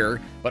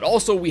figure, but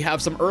also we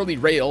have some early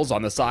rails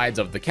on the sides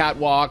of the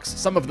catwalks,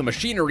 some of the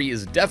machinery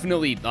is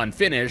definitely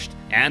unfinished,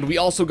 and we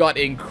also got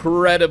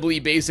incredibly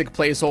basic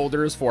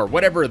placeholders for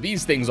whatever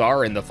these things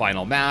are in the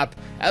final map,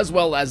 as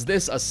well as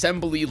this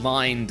assembly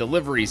line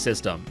delivery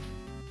system.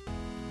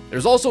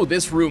 There's also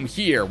this room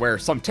here where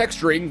some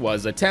texturing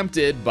was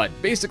attempted, but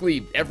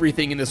basically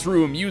everything in this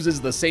room uses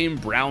the same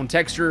brown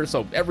texture,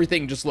 so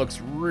everything just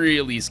looks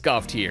really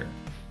scuffed here.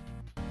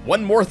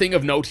 One more thing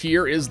of note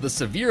here is the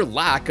severe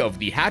lack of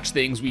the hatch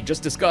things we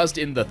just discussed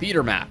in the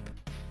theater map.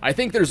 I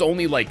think there's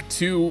only like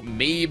 2,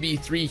 maybe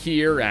 3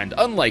 here, and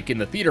unlike in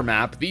the theater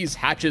map, these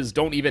hatches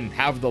don't even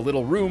have the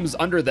little rooms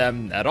under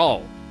them at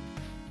all.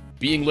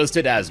 Being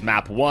listed as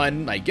Map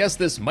 1, I guess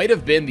this might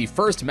have been the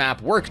first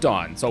map worked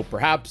on, so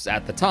perhaps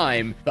at the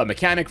time, the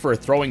mechanic for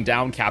throwing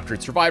down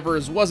captured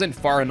survivors wasn't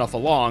far enough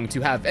along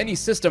to have any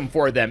system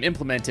for them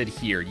implemented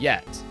here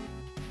yet.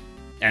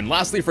 And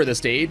lastly for the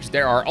stage,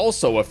 there are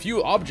also a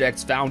few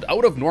objects found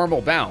out of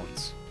normal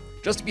bounds.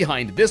 Just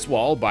behind this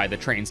wall by the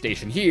train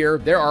station here,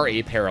 there are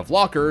a pair of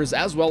lockers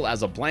as well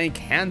as a blank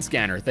hand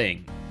scanner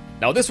thing.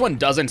 Now this one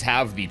doesn't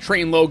have the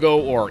train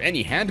logo or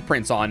any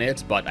handprints on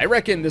it, but I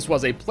reckon this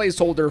was a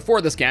placeholder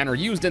for the scanner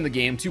used in the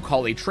game to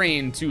call a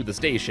train to the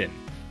station.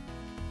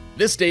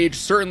 This stage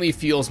certainly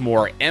feels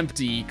more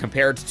empty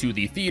compared to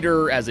the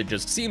theater, as it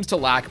just seems to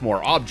lack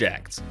more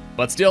objects.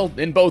 But still,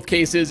 in both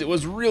cases, it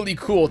was really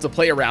cool to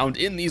play around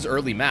in these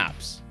early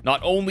maps. Not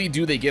only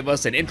do they give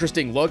us an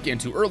interesting look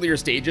into earlier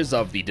stages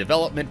of the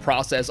development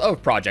process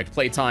of Project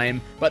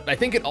Playtime, but I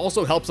think it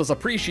also helps us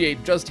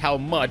appreciate just how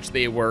much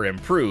they were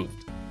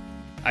improved.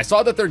 I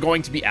saw that they're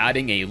going to be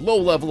adding a low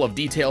level of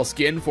detail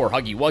skin for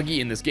Huggy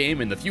Wuggy in this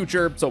game in the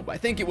future, so I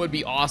think it would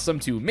be awesome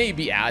to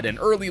maybe add an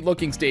early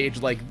looking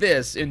stage like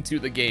this into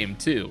the game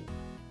too.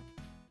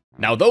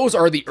 Now those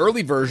are the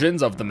early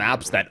versions of the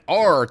maps that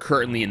are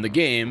currently in the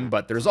game,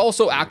 but there's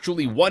also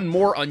actually one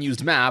more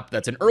unused map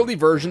that's an early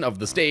version of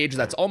the stage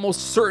that's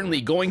almost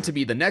certainly going to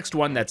be the next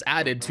one that's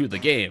added to the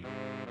game.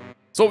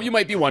 So you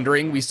might be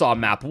wondering, we saw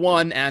Map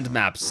 1 and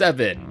Map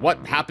 7,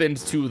 what happened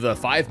to the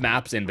 5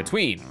 maps in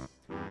between?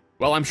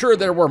 Well, I'm sure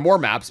there were more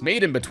maps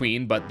made in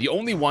between, but the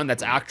only one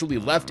that's actually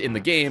left in the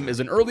game is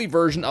an early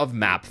version of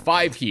Map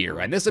 5 here,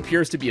 and this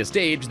appears to be a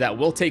stage that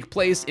will take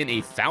place in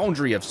a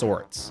foundry of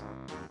sorts.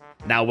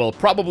 Now, we'll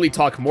probably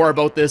talk more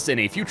about this in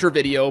a future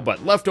video,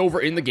 but left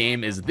over in the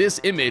game is this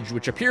image,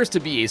 which appears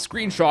to be a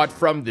screenshot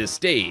from this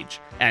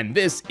stage. And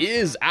this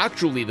is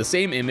actually the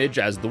same image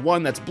as the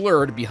one that's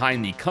blurred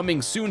behind the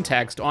coming soon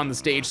text on the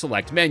stage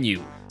select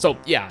menu. So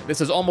yeah,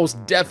 this is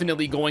almost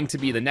definitely going to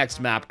be the next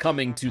map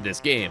coming to this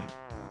game.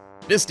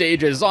 This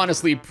stage is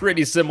honestly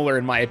pretty similar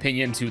in my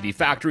opinion to the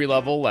factory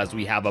level, as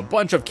we have a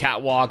bunch of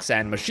catwalks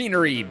and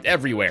machinery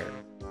everywhere.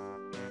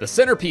 The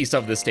centerpiece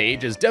of the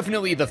stage is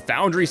definitely the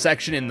foundry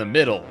section in the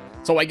middle,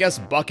 so I guess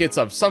buckets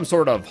of some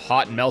sort of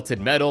hot melted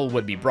metal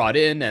would be brought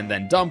in and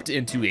then dumped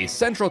into a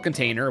central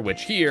container,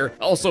 which here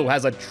also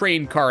has a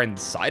train car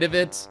inside of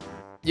it.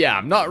 Yeah,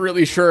 I'm not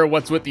really sure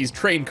what's with these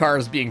train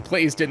cars being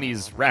placed in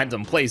these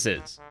random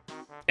places.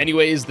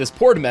 Anyways, this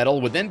poured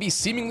metal would then be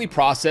seemingly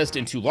processed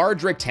into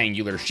large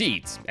rectangular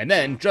sheets, and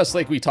then, just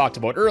like we talked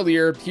about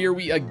earlier, here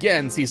we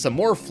again see some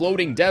more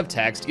floating dev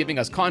text giving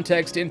us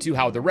context into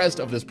how the rest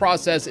of this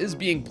process is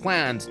being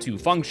planned to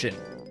function.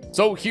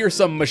 So here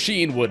some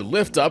machine would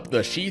lift up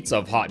the sheets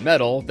of hot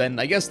metal, then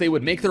I guess they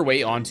would make their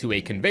way onto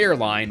a conveyor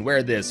line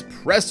where this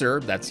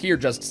presser, that's here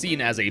just seen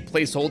as a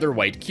placeholder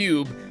white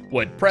cube,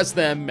 would press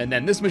them, and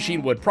then this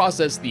machine would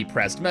process the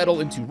pressed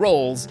metal into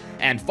rolls,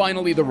 and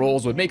finally the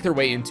rolls would make their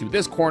way into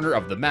this corner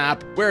of the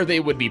map where they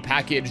would be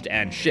packaged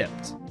and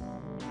shipped.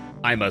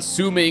 I'm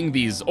assuming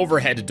these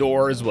overhead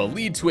doors will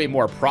lead to a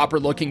more proper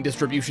looking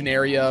distribution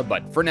area,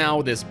 but for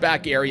now this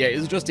back area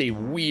is just a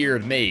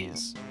weird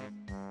maze.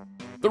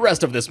 The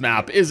rest of this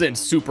map isn't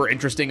super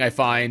interesting, I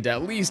find,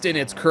 at least in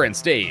its current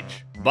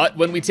stage. But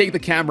when we take the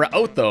camera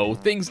out though,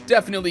 things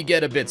definitely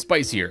get a bit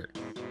spicier.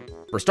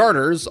 For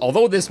starters,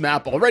 although this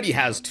map already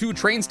has 2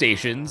 train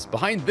stations,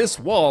 behind this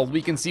wall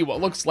we can see what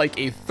looks like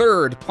a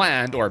third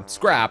planned or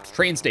scrapped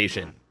train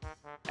station.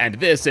 And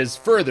this is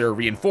further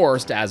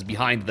reinforced as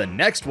behind the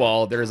next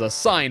wall there's a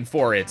sign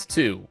for it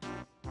too.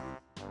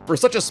 For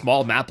such a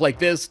small map like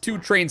this, 2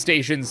 train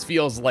stations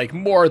feels like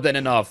more than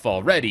enough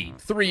already.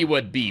 3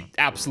 would be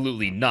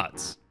absolutely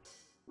nuts.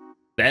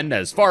 Then,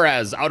 as far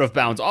as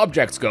out-of-bounds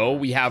objects go,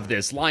 we have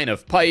this line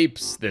of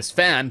pipes, this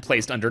fan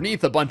placed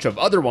underneath a bunch of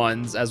other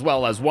ones, as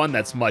well as one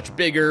that's much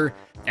bigger,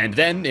 and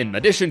then, in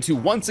addition to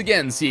once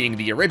again seeing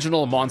the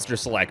original Monster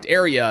Select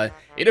area,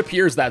 it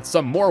appears that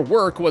some more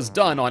work was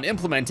done on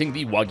implementing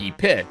the Wuggy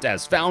Pit,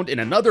 as found in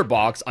another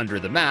box under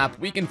the map,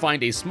 we can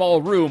find a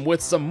small room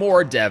with some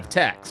more dev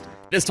text.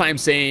 This time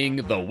saying,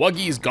 "The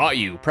Wuggies got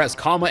you, press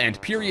comma and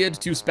period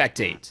to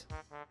spectate."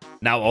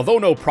 Now, although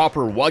no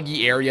proper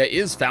Wuggy area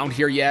is found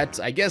here yet,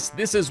 I guess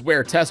this is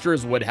where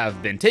testers would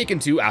have been taken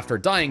to after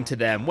dying to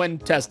them when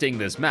testing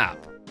this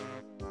map.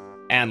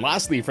 And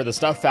lastly, for the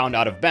stuff found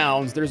out of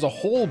bounds, there's a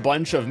whole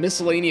bunch of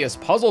miscellaneous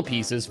puzzle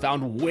pieces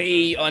found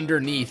way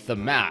underneath the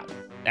map.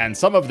 And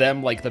some of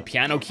them, like the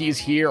piano keys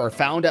here, are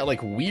found at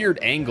like weird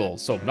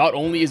angles, so not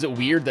only is it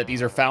weird that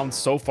these are found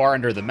so far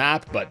under the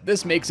map, but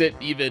this makes it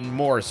even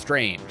more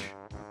strange.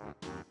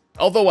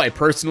 Although I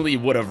personally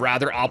would have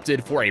rather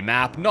opted for a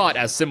map not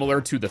as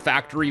similar to the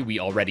factory we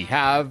already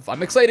have,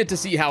 I'm excited to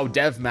see how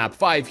Dev Map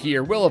 5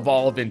 here will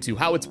evolve into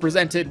how it's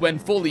presented when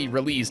fully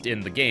released in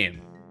the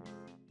game.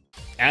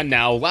 And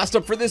now, last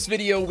up for this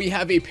video, we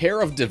have a pair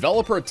of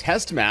developer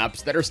test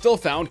maps that are still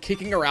found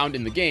kicking around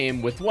in the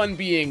game, with one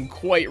being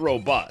quite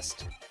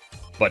robust.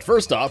 But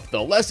first up,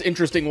 the less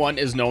interesting one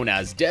is known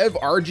as Dev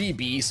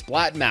RGB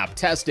Splat Map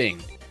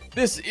Testing.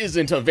 This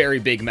isn't a very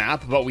big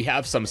map, but we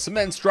have some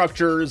cement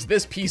structures,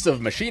 this piece of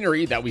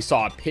machinery that we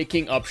saw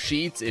picking up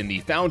sheets in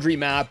the Foundry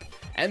map,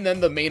 and then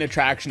the main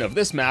attraction of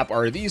this map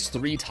are these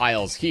 3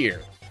 tiles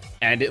here.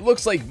 And it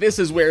looks like this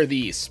is where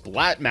the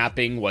splat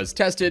mapping was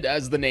tested,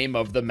 as the name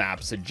of the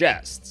map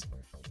suggests.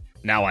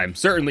 Now, I'm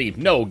certainly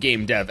no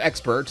game dev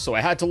expert, so I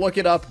had to look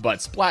it up,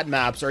 but splat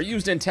maps are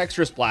used in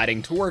texture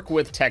splatting to work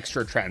with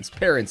texture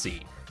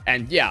transparency.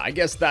 And yeah, I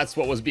guess that's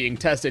what was being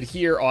tested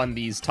here on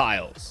these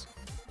tiles.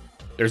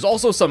 There's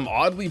also some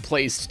oddly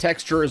placed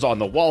textures on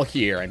the wall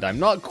here, and I'm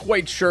not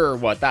quite sure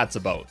what that's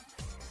about.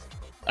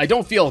 I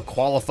don't feel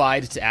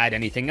qualified to add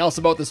anything else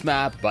about this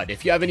map, but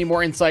if you have any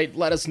more insight,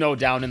 let us know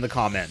down in the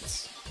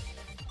comments.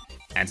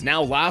 And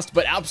now, last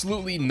but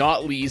absolutely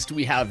not least,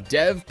 we have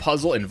Dev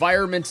Puzzle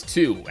Environment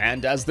 2,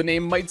 and as the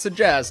name might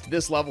suggest,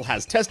 this level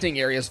has testing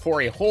areas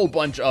for a whole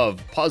bunch of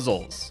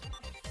puzzles.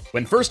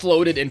 When first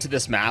loaded into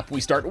this map,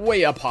 we start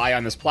way up high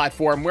on this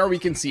platform where we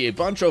can see a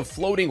bunch of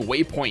floating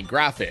waypoint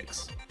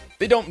graphics.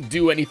 They don't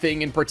do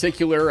anything in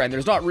particular, and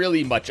there's not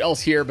really much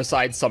else here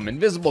besides some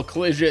invisible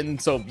collision,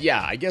 so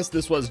yeah, I guess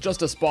this was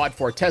just a spot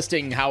for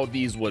testing how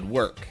these would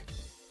work.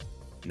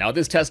 Now,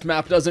 this test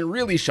map doesn't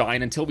really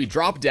shine until we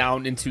drop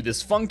down into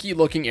this funky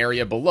looking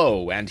area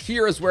below, and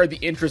here is where the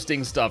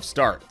interesting stuff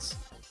starts.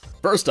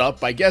 First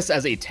up, I guess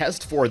as a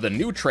test for the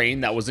new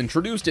train that was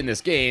introduced in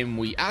this game,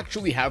 we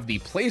actually have the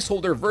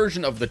placeholder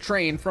version of the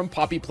train from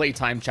Project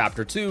Playtime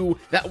Chapter 2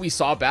 that we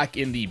saw back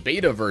in the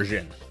beta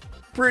version.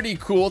 Pretty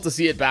cool to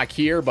see it back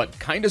here, but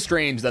kinda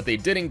strange that they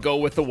didn't go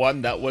with the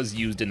one that was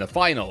used in the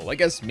final. I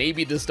guess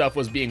maybe this stuff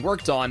was being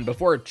worked on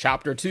before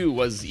Chapter 2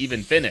 was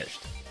even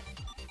finished.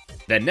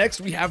 Then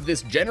next we have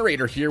this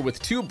generator here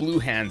with two blue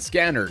hand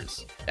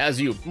scanners.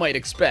 As you might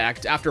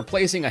expect, after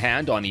placing a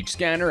hand on each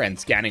scanner and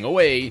scanning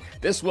away,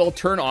 this will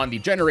turn on the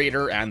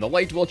generator and the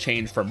light will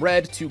change from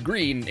red to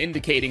green,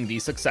 indicating the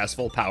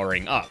successful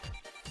powering up.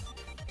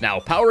 Now,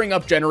 powering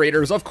up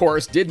generators, of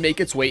course, did make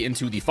its way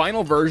into the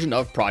final version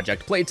of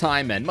Project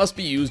Playtime and must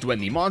be used when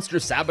the monster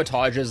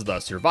sabotages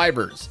the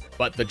survivors.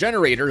 But the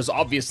generators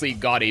obviously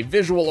got a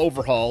visual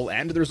overhaul,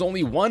 and there's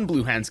only one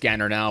blue hand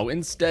scanner now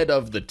instead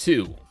of the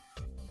two.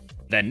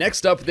 Then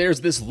next up, there's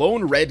this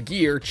lone red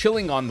gear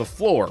chilling on the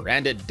floor,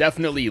 and it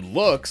definitely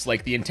looks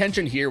like the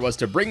intention here was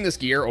to bring this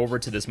gear over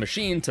to this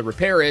machine to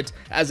repair it,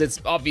 as it's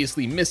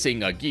obviously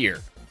missing a gear.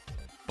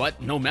 But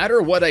no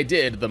matter what I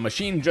did, the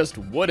machine just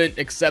wouldn't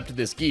accept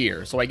this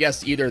gear, so I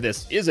guess either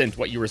this isn't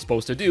what you were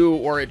supposed to do,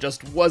 or it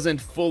just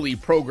wasn't fully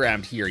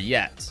programmed here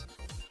yet.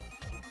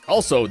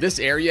 Also, this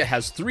area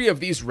has 3 of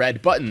these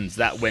red buttons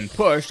that when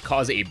pushed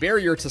cause a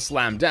barrier to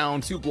slam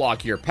down to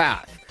block your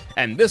path.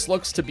 And this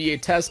looks to be a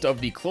test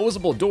of the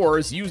closable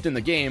doors used in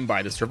the game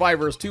by the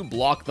survivors to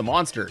block the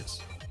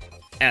monsters.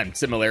 And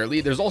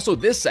similarly, there's also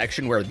this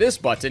section where this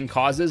button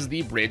causes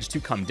the bridge to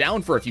come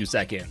down for a few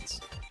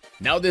seconds.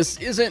 Now this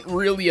isn't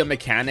really a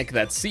mechanic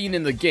that's seen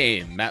in the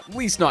game, at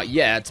least not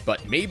yet,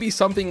 but maybe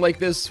something like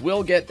this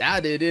will get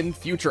added in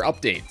future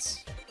updates.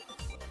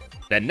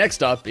 Then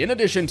next up, in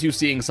addition to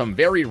seeing some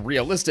very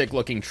realistic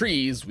looking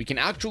trees, we can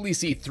actually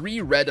see 3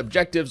 red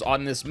objectives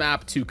on this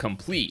map to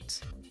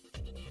complete.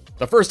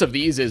 The first of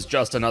these is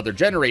just another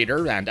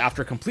generator, and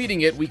after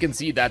completing it, we can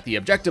see that the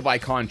objective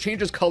icon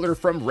changes color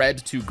from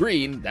red to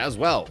green as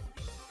well.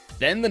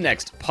 Then the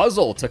next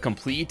puzzle to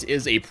complete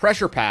is a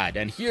pressure pad,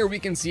 and here we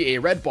can see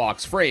a red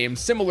box frame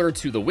similar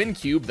to the wind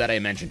cube that I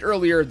mentioned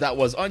earlier that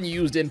was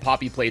unused in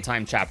Poppy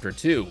Playtime Chapter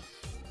 2.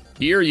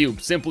 Here you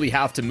simply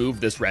have to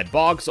move this red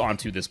box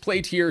onto this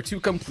plate here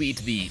to complete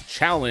the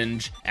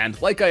challenge,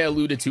 and like I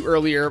alluded to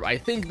earlier, I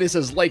think this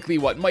is likely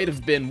what might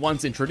have been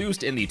once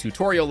introduced in the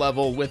tutorial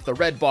level with the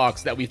red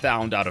box that we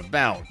found out of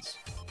bounds.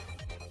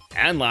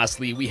 And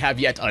lastly, we have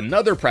yet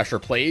another pressure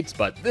plate,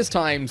 but this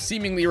time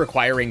seemingly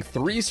requiring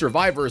 3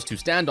 survivors to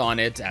stand on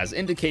it as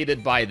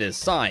indicated by this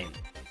sign.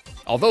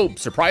 Although,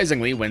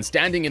 surprisingly, when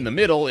standing in the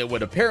middle, it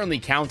would apparently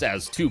count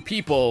as 2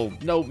 people,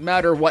 no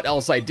matter what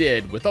else I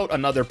did. Without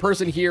another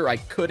person here, I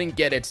couldn't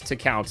get it to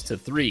count to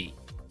 3.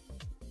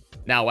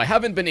 Now, I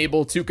haven't been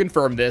able to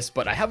confirm this,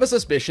 but I have a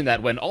suspicion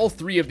that when all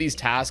 3 of these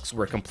tasks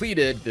were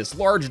completed, this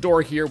large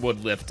door here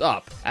would lift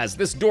up, as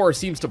this door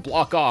seems to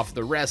block off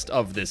the rest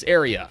of this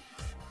area.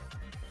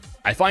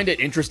 I find it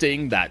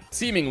interesting that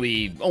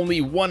seemingly only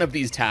one of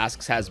these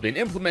tasks has been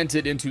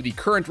implemented into the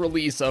current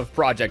release of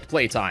Project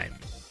Playtime.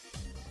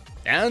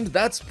 And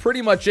that's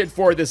pretty much it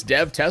for this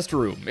dev test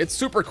room. It's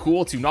super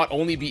cool to not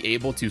only be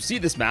able to see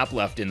this map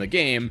left in the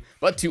game,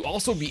 but to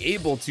also be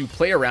able to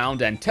play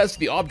around and test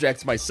the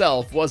objects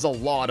myself was a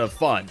lot of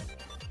fun.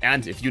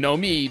 And if you know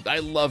me, I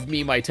love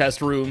me my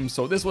test room,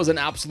 so this was an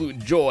absolute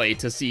joy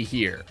to see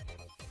here.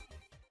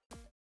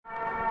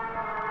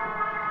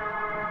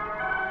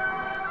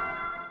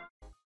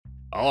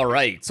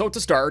 Alright, so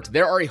to start,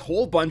 there are a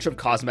whole bunch of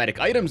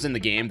cosmetic items in the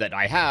game that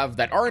I have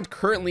that aren't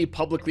currently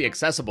publicly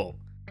accessible.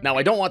 Now,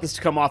 I don't want this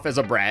to come off as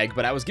a brag,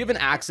 but I was given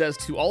access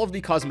to all of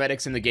the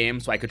cosmetics in the game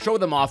so I could show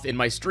them off in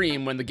my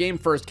stream when the game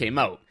first came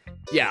out.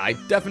 Yeah, I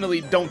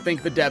definitely don't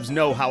think the devs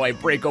know how I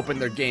break open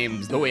their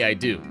games the way I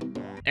do.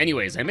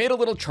 Anyways, I made a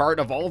little chart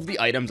of all of the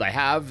items I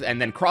have,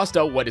 and then crossed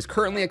out what is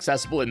currently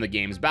accessible in the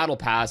game's battle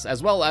pass,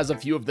 as well as a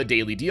few of the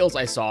daily deals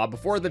I saw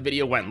before the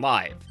video went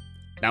live.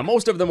 Now,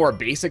 most of the more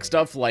basic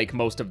stuff, like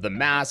most of the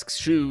masks,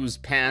 shoes,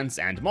 pants,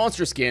 and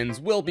monster skins,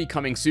 will be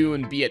coming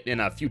soon, be it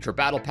in a future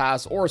battle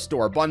pass or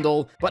store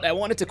bundle, but I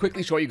wanted to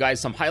quickly show you guys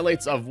some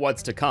highlights of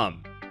what's to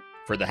come.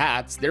 For the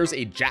hats, there's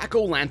a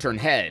jack-o'-lantern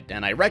head,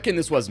 and I reckon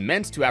this was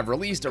meant to have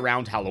released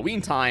around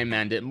Halloween time,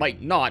 and it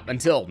might not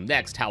until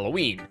next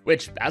Halloween,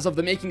 which, as of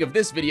the making of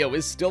this video,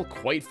 is still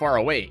quite far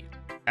away.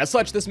 As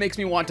such, this makes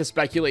me want to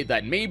speculate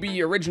that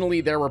maybe originally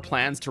there were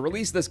plans to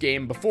release this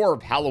game before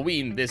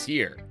Halloween this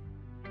year.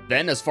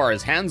 Then, as far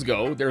as hands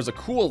go, there's a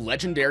cool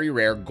legendary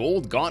rare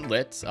gold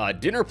gauntlet, a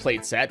dinner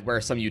plate set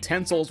where some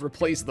utensils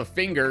replace the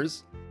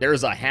fingers,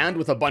 there's a hand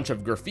with a bunch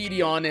of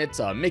graffiti on it,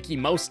 a Mickey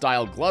Mouse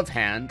style glove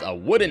hand, a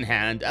wooden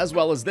hand, as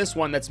well as this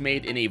one that's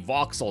made in a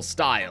voxel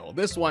style.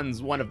 This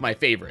one's one of my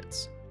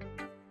favorites.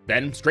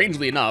 Then,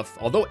 strangely enough,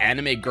 although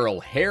anime girl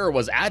hair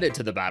was added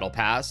to the battle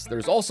pass,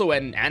 there's also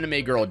an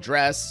anime girl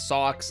dress,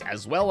 socks,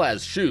 as well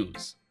as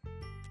shoes.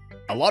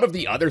 A lot of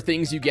the other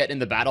things you get in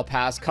the battle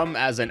pass come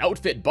as an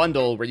outfit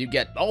bundle where you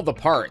get all the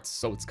parts,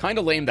 so it's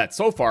kinda lame that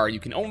so far you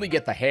can only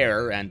get the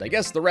hair, and I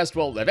guess the rest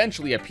will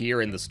eventually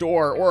appear in the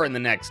store or in the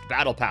next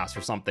battle pass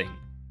or something.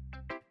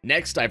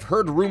 Next, I've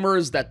heard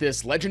rumors that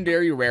this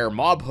legendary rare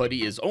mob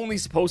hoodie is only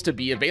supposed to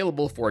be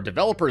available for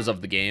developers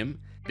of the game.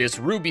 This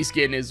ruby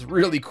skin is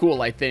really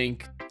cool, I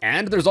think.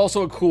 And there's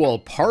also a cool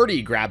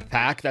party grab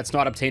pack that's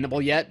not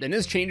obtainable yet, and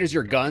this changes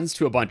your guns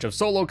to a bunch of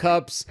solo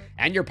cups,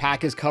 and your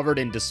pack is covered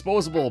in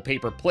disposable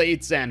paper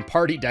plates and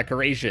party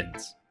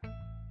decorations.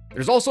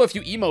 There's also a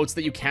few emotes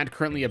that you can't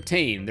currently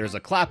obtain. There's a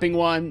clapping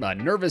one, a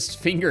nervous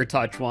finger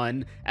touch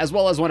one, as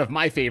well as one of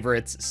my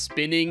favorites,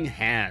 spinning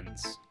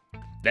hands.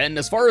 Then,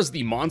 as far as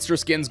the monster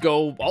skins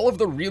go, all of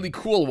the really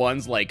cool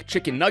ones like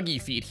Chicken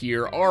Nuggy feet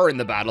here are in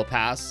the Battle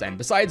Pass, and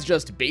besides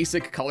just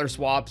basic color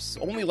swaps,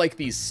 only like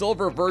the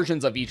silver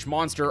versions of each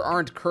monster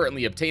aren't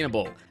currently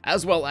obtainable,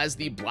 as well as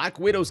the Black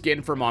Widow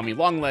skin for Mommy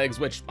Longlegs,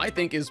 which I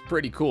think is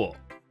pretty cool.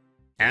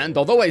 And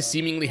although I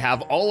seemingly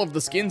have all of the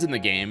skins in the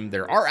game,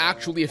 there are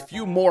actually a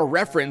few more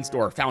referenced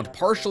or found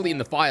partially in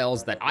the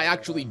files that I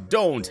actually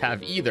don't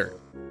have either.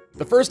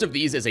 The first of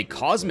these is a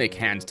cosmic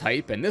hand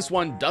type, and this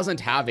one doesn't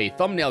have a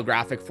thumbnail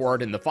graphic for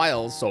it in the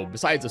files, so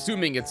besides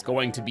assuming it's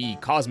going to be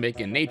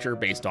cosmic in nature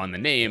based on the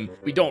name,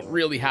 we don't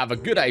really have a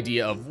good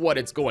idea of what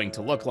it's going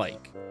to look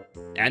like.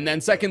 And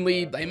then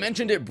secondly, I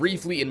mentioned it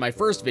briefly in my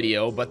first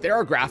video, but there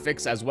are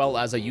graphics as well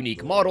as a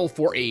unique model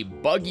for a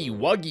Buggy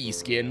Wuggy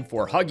skin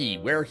for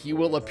Huggy, where he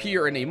will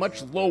appear in a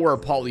much lower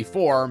poly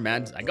form,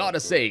 and I gotta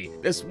say,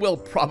 this will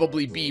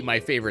probably be my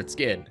favorite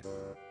skin.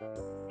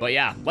 But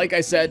yeah, like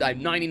I said, I'm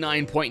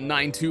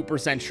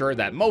 99.92% sure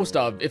that most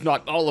of, if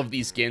not all of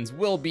these skins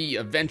will be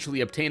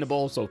eventually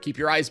obtainable, so keep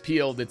your eyes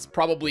peeled, it's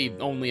probably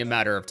only a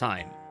matter of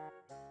time.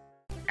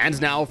 And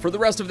now, for the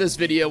rest of this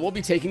video, we'll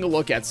be taking a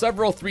look at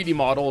several 3D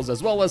models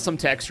as well as some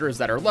textures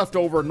that are left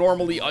over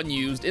normally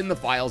unused in the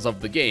files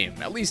of the game,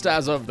 at least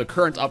as of the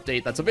current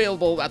update that's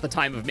available at the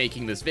time of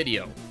making this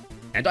video.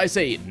 And I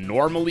say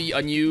normally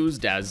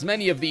unused, as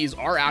many of these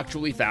are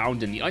actually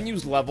found in the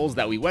unused levels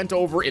that we went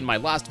over in my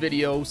last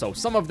video, so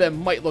some of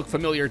them might look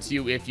familiar to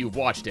you if you've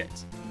watched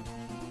it.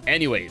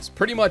 Anyways,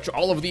 pretty much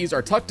all of these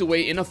are tucked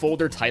away in a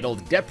folder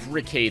titled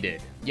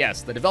Deprecated.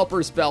 Yes, the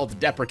developer spelled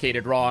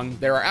deprecated wrong.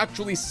 There are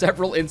actually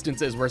several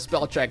instances where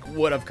spell check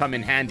would have come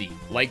in handy,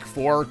 like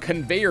for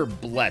conveyor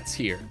blets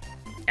here.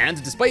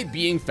 And despite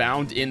being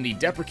found in the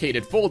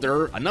deprecated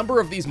folder, a number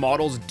of these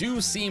models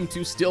do seem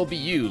to still be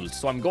used,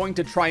 so I'm going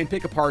to try and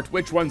pick apart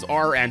which ones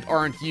are and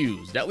aren't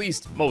used, at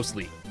least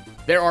mostly.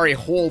 There are a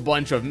whole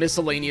bunch of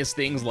miscellaneous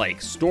things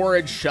like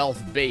storage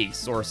shelf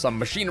base, or some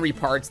machinery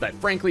parts that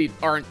frankly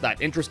aren't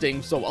that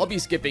interesting, so I'll be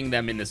skipping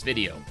them in this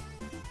video.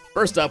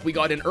 First up, we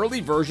got an early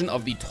version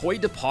of the toy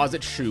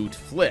deposit chute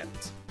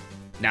flipped.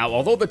 Now,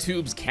 although the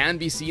tubes can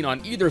be seen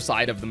on either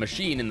side of the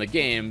machine in the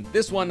game,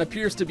 this one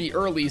appears to be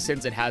early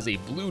since it has a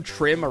blue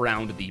trim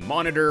around the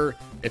monitor.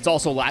 It's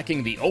also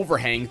lacking the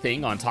overhang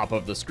thing on top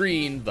of the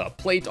screen, the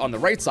plate on the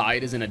right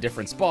side is in a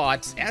different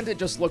spot, and it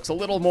just looks a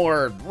little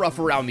more rough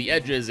around the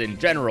edges in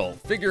general,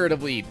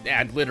 figuratively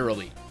and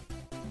literally.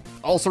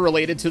 Also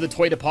related to the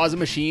toy deposit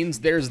machines,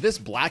 there's this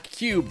black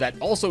cube that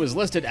also is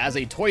listed as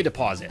a toy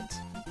deposit.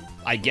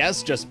 I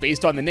guess, just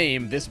based on the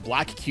name, this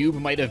black cube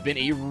might have been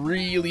a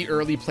really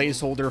early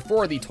placeholder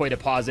for the toy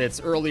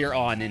deposits earlier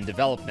on in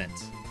development.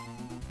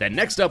 Then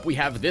next up we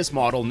have this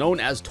model known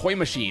as Toy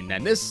Machine,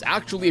 and this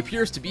actually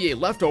appears to be a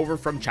leftover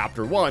from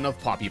Chapter 1 of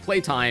Poppy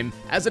Playtime,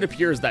 as it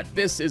appears that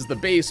this is the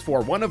base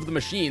for one of the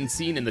machines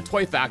seen in the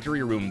toy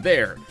factory room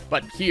there,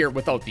 but here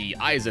without the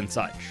eyes and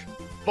such.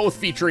 Both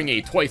featuring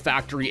a toy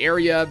factory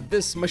area,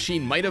 this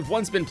machine might have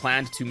once been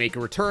planned to make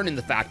a return in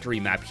the factory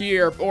map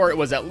here, or it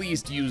was at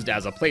least used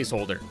as a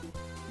placeholder.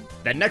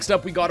 Then next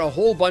up we got a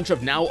whole bunch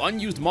of now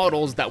unused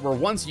models that were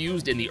once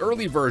used in the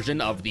early version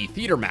of the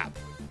theater map.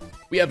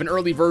 We have an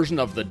early version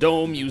of the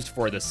dome used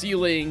for the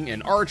ceiling,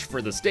 an arch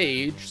for the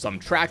stage, some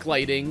track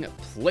lighting,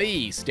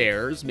 play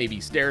stairs, maybe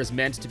stairs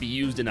meant to be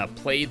used in a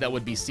play that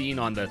would be seen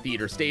on the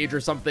theater stage or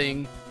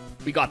something.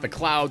 We got the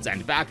clouds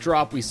and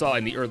backdrop we saw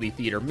in the early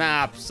theater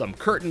map, some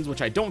curtains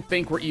which I don't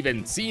think were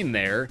even seen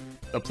there,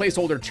 the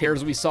placeholder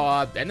chairs we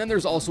saw, and then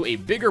there's also a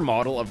bigger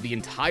model of the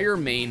entire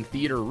main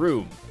theater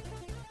room.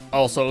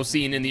 Also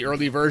seen in the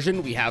early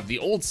version, we have the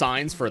old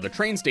signs for the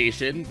train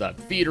station, the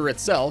theater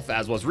itself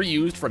as was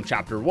reused from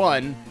Chapter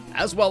 1,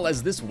 as well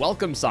as this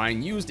welcome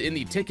sign used in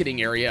the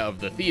ticketing area of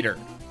the theater.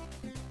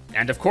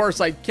 And of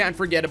course, I can't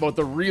forget about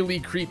the really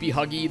creepy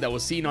Huggy that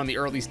was seen on the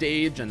early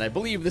stage, and I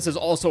believe this is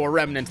also a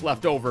remnant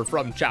left over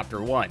from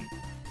Chapter 1.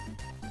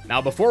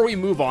 Now before we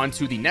move on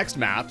to the next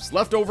maps,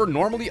 left over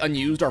normally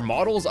unused are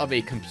models of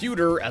a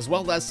computer as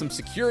well as some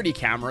security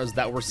cameras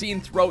that were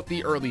seen throughout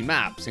the early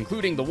maps,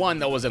 including the one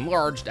that was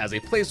enlarged as a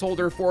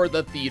placeholder for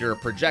the theater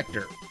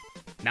projector.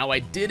 Now I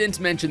didn't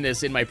mention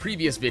this in my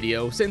previous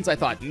video since I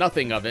thought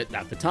nothing of it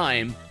at the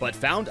time, but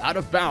found out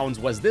of bounds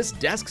was this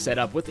desk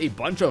setup with a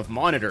bunch of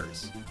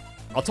monitors.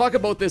 I'll talk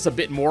about this a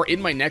bit more in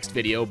my next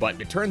video,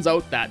 but it turns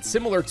out that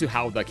similar to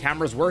how the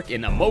cameras work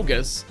in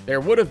Among-Us,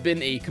 there would have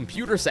been a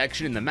computer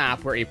section in the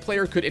map where a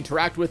player could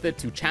interact with it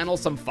to channel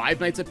some Five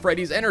Nights at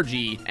Freddy's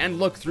energy and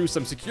look through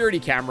some security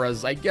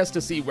cameras, I guess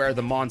to see where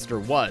the monster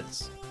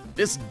was.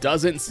 This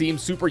doesn't seem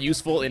super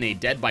useful in a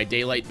Dead by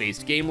Daylight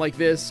based game like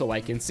this, so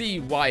I can see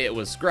why it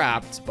was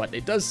scrapped, but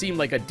it does seem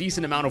like a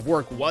decent amount of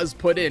work was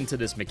put into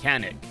this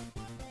mechanic.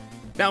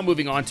 Now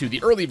moving on to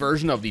the early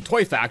version of the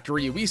Toy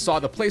Factory, we saw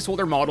the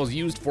placeholder models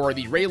used for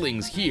the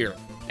railings here.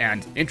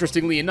 And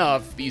interestingly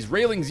enough, these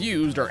railings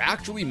used are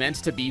actually meant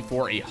to be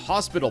for a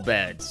hospital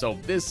bed, so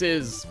this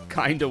is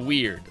kinda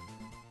weird.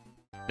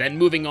 Then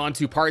moving on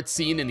to parts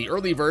seen in the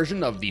early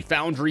version of the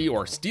Foundry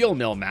or Steel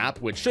Mill map,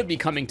 which should be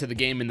coming to the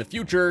game in the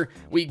future,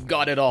 we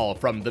got it all,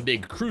 from the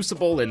big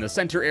crucible in the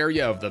center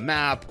area of the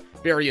map,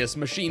 various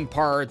machine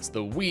parts,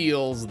 the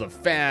wheels, the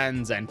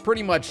fans, and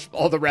pretty much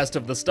all the rest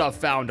of the stuff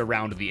found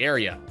around the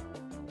area.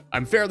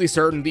 I'm fairly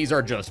certain these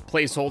are just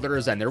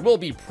placeholders, and there will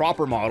be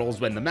proper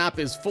models when the map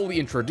is fully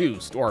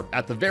introduced, or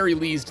at the very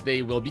least,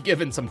 they will be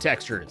given some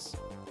textures.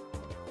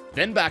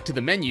 Then back to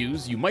the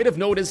menus, you might have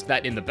noticed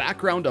that in the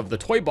background of the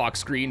toy box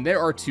screen there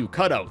are two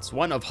cutouts,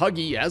 one of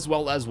Huggy as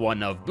well as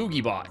one of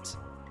BoogieBot.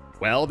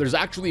 Well, there's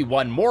actually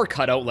one more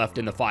cutout left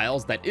in the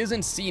files that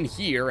isn't seen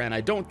here, and I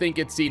don't think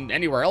it's seen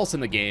anywhere else in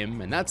the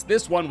game, and that's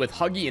this one with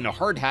Huggy in a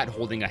hard hat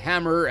holding a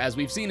hammer, as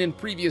we've seen in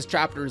previous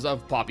chapters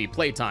of Poppy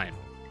Playtime.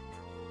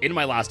 In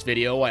my last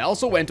video, I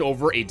also went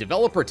over a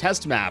developer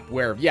test map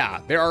where, yeah,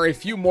 there are a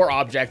few more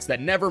objects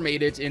that never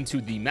made it into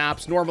the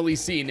maps normally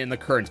seen in the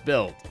current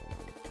build.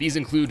 These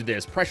include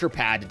this pressure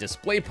pad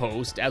display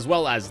post, as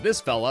well as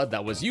this fella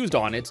that was used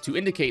on it to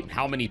indicate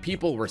how many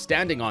people were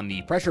standing on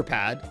the pressure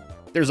pad.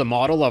 There's a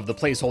model of the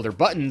placeholder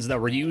buttons that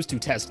were used to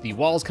test the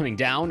walls coming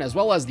down, as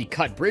well as the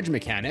cut bridge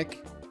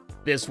mechanic.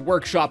 This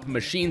workshop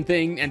machine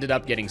thing ended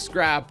up getting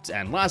scrapped,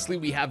 and lastly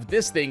we have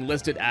this thing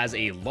listed as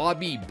a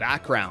lobby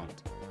background.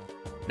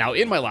 Now,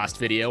 in my last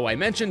video, I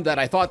mentioned that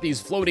I thought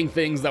these floating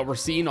things that were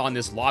seen on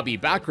this lobby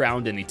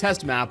background in the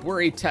test map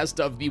were a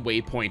test of the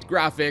waypoint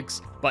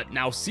graphics, but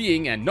now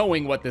seeing and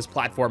knowing what this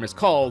platform is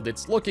called,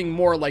 it's looking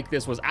more like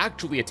this was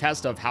actually a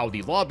test of how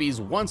the lobbies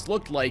once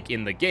looked like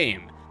in the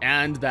game.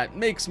 And that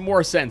makes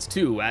more sense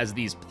too, as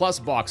these plus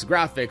box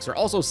graphics are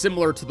also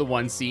similar to the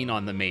ones seen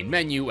on the main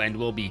menu and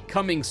will be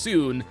coming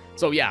soon.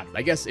 So yeah,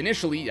 I guess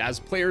initially, as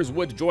players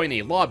would join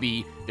a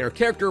lobby, their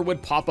character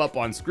would pop up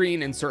on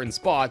screen in certain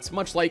spots,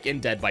 much like in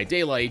Dead by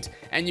Daylight,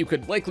 and you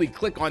could likely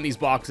click on these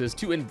boxes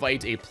to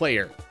invite a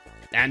player.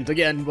 And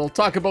again, we'll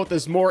talk about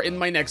this more in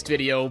my next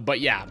video, but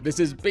yeah, this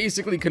is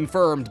basically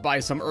confirmed by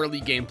some early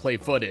gameplay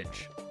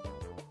footage.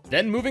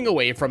 Then moving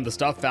away from the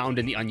stuff found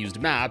in the unused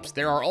maps,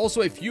 there are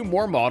also a few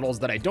more models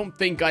that I don't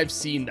think I've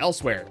seen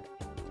elsewhere.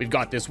 We've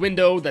got this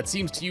window that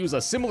seems to use a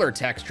similar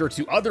texture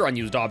to other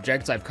unused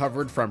objects I've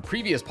covered from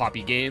previous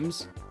Poppy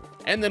games.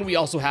 And then we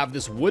also have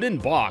this wooden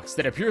box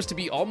that appears to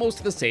be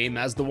almost the same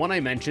as the one I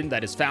mentioned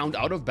that is found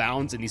out of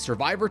bounds in the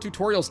Survivor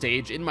tutorial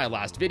stage in my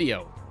last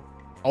video.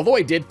 Although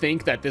I did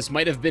think that this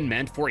might have been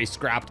meant for a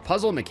scrapped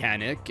puzzle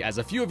mechanic, as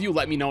a few of you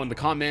let me know in the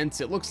comments,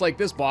 it looks like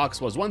this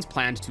box was once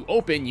planned to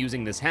open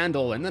using this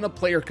handle and then a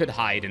player could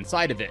hide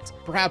inside of it,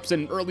 perhaps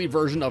an early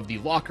version of the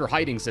locker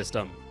hiding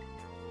system.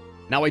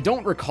 Now I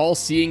don't recall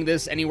seeing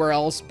this anywhere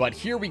else, but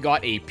here we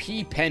got a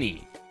P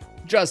penny.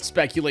 Just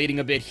speculating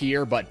a bit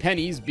here, but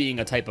pennies being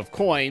a type of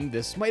coin,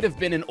 this might have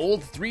been an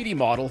old 3D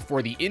model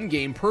for the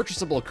in-game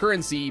purchasable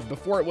currency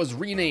before it was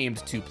renamed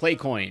to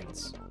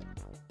Playcoins.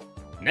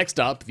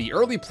 Next up, the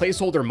early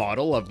placeholder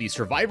model of the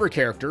Survivor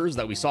characters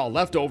that we saw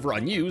left over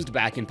unused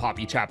back in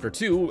Poppy Chapter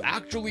 2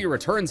 actually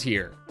returns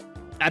here.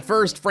 At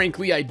first,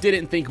 frankly, I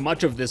didn't think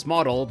much of this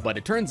model, but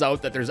it turns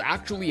out that there's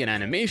actually an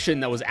animation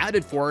that was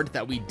added for it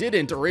that we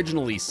didn't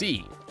originally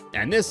see.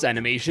 And this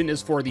animation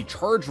is for the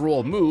charge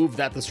roll move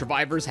that the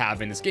survivors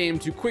have in this game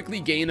to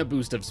quickly gain a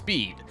boost of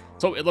speed.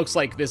 So it looks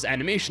like this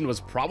animation was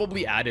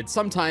probably added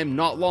sometime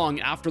not long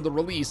after the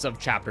release of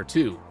Chapter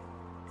 2.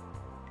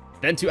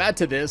 Then to add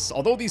to this,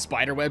 although these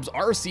spiderwebs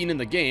are seen in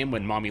the game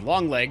when Mommy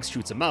Longlegs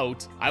shoots them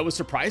out, I was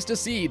surprised to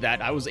see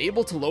that I was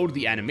able to load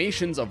the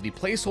animations of the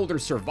placeholder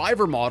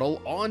survivor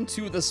model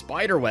onto the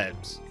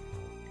spiderwebs.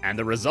 And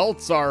the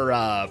results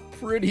are,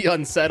 pretty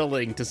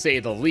unsettling to say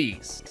the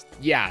least.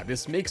 Yeah,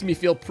 this makes me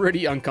feel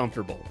pretty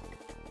uncomfortable.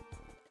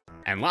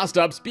 And last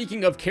up,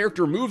 speaking of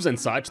character moves and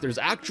such, there's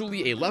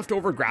actually a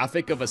leftover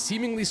graphic of a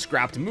seemingly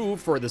scrapped move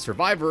for the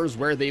survivors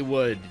where they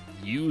would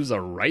use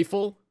a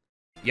rifle?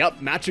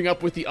 Yep, matching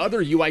up with the other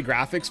UI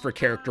graphics for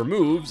character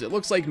moves, it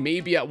looks like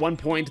maybe at one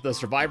point the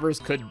survivors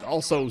could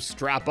also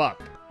strap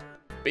up.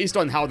 Based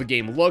on how the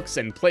game looks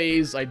and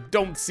plays, I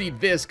don't see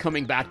this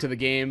coming back to the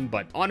game,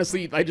 but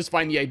honestly, I just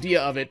find the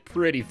idea of it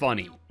pretty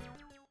funny.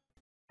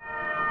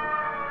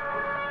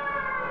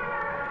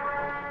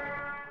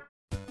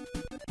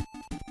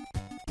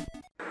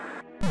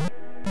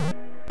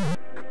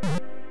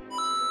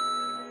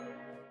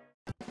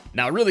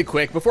 Now really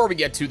quick, before we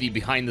get to the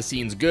behind the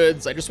scenes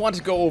goods, I just want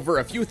to go over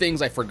a few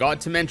things I forgot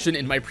to mention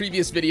in my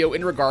previous video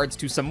in regards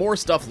to some more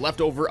stuff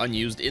left over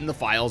unused in the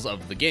files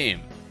of the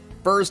game.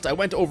 First, I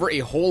went over a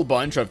whole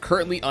bunch of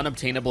currently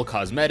unobtainable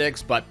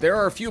cosmetics, but there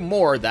are a few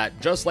more that,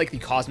 just like the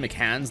cosmic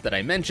hands that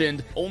I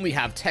mentioned, only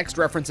have text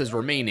references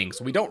remaining,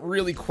 so we don't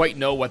really quite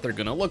know what they're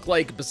gonna look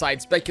like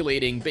besides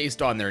speculating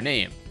based on their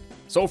name.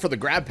 So for the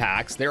grab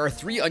packs, there are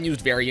 3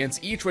 unused variants,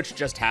 each which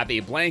just have a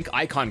blank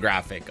icon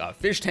graphic, a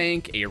fish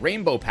tank, a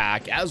rainbow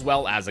pack, as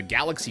well as a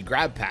galaxy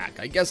grab pack,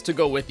 I guess to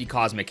go with the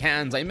cosmic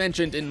hands I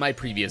mentioned in my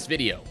previous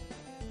video.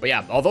 But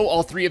yeah, although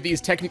all 3 of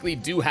these technically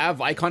do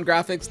have icon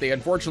graphics, they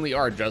unfortunately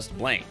are just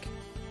blank.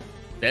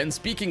 Then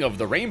speaking of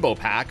the rainbow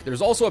pack,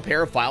 there's also a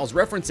pair of files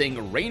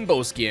referencing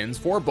rainbow skins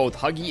for both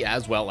Huggy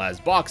as well as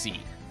Boxy.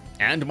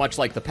 And much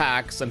like the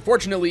packs,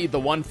 unfortunately the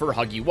one for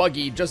Huggy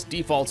Wuggy just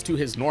defaults to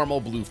his normal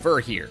blue fur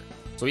here.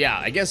 So yeah,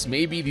 I guess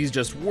maybe these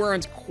just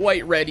weren't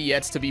quite ready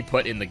yet to be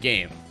put in the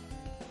game.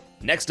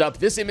 Next up,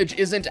 this image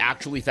isn't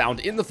actually found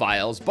in the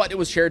files, but it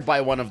was shared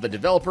by one of the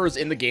developers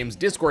in the game's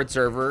Discord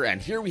server,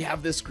 and here we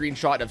have this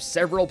screenshot of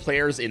several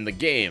players in the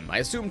game, I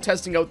assume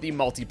testing out the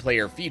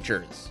multiplayer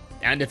features.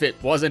 And if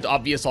it wasn't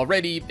obvious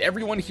already,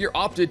 everyone here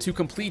opted to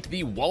complete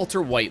the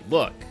Walter White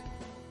look.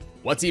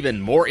 What's even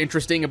more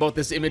interesting about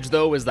this image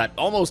though is that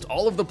almost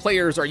all of the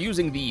players are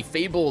using the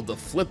fabled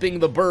flipping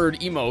the bird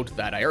emote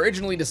that I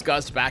originally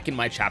discussed back in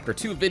my Chapter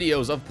 2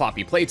 videos of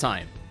Poppy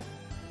Playtime.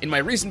 In my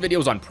recent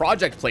videos on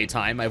Project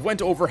Playtime, I've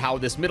went over how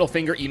this middle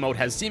finger emote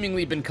has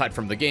seemingly been cut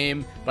from the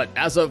game, but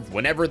as of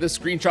whenever this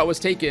screenshot was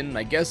taken,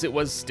 I guess it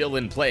was still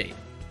in play.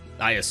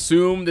 I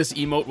assume this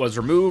emote was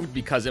removed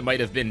because it might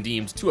have been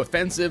deemed too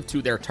offensive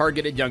to their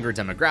targeted younger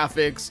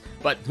demographics,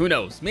 but who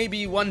knows,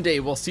 maybe one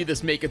day we'll see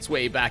this make its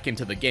way back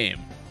into the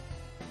game.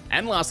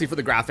 And lastly, for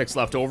the graphics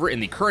left over in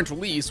the current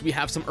release, we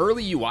have some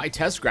early UI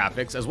test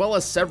graphics as well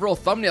as several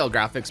thumbnail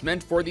graphics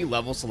meant for the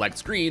level select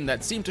screen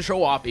that seem to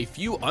show off a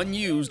few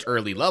unused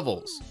early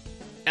levels.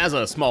 As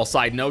a small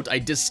side note, I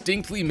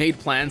distinctly made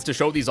plans to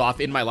show these off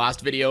in my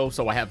last video,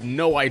 so I have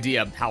no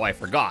idea how I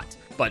forgot.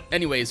 But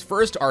anyways,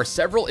 first are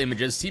several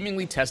images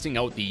seemingly testing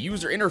out the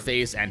user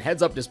interface and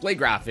heads-up display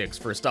graphics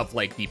for stuff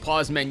like the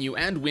pause menu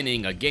and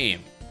winning a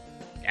game.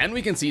 And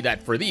we can see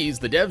that for these,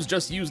 the devs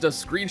just used a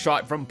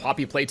screenshot from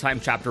Poppy Playtime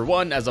Chapter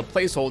 1 as a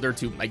placeholder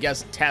to, I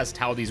guess, test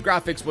how these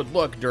graphics would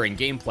look during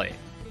gameplay.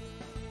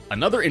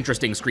 Another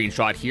interesting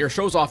screenshot here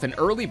shows off an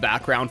early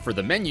background for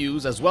the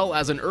menus as well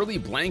as an early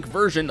blank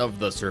version of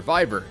the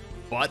Survivor.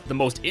 But the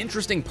most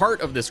interesting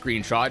part of the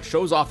screenshot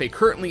shows off a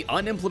currently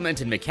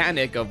unimplemented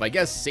mechanic of, I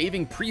guess,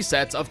 saving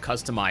presets of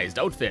customized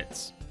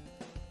outfits.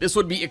 This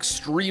would be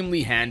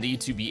extremely handy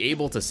to be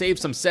able to save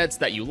some sets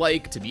that you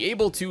like, to be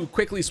able to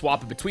quickly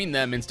swap between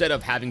them instead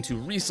of having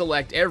to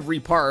reselect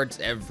every part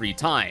every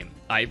time.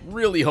 I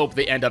really hope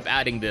they end up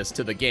adding this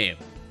to the game.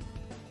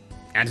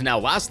 And now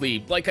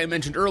lastly, like I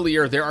mentioned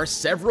earlier, there are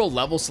several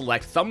level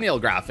select thumbnail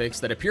graphics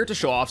that appear to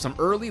show off some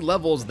early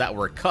levels that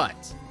were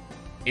cut.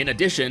 In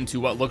addition to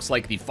what looks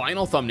like the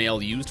final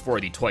thumbnail used for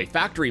the Toy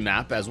Factory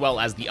map, as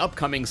well as the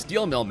upcoming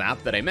Steel Mill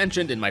map that I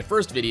mentioned in my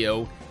first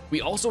video,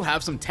 we also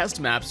have some test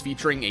maps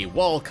featuring a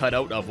wall cut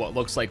out of what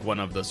looks like one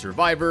of the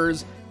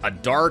survivors, a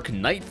dark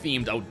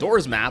night-themed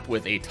outdoors map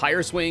with a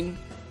tire swing,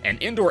 an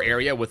indoor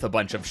area with a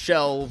bunch of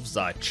shelves,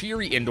 a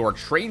cheery indoor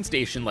train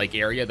station-like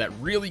area that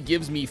really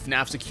gives me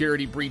FNAF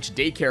Security Breach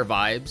daycare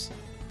vibes.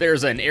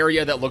 There's an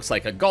area that looks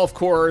like a golf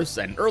course,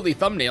 an early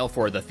thumbnail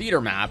for the theater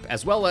map,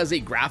 as well as a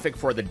graphic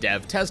for the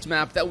dev test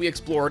map that we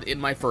explored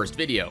in my first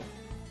video.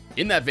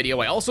 In that video,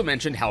 I also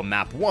mentioned how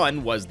map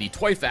 1 was the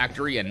Toy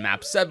Factory and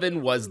map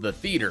 7 was the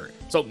theater,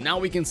 so now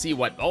we can see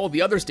what all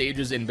the other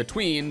stages in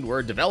between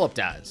were developed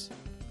as.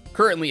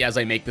 Currently, as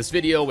I make this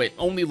video, it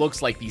only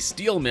looks like the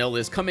Steel Mill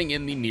is coming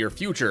in the near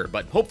future,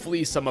 but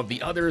hopefully some of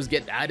the others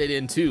get added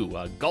in too.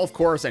 A golf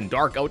course and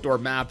dark outdoor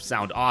map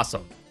sound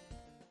awesome.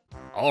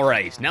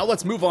 Alright, now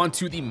let's move on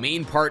to the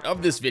main part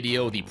of this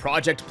video, the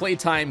Project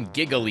Playtime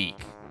Giga Leak.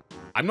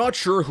 I'm not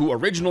sure who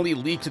originally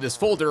leaked this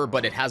folder,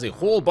 but it has a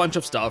whole bunch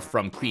of stuff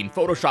from clean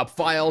Photoshop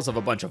files of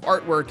a bunch of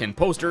artwork and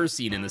posters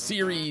seen in the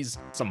series,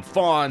 some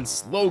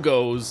fonts,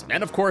 logos,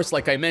 and of course,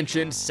 like I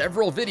mentioned,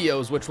 several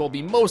videos which we'll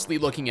be mostly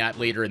looking at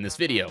later in this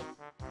video.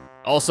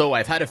 Also,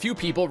 I've had a few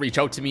people reach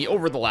out to me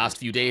over the last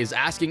few days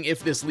asking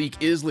if this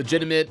leak is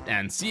legitimate,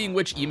 and seeing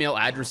which email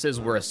addresses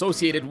were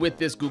associated with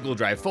this Google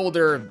Drive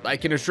folder, I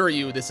can assure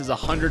you this is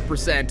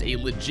 100%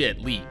 a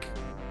legit leak.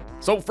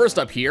 So first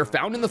up here,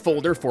 found in the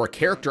folder for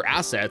character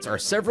assets are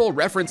several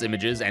reference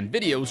images and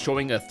videos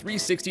showing a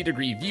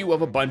 360-degree view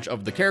of a bunch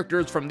of the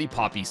characters from the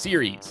Poppy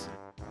series.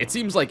 It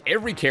seems like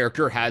every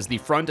character has the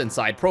front and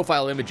side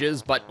profile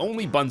images, but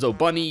only Bunzo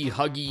Bunny,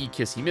 Huggy,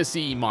 Kissy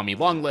Missy, Mommy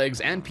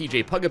Longlegs, and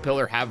PJ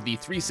Pugapillar have the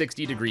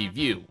 360-degree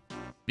view.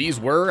 These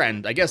were,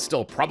 and I guess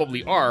still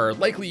probably are,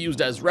 likely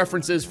used as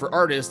references for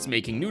artists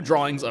making new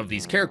drawings of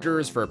these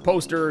characters for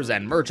posters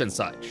and merch and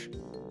such.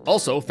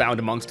 Also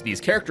found amongst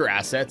these character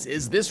assets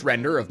is this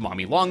render of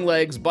Mommy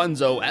Longlegs,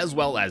 Bunzo, as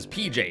well as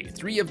PJ,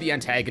 three of the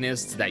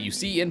antagonists that you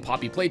see in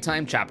Poppy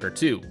Playtime Chapter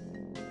 2.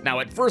 Now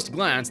at first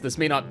glance, this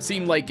may not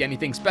seem like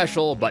anything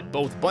special, but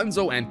both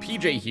Bunzo and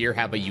PJ here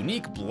have a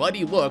unique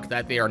bloody look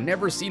that they are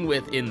never seen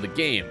with in the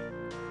game.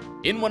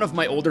 In one of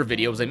my older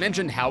videos, I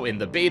mentioned how in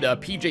the beta,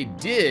 PJ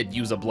did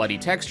use a bloody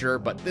texture,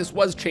 but this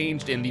was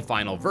changed in the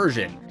final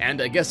version,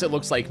 and I guess it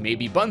looks like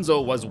maybe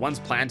Bunzo was once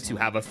planned to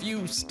have a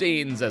few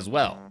stains as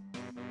well.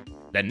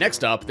 Then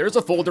next up, there's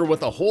a folder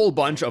with a whole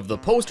bunch of the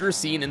posters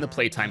seen in the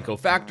Playtime Co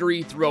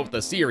factory throughout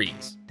the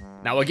series.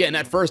 Now again,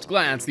 at first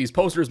glance, these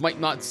posters might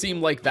not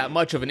seem like that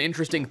much of an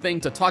interesting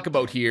thing to talk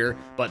about here,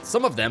 but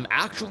some of them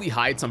actually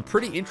hide some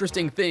pretty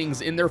interesting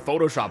things in their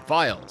Photoshop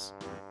files.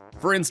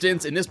 For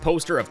instance, in this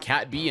poster of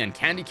Cat Bee and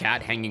Candy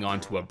Cat hanging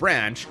onto a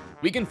branch,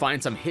 we can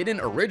find some hidden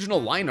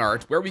original line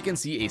art where we can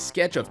see a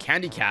sketch of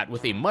Candy Cat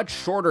with a much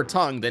shorter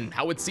tongue than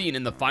how it's seen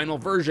in the final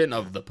version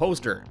of the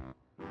poster.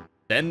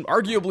 Then,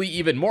 arguably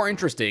even more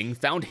interesting,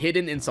 found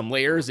hidden in some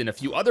layers in a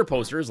few other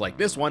posters like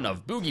this one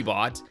of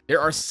BoogieBot,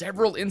 there are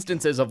several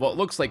instances of what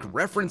looks like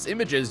reference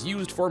images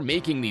used for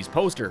making these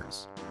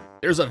posters.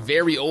 There's a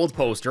very old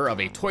poster of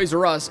a Toys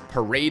R Us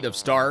Parade of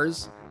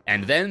Stars,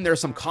 and then there's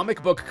some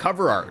comic book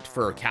cover art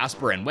for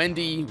Casper and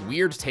Wendy,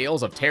 Weird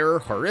Tales of Terror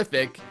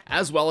Horrific,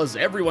 as well as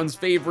everyone's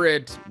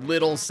favorite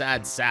Little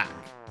Sad Sack.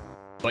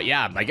 But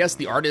yeah, I guess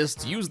the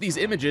artists used these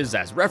images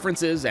as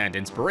references and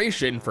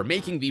inspiration for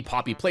making the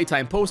Poppy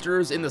Playtime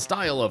posters in the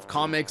style of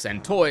comics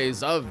and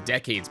toys of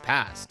decades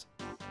past.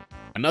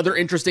 Another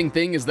interesting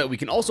thing is that we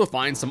can also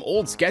find some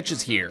old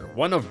sketches here,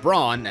 one of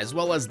Braun, as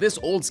well as this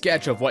old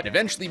sketch of what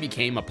eventually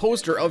became a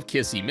poster of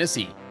Kissy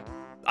Missy.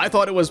 I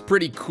thought it was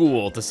pretty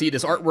cool to see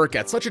this artwork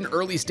at such an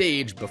early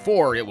stage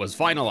before it was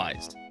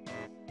finalized.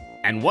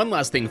 And one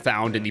last thing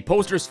found in the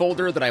posters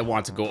folder that I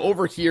want to go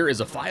over here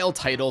is a file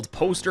titled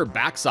Poster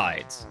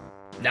Backsides.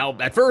 Now,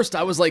 at first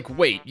I was like,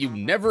 wait, you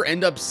never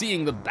end up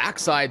seeing the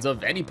backsides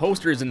of any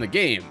posters in the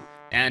game.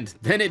 And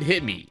then it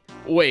hit me.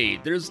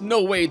 Wait, there's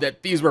no way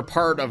that these were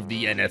part of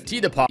the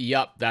NFT deposit.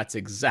 Yup, that's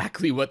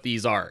exactly what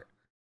these are.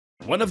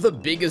 One of the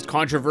biggest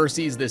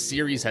controversies this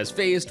series has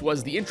faced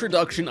was the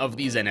introduction of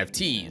these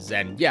NFTs,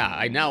 and yeah,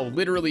 I now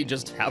literally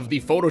just have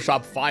the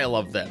Photoshop file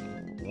of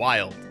them.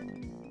 Wild.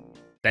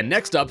 Then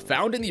next up,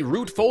 found in the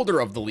root folder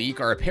of the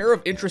leak are a pair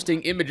of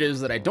interesting images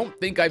that I don't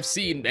think I've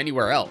seen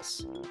anywhere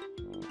else.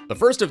 The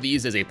first of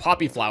these is a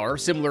poppy flower,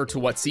 similar to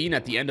what's seen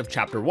at the end of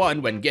Chapter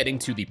 1 when getting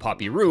to the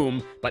poppy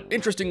room, but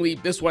interestingly,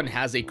 this one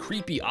has a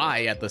creepy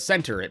eye at the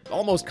center. It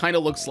almost kinda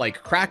looks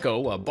like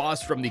Krako, a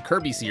boss from the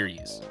Kirby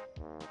series.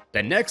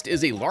 Then next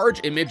is a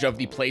large image of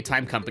the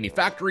Playtime Company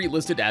factory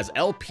listed as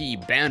LP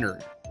Banner.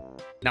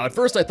 Now at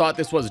first I thought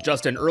this was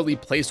just an early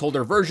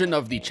placeholder version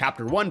of the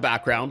Chapter 1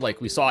 background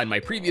like we saw in my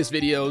previous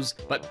videos,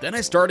 but then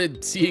I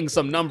started seeing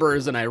some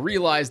numbers and I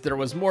realized there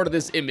was more to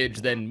this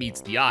image than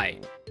meets the eye.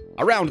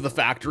 Around the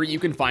factory you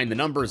can find the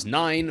numbers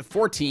 9,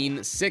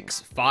 14, 6,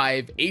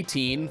 5,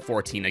 18,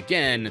 14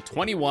 again,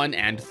 21,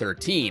 and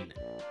 13.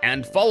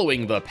 And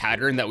following the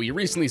pattern that we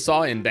recently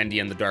saw in Bendy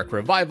and the Dark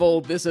Revival,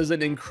 this is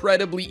an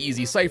incredibly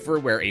easy cipher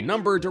where a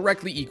number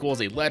directly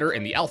equals a letter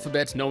in the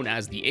alphabet known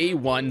as the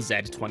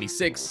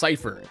A1Z26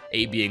 cipher,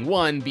 A being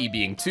 1, B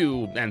being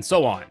 2, and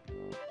so on.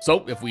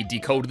 So if we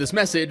decode this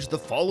message, the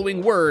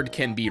following word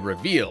can be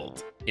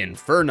revealed: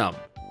 Infernum.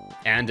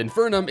 And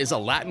Infernum is a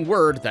Latin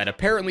word that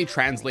apparently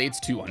translates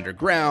to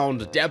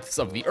underground, depths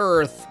of the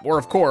earth, or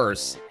of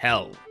course,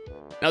 hell.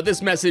 Now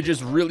this message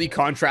is really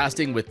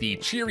contrasting with the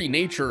cheery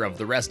nature of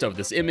the rest of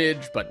this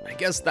image, but I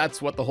guess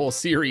that's what the whole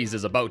series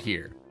is about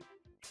here.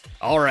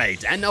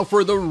 Alright, and now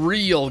for the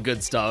real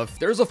good stuff,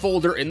 there's a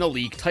folder in the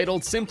leak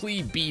titled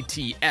simply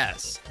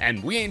BTS.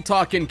 And we ain't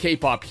talking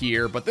K-pop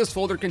here, but this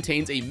folder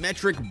contains a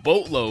metric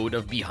boatload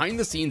of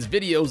behind-the-scenes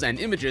videos and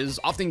images,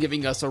 often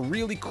giving us a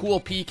really cool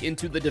peek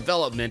into the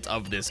development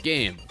of this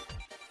game.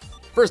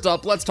 First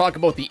up, let's talk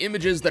about the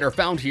images that are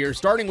found here,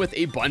 starting with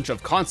a bunch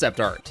of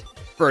concept art.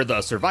 For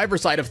the Survivor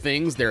side of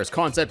things, there's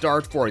concept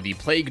art for the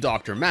Plague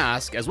Doctor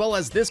mask, as well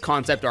as this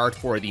concept art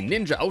for the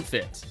ninja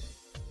outfit.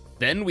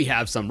 Then we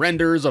have some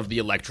renders of the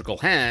electrical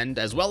hand,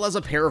 as well as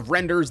a pair of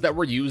renders that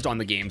were used on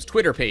the game's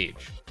Twitter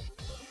page.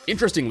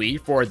 Interestingly,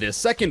 for this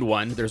second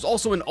one, there's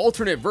also an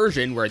alternate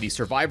version where the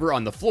survivor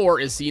on the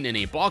floor is seen in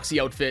a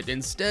boxy outfit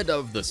instead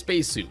of the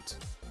spacesuit.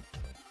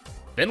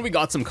 Then we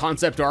got some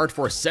concept art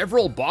for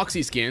several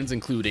boxy skins,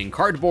 including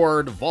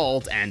Cardboard,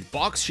 Vault, and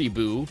Box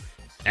Shibu.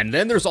 And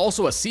then there's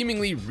also a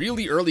seemingly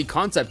really early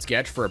concept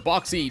sketch for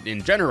Boxy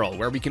in general,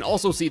 where we can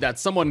also see that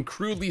someone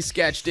crudely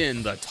sketched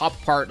in the top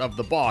part of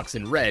the box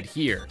in red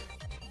here.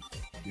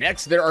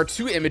 Next, there are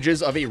two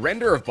images of a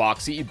render of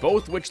Boxy,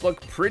 both which look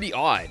pretty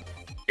odd.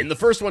 In the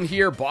first one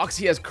here,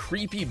 Boxy has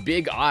creepy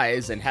big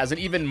eyes and has an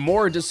even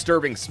more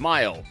disturbing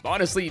smile.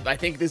 Honestly, I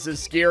think this is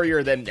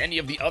scarier than any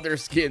of the other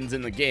skins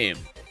in the game.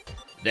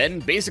 Then,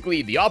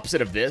 basically the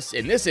opposite of this,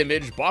 in this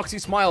image,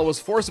 Boxy's smile was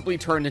forcibly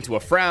turned into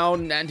a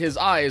frown, and his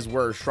eyes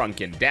were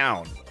shrunken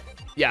down.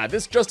 Yeah,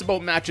 this just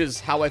about matches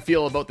how I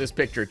feel about this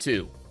picture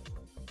too.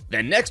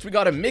 Then next we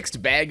got a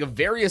mixed bag of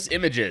various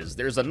images.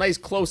 There's a nice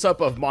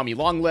close-up of Mommy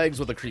Longlegs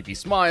with a creepy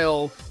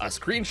smile, a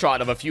screenshot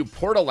of a few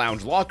Portal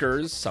Lounge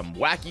lockers, some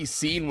wacky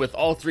scene with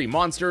all three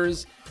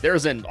monsters,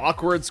 there's an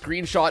awkward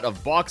screenshot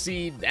of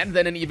Boxy, and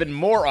then an even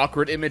more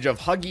awkward image of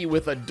Huggy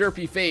with a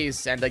derpy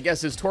face, and I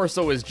guess his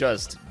torso is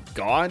just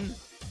gone?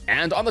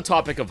 And on the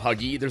topic of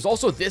Huggy, there's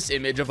also this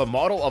image of a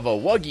model of a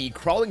Wuggy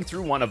crawling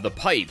through one of the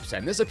pipes,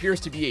 and this appears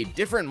to be a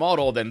different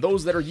model than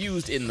those that are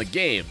used in the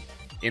game.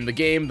 In the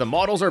game, the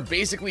models are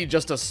basically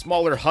just a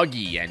smaller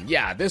Huggy, and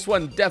yeah, this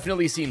one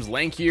definitely seems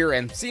lankier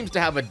and seems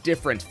to have a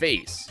different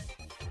face.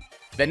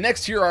 Then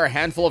next here are a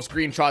handful of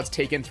screenshots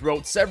taken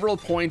throughout several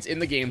points in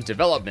the game's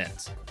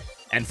development.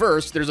 And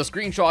first, there's a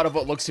screenshot of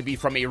what looks to be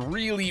from a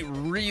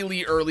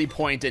really early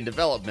point in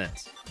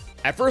development.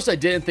 At first I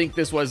didn't think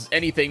this was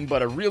anything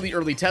but a really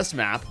early test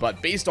map,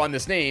 but based on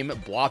this name,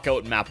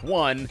 Blockout Map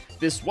 1,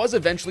 this was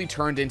eventually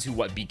turned into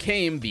what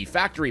became the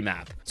factory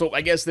map, so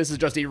I guess this is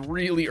just a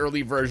really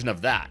early version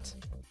of that.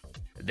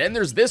 Then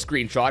there's this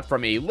screenshot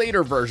from a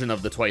later version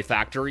of the toy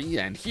factory,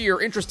 and here,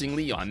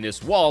 interestingly, on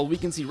this wall, we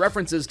can see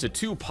references to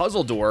 2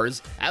 puzzle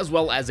doors, as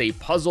well as a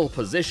puzzle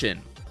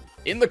position.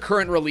 In the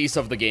current release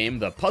of the game,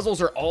 the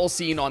puzzles are all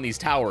seen on these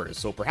towers,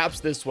 so perhaps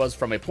this was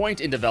from a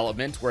point in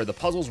development where the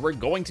puzzles were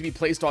going to be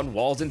placed on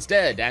walls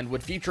instead, and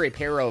would feature a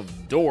pair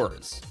of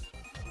doors.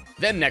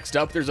 Then next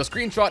up, there's a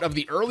screenshot of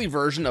the early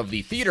version of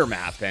the theater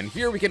map, and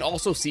here we can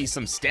also see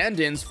some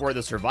stand-ins for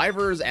the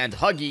survivors and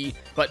Huggy,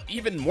 but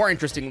even more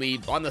interestingly,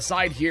 on the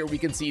side here we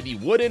can see the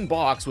wooden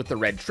box with the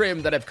red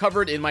trim that I've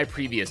covered in my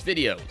previous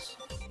videos.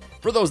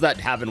 For those that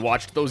haven't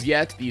watched those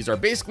yet, these are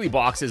basically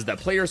boxes that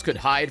players could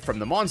hide from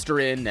the monster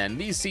in, and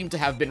these seem to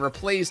have been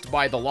replaced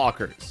by the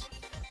lockers.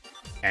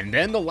 And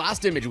then the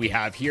last image we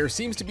have here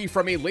seems to be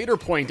from a later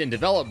point in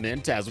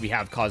development, as we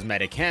have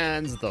cosmetic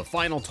hands, the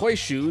final toy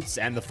chutes,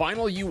 and the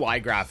final UI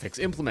graphics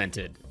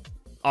implemented.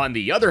 On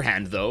the other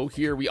hand though,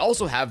 here we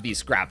also have the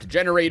scrapped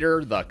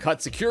generator, the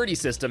cut security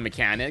system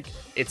mechanic,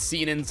 it's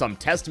seen in some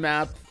test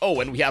map, oh,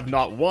 and we have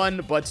not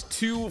 1, but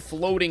 2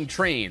 floating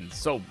trains,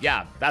 so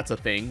yeah, that's a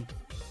thing.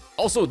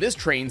 Also, this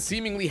train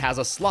seemingly has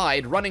a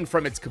slide running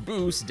from its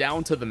caboose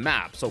down to the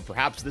map, so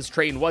perhaps this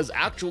train was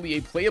actually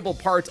a playable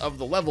part of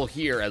the level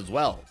here as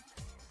well.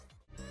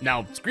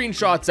 Now,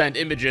 screenshots and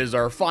images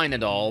are fine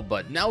and all,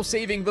 but now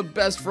saving the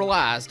best for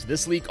last,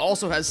 this leak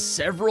also has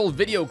several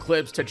video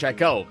clips to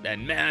check out,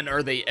 and man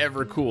are they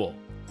ever cool.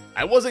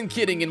 I wasn't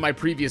kidding in my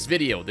previous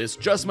video, this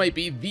just might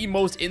be the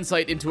most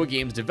insight into a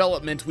game's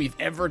development we've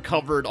ever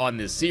covered on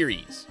this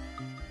series.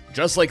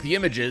 Just like the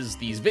images,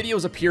 these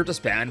videos appear to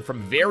span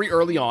from very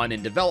early on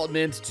in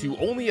development to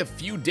only a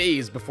few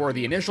days before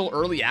the initial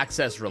early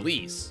access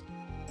release.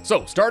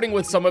 So, starting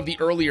with some of the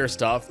earlier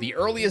stuff, the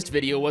earliest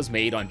video was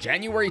made on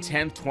January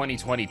 10th,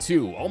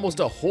 2022, almost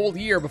a whole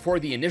year before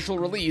the initial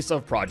release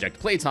of Project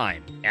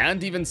Playtime,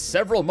 and even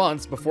several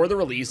months before the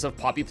release of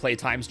Poppy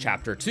Playtime's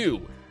Chapter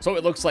 2, so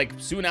it looks like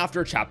soon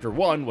after Chapter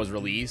 1 was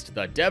released,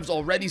 the devs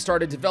already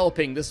started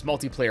developing this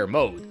multiplayer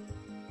mode.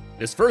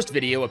 This first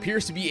video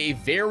appears to be a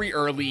very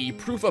early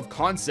proof of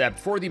concept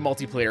for the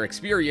multiplayer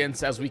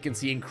experience, as we can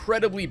see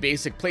incredibly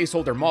basic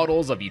placeholder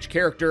models of each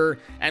character,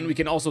 and we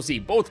can also see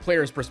both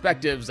players'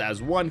 perspectives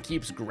as one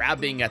keeps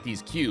grabbing at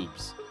these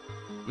cubes.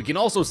 We can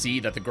also see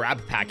that the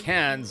grab pack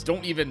hands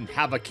don't even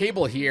have a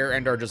cable here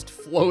and are just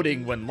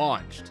floating when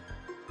launched.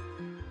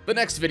 The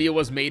next video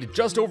was made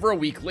just over a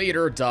week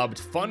later, dubbed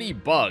Funny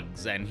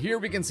Bugs, and here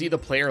we can see the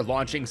player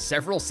launching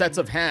several sets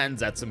of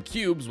hands at some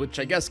cubes, which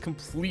I guess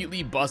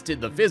completely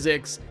busted the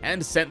physics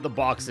and sent the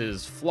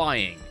boxes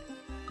flying.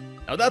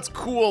 Now that's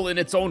cool in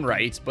its own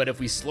right, but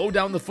if we slow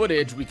down the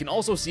footage, we can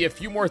also see a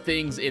few more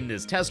things in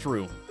this test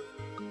room.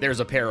 There's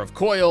a pair of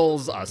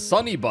coils, a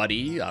Sunny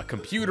Buddy, a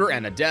computer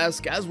and a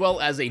desk, as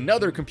well as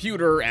another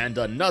computer and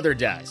another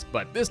desk,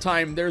 but this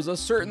time there's a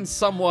certain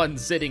someone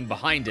sitting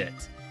behind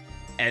it.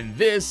 And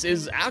this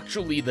is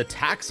actually the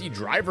taxi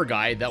driver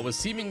guy that was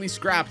seemingly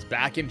scrapped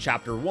back in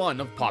Chapter 1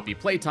 of Poppy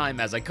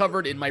Playtime, as I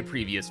covered in my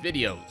previous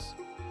videos.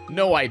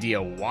 No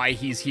idea why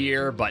he's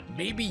here, but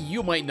maybe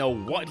you might know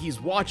what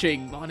he's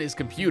watching on his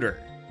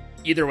computer.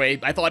 Either way,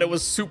 I thought it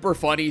was super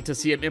funny to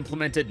see him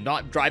implemented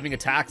not driving a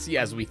taxi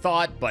as we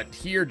thought, but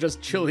here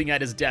just chilling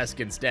at his desk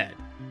instead.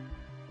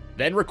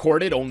 Then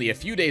recorded only a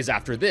few days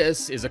after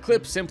this is a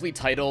clip simply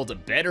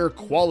titled Better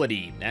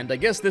Quality, and I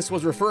guess this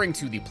was referring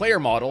to the player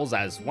models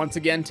as once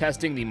again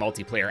testing the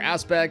multiplayer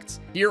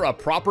aspects. Here a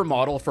proper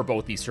model for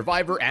both the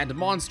survivor and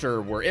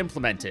monster were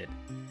implemented.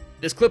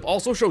 This clip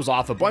also shows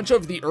off a bunch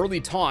of the early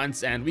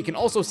taunts, and we can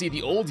also see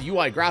the old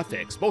UI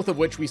graphics, both of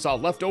which we saw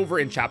left over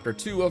in Chapter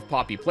 2 of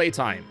Poppy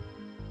Playtime.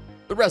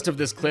 The rest of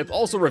this clip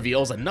also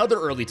reveals another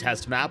early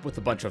test map with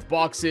a bunch of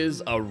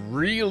boxes, a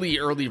really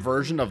early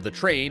version of the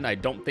train I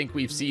don't think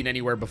we've seen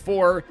anywhere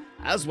before,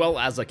 as well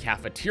as a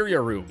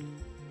cafeteria room.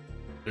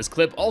 This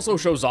clip also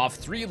shows off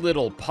 3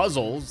 little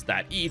puzzles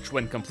that each,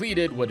 when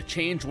completed, would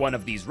change one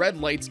of these red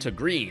lights to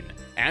green,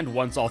 and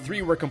once all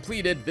 3 were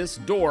completed, this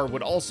door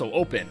would also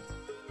open.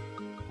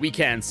 We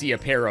can see a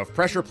pair of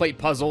pressure plate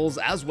puzzles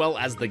as well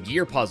as the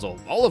gear puzzle,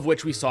 all of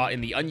which we saw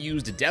in the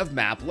unused dev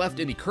map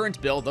left in the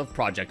current build of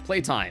Project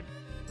Playtime.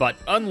 But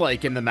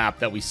unlike in the map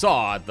that we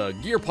saw, the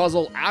gear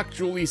puzzle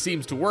actually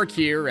seems to work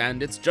here,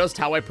 and it's just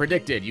how I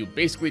predicted. You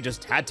basically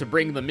just had to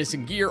bring the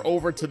missing gear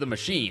over to the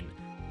machine.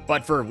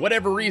 But for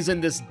whatever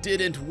reason, this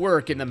didn't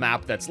work in the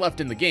map that's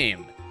left in the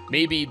game.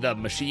 Maybe the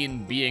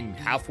machine being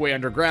halfway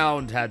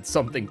underground had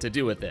something to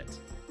do with it.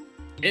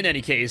 In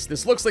any case,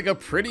 this looks like a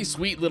pretty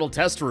sweet little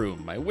test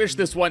room. I wish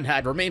this one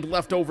had remained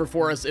left over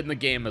for us in the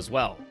game as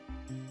well.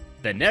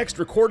 The next,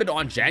 recorded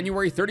on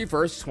January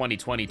 31st,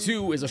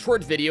 2022, is a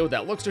short video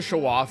that looks to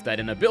show off that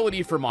an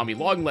ability for Mommy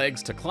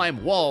Longlegs to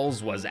climb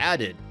walls was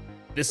added.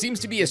 This seems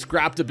to be a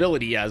scrapped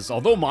ability, as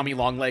although Mommy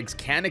Longlegs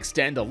can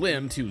extend a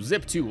limb to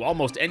zip to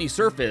almost any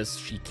surface,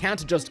 she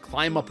can't just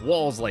climb up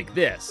walls like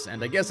this,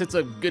 and I guess it's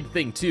a good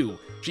thing too.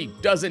 She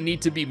doesn't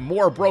need to be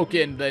more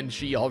broken than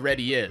she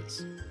already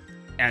is.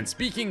 And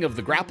speaking of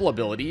the grapple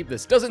ability,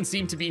 this doesn't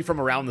seem to be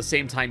from around the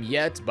same time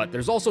yet, but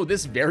there's also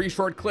this very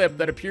short clip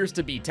that appears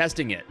to be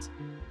testing it.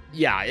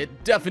 yeah,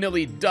 it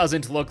definitely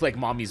doesn't look like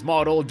Mommy's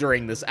model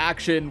during this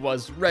action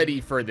was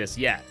ready for this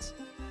yet.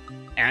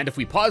 And if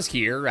we pause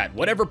here, at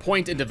whatever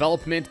point in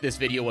development this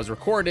video was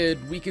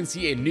recorded, we can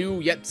see a new,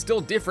 yet still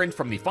different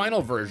from the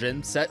final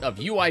version, set of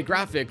UI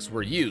graphics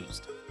were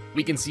used.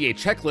 We can see a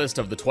checklist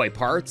of the toy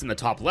parts in the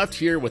top left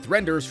here with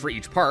renders for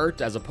each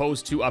part, as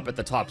opposed to up at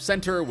the top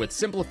center with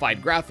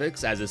simplified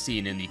graphics as is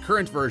seen in the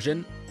current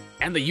version.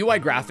 And the UI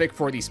graphic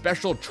for the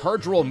special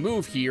charge roll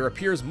move here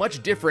appears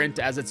much different,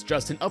 as it's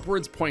just an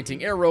upwards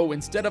pointing arrow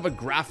instead of a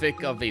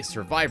graphic of a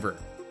survivor.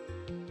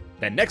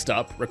 Then next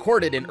up,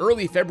 recorded in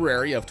early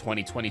February of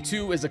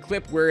 2022, is a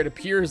clip where it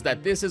appears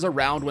that this is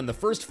around when the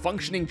first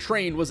functioning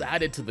train was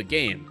added to the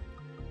game.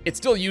 It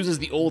still uses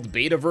the old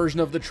beta version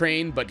of the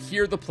train, but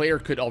here the player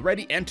could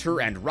already enter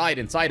and ride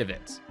inside of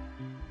it.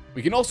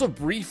 We can also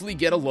briefly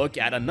get a look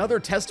at another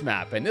test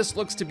map, and this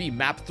looks to be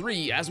map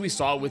 3 as we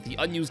saw with the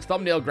unused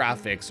thumbnail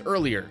graphics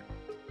earlier.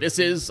 This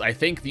is, I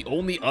think, the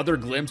only other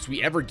glimpse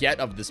we ever get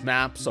of this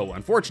map, so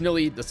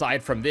unfortunately,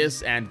 aside from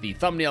this and the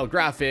thumbnail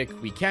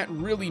graphic, we can't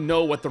really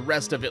know what the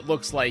rest of it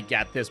looks like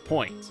at this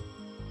point.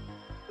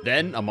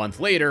 Then, a month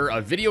later, a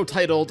video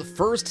titled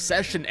 "First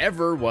Session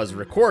Ever" was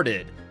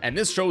recorded, and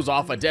this shows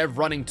off a dev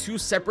running 2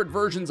 separate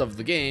versions of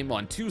the game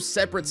on 2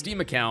 separate Steam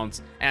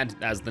accounts, and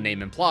as the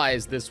name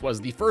implies, this was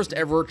the first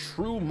ever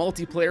true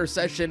multiplayer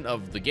session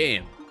of the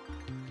game.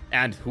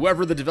 And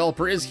whoever the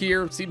developer is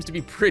here seems to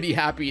be pretty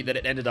happy that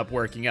it ended up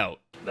working out.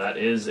 That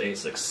is a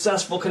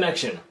successful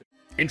connection.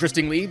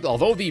 Interestingly,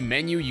 although the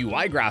menu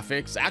UI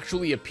graphics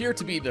actually appear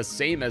to be the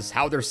same as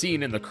how they're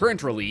seen in the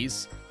current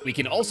release, we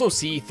can also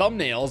see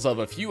thumbnails of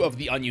a few of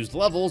the unused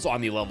levels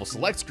on the level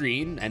select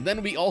screen, and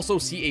then we also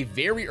see a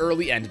very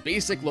early and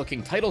basic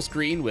looking title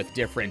screen with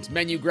different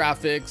menu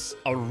graphics,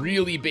 a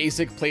really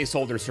basic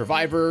placeholder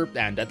survivor,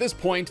 and at this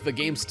point the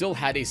game still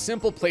had a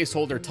simple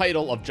placeholder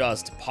title of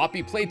just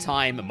Poppy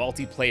Playtime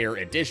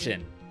Multiplayer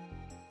Edition.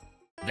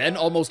 Then,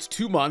 almost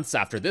 2 months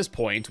after this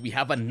point, we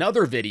have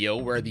another video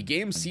where the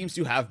game seems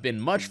to have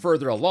been much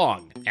further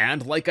along,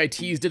 and like I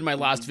teased in my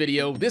last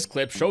video, this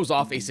clip shows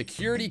off a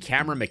security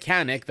camera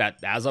mechanic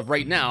that, as of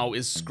right now,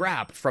 is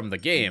scrapped from the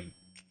game.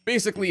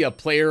 Basically, a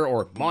player,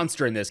 or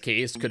monster in this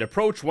case, could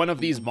approach one of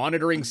these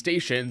monitoring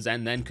stations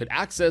and then could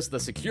access the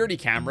security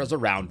cameras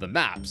around the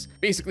maps,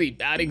 basically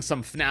adding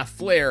some FNAF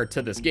flair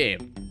to this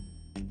game.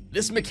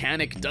 This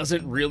mechanic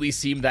doesn't really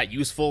seem that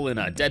useful in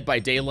a Dead by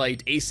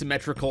Daylight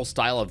asymmetrical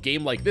style of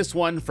game like this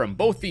one from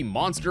both the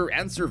monster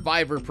and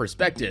survivor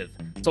perspective,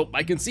 so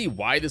I can see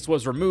why this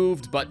was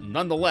removed, but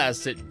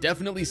nonetheless, it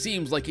definitely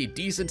seems like a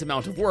decent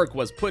amount of work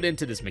was put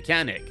into this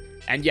mechanic.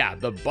 And yeah,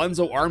 the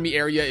Bunzo Army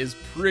area is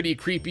pretty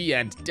creepy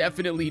and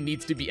definitely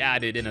needs to be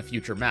added in a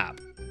future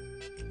map.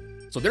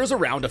 So there's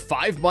around a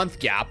 5-month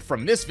gap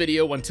from this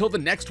video until the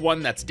next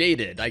one that's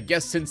dated, I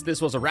guess since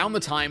this was around the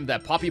time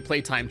that Poppy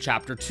Playtime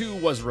Chapter 2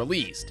 was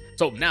released.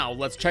 So now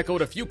let's check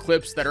out a few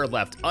clips that are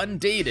left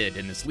undated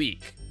in this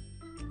leak.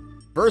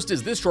 First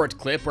is this short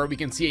clip where we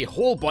can see a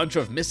whole bunch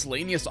of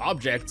miscellaneous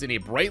objects in a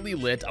brightly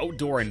lit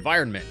outdoor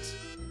environment.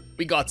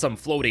 We got some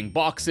floating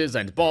boxes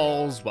and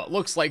balls, what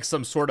looks like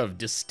some sort of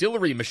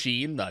distillery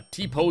machine, a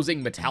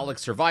T-posing metallic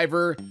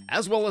survivor,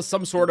 as well as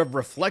some sort of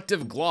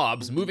reflective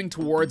globs moving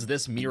towards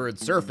this mirrored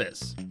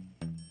surface.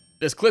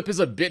 This clip is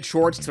a bit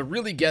short to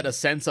really get a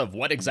sense of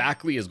what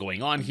exactly is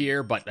going on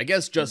here, but I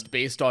guess just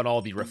based on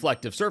all the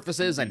reflective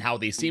surfaces and how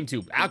they seem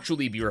to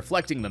actually be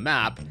reflecting the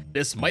map,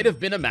 this might have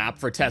been a map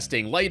for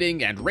testing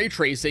lighting and ray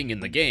tracing in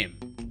the game.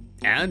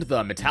 And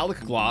the metallic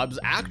globs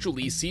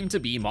actually seem to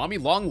be Mommy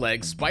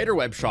Longlegs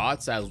spiderweb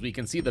shots, as we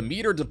can see the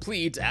meter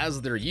deplete as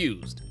they're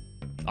used.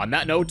 On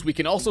that note, we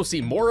can also see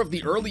more of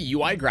the early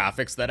UI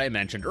graphics that I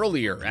mentioned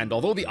earlier, and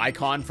although the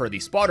icon for the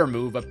spotter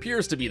move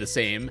appears to be the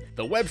same,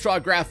 the web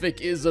shot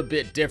graphic is a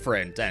bit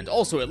different, and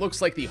also it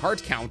looks like the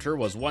heart counter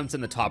was once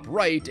in the top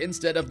right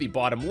instead of the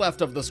bottom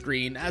left of the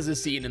screen as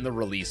is seen in the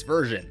release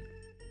version.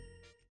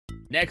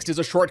 Next is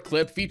a short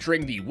clip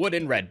featuring the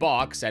wooden red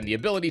box and the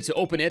ability to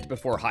open it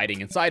before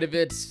hiding inside of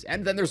it,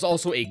 and then there's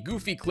also a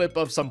goofy clip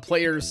of some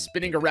players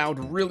spinning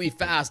around really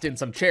fast in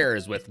some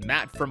chairs with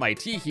Matt from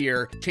IT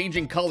here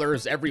changing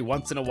colors every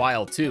once in a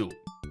while too.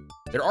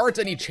 There aren't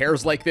any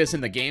chairs like this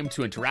in the game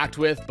to interact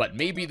with, but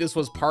maybe this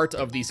was part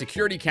of the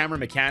security camera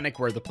mechanic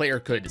where the player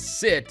could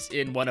sit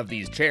in one of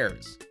these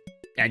chairs.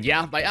 And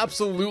yeah, I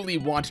absolutely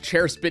want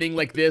chair spinning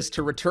like this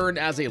to return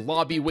as a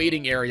lobby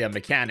waiting area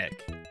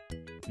mechanic.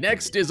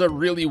 Next is a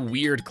really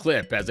weird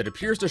clip, as it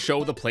appears to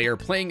show the player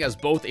playing as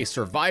both a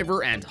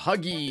survivor and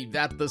Huggy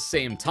at the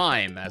same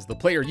time, as the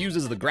player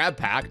uses the grab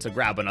pack to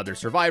grab another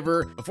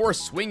survivor before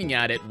swinging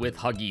at it with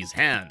Huggy's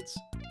hands.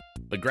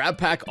 The grab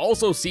pack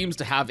also seems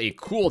to have a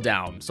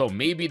cooldown, so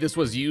maybe this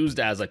was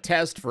used as a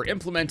test for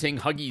implementing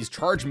Huggy's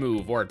charge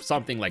move or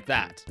something like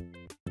that.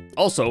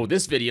 Also,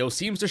 this video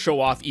seems to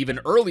show off even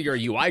earlier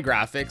UI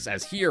graphics,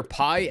 as here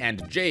Pi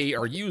and J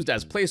are used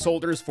as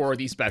placeholders for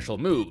the special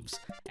moves.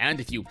 And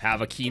if you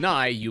have a keen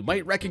eye, you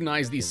might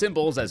recognize these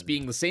symbols as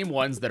being the same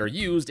ones that are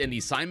used in the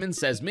Simon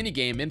Says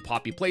minigame in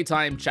Poppy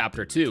Playtime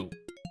Chapter 2.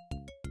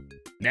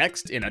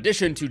 Next, in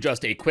addition to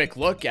just a quick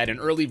look at an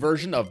early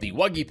version of the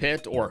Wuggy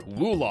Pit, or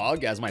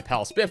Woolog as my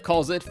pal Spiff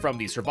calls it, from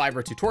the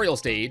Survivor tutorial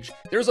stage,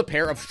 there's a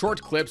pair of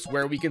short clips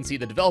where we can see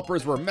the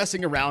developers were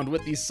messing around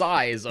with the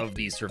size of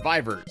these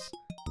survivors.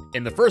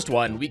 In the first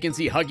one, we can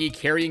see Huggy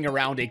carrying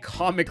around a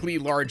comically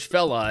large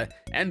fella,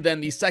 and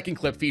then the second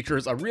clip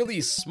features a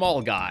really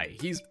small guy.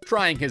 He's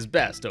trying his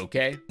best,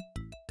 okay?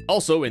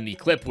 Also, in the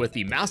clip with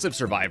the massive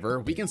survivor,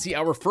 we can see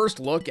our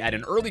first look at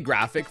an early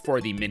graphic for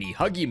the mini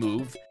Huggy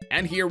move,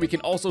 and here we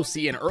can also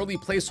see an early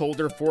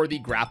placeholder for the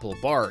grapple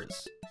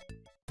bars.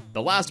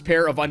 The last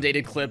pair of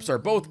undated clips are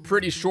both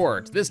pretty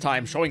short, this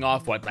time showing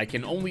off what I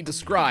can only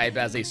describe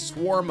as a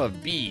swarm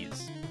of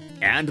bees.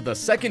 And the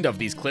second of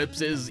these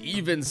clips is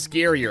even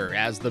scarier,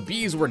 as the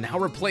bees were now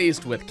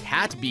replaced with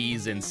cat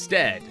bees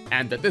instead.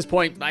 And at this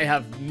point, I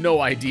have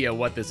no idea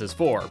what this is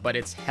for, but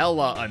it's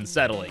hella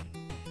unsettling.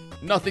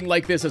 Nothing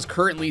like this is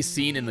currently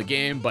seen in the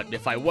game, but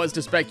if I was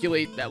to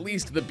speculate, at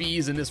least the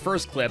bees in this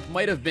first clip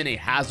might have been a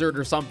hazard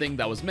or something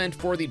that was meant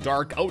for the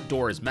Dark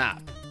Outdoors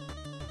map.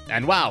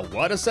 And wow,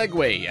 what a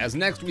segue, as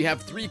next we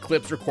have 3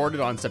 clips recorded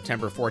on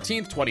September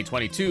 14th,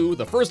 2022,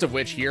 the first of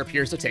which here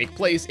appears to take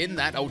place in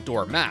that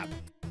outdoor map.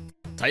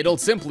 Titled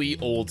simply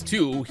Old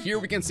 2, here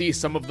we can see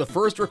some of the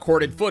first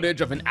recorded footage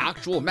of an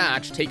actual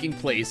match taking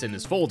place in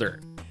this folder.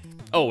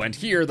 Oh, and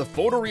here, the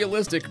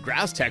photorealistic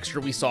grass texture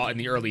we saw in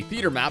the early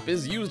theater map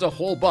is used a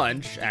whole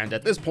bunch, and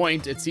at this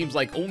point, it seems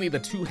like only the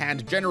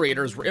 2-hand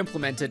generators were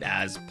implemented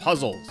as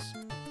puzzles.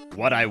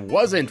 What I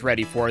wasn't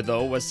ready for,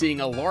 though, was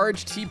seeing a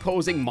large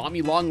T-posing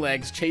mommy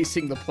longlegs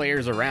chasing the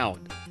players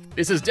around.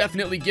 This is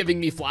definitely giving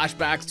me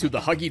flashbacks to the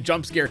Huggy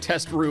jump scare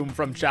test room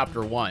from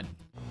Chapter 1.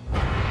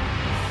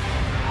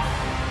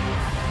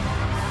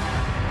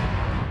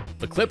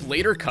 The clip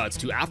later cuts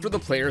to after the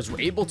players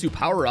were able to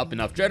power up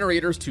enough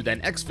generators to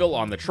then exfil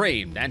on the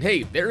train, and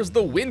hey, there's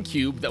the wind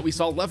cube that we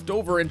saw left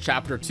over in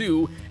Chapter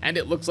 2, and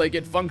it looks like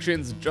it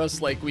functions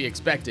just like we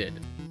expected.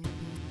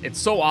 It's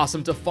so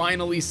awesome to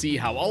finally see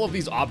how all of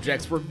these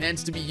objects were meant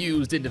to be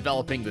used in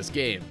developing this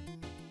game.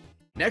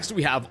 Next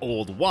we have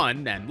Old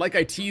 1, and like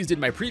I teased in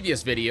my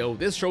previous video,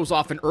 this shows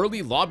off an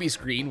early lobby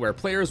screen where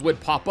players would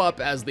pop up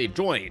as they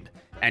joined.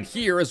 And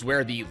here is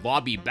where the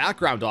lobby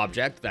background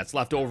object that's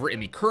left over in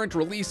the current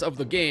release of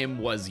the game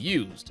was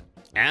used.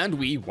 And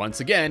we, once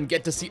again,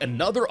 get to see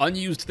another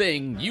unused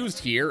thing used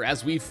here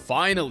as we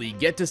finally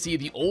get to see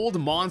the old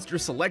monster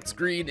select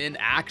screen in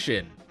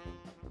action.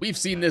 We've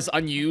seen this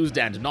unused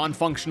and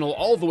non-functional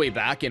all the way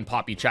back in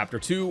Poppy Chapter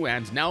 2,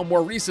 and now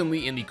more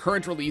recently in the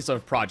current release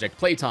of Project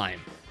Playtime.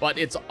 But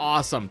it's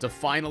awesome to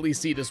finally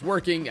see this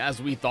working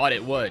as we thought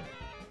it would.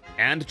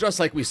 And just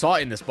like we saw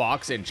in this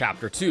box in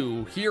Chapter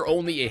 2, here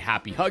only a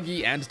Happy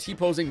Huggy and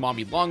T-posing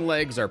Mommy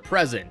Longlegs are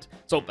present,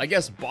 so I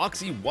guess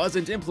Boxy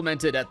wasn't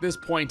implemented at this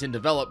point in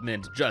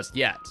development just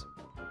yet.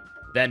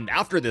 Then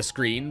after this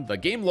screen, the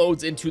game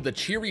loads into the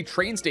cheery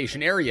train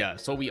station area,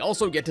 so we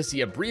also get to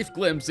see a brief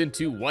glimpse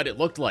into what it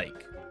looked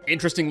like.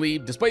 Interestingly,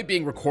 despite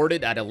being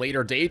recorded at a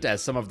later date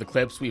as some of the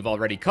clips we've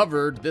already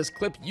covered, this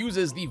clip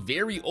uses the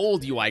very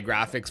old UI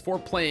graphics for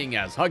playing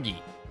as Huggy.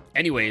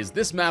 Anyways,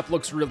 this map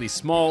looks really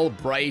small,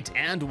 bright,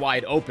 and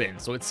wide open,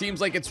 so it seems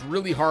like it's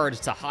really hard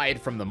to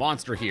hide from the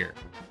monster here.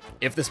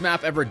 If this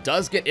map ever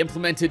does get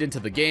implemented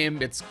into the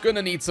game, it's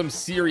gonna need some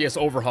serious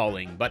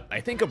overhauling, but I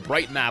think a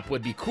bright map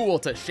would be cool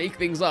to shake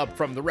things up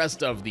from the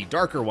rest of the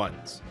darker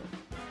ones.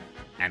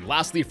 And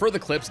lastly, for the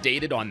clips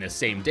dated on this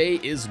same day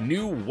is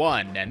New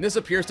 1, and this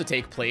appears to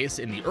take place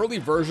in the early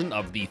version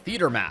of the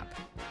theater map.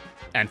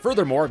 And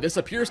furthermore, this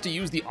appears to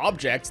use the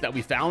objects that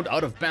we found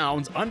out of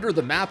bounds under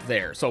the map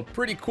there, so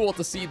pretty cool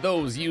to see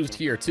those used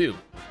here too.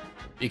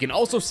 You can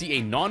also see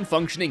a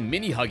non-functioning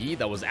mini Huggy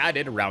that was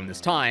added around this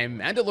time,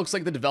 and it looks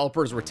like the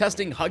developers were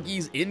testing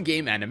Huggy's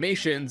in-game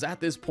animations at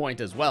this point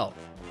as well.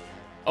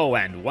 Oh,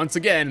 and once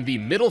again, the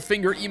middle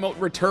finger emote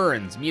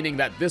returns, meaning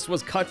that this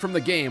was cut from the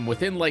game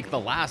within like the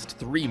last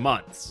 3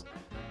 months.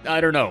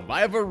 I don't know,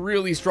 I have a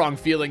really strong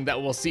feeling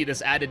that we'll see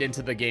this added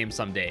into the game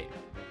someday.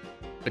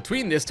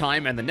 Between this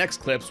time and the next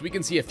clips, we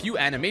can see a few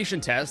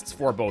animation tests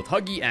for both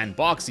Huggy and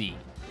Boxy.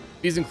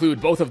 These include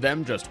both of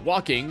them just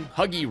walking,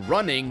 Huggy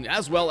running,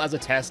 as well as a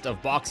test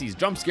of Boxy's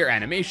jump scare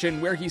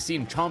animation where he's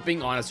seen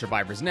chomping on a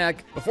survivor's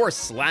neck before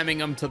slamming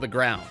him to the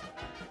ground.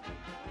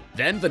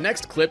 Then the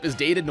next clip is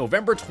dated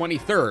November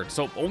 23rd,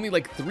 so only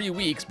like 3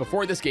 weeks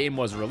before this game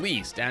was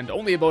released, and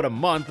only about a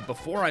month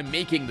before I'm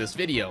making this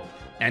video.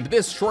 And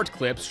this short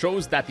clip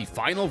shows that the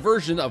final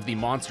version of the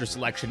monster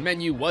selection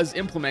menu was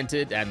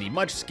implemented and the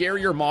much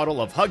scarier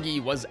model of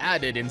Huggy was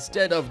added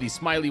instead of the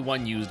smiley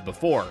one used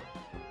before.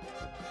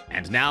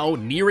 And now,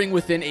 nearing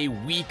within a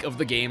week of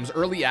the game's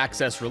early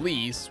access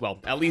release, well,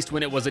 at least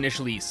when it was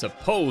initially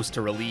supposed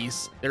to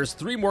release, there's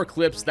 3 more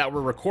clips that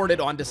were recorded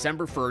on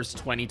December 1st,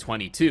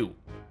 2022.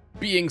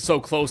 Being so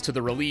close to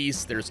the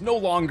release, there's no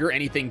longer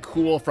anything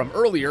cool from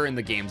earlier in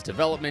the game's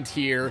development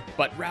here,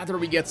 but rather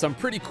we get some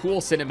pretty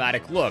cool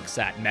cinematic looks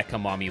at Mecha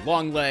Mommy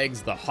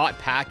Longlegs, the hot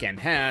pack and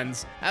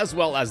hands, as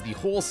well as the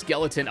whole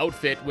skeleton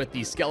outfit with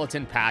the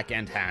skeleton pack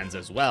and hands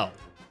as well.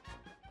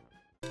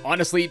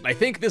 Honestly, I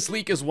think this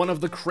leak is one of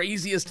the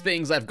craziest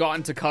things I've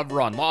gotten to cover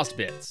on Lost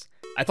Bits.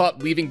 I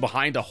thought leaving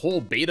behind a whole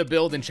beta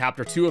build in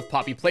Chapter 2 of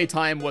Poppy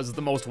Playtime was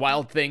the most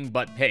wild thing,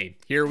 but hey,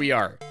 here we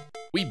are.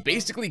 We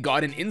basically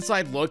got an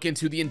inside look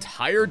into the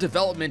entire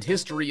development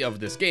history of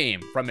this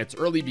game, from its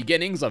early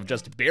beginnings of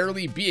just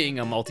barely being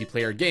a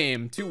multiplayer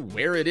game to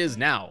where it is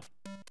now.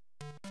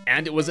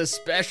 And it was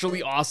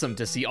especially awesome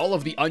to see all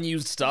of the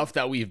unused stuff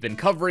that we've been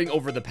covering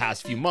over the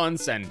past few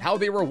months and how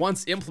they were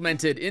once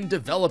implemented in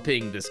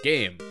developing this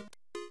game.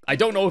 I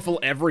don't know if we'll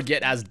ever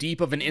get as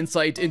deep of an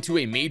insight into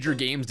a major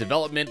game's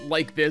development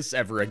like this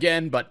ever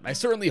again, but I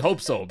certainly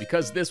hope so,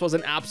 because this was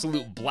an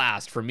absolute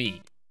blast for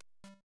me.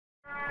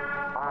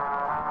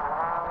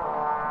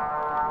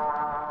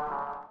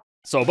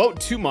 So about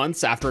 2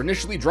 months after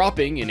initially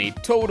dropping in a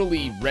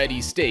totally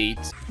ready state...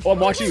 Oh, I'm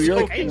watching you, you're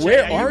like, AJ,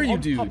 where are you,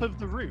 on dude? top of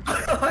the roof?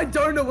 I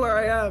don't know where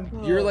I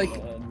am. You're like...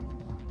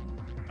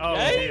 Oh,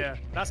 Hey? yeah.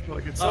 That's not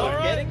a good So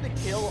sign. getting the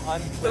kill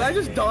on. Did I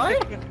just die?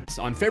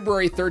 On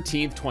February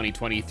 13th,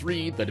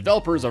 2023, the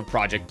developers of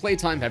Project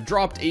Playtime have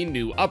dropped a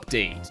new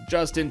update,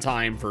 just in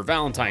time for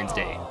Valentine's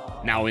Day.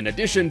 Now, in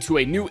addition to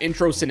a new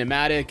intro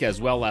cinematic, as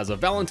well as a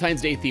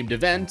Valentine's Day themed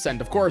event, and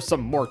of course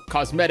some more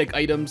cosmetic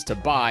items to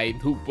buy,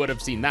 who would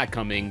have seen that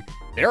coming,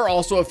 there are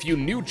also a few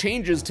new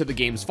changes to the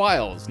game's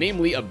files,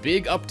 namely a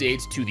big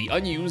update to the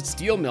unused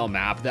steel mill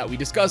map that we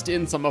discussed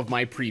in some of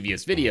my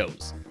previous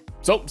videos.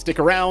 So stick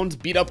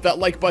around, beat up that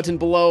like button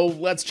below,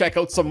 let's check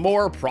out some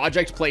more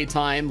Project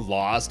Playtime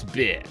Lost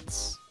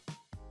Bits.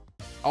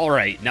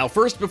 Alright, now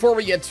first, before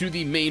we get to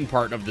the main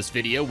part of this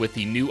video with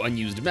the new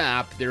unused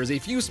map, there's a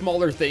few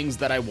smaller things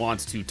that I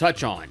want to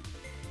touch on.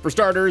 For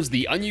starters,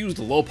 the unused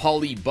low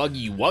poly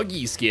Buggy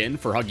Wuggy skin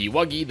for Huggy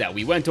Wuggy that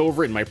we went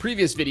over in my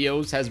previous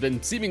videos has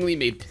been seemingly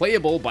made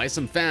playable by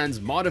some fans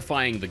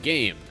modifying the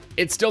game.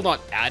 It's still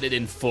not added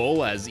in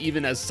full, as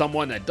even as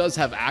someone that does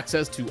have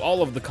access to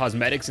all of the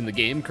cosmetics in the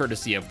game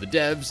courtesy of the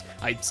devs,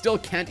 I still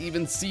can't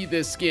even see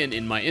this skin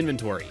in my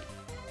inventory.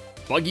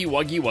 Buggy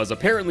Wuggy was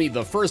apparently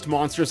the first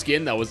monster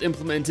skin that was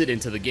implemented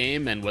into the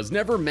game and was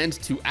never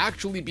meant to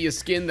actually be a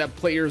skin that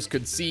players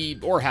could see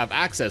or have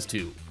access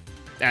to.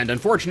 And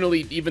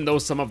unfortunately, even though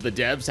some of the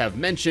devs have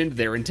mentioned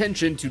their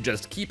intention to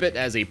just keep it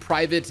as a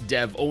private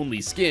dev-only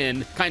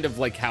skin, kind of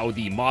like how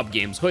the Mob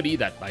Games hoodie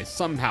that I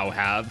somehow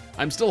have,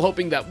 I'm still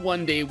hoping that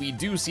one day we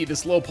do see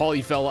this low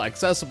poly fella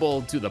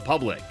accessible to the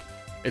public.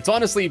 It's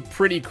honestly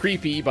pretty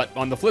creepy, but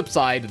on the flip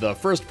side, the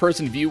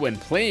first-person view when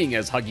playing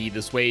as Huggy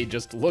this way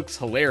just looks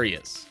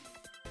hilarious.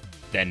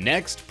 Then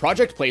next,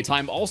 Project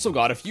Playtime also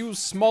got a few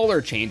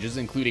smaller changes,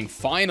 including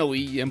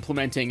finally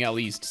implementing at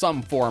least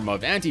some form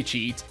of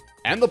anti-cheat,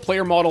 and the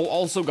player model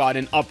also got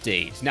an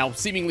update, now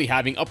seemingly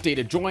having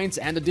updated joints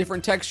and a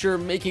different texture,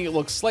 making it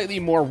look slightly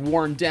more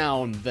worn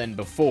down than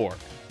before.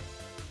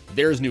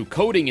 There's new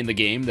coding in the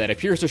game that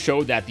appears to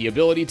show that the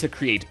ability to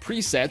create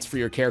presets for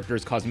your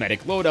character's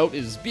cosmetic loadout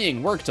is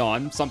being worked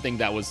on, something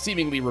that was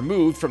seemingly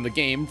removed from the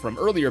game from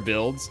earlier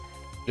builds.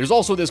 There's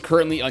also this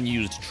currently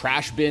unused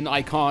trash bin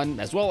icon,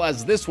 as well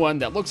as this one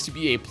that looks to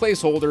be a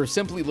placeholder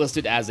simply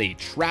listed as a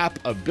trap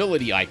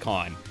ability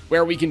icon,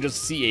 where we can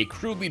just see a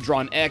crudely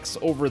drawn X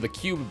over the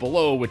cube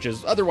below, which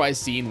is otherwise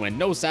seen when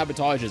no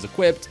sabotage is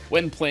equipped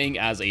when playing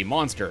as a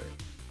monster.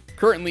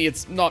 Currently,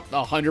 it's not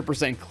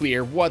 100%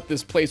 clear what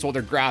this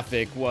placeholder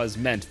graphic was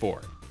meant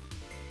for.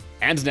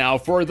 And now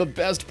for the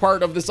best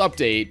part of this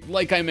update,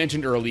 like I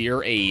mentioned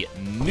earlier, a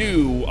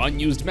new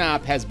unused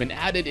map has been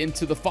added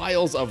into the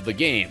files of the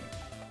game.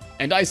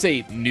 And I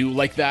say new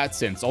like that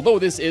since although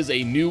this is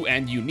a new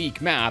and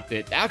unique map,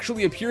 it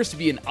actually appears to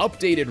be an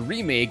updated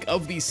remake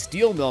of the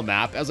steel mill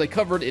map as I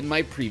covered in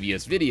my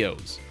previous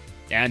videos.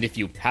 And if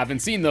you haven't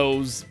seen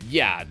those,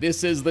 yeah,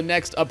 this is the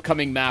next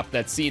upcoming map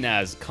that's seen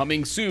as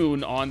coming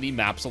soon on the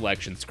map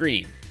selection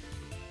screen.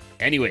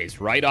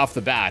 Anyways, right off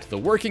the bat, the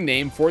working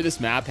name for this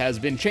map has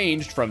been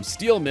changed from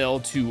Steel Mill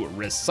to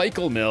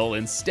Recycle Mill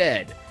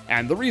instead,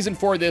 and the reason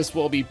for this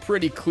will be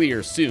pretty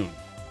clear soon.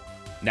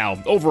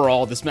 Now,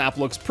 overall, this map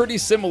looks pretty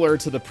similar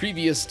to the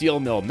previous Steel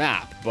Mill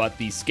map, but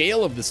the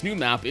scale of this new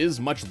map is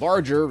much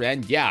larger,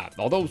 and yeah,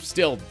 although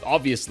still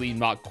obviously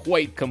not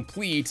quite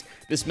complete,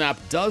 this map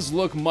does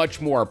look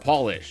much more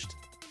polished.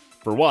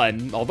 For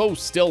one, although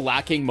still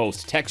lacking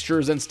most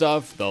textures and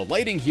stuff, the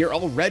lighting here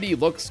already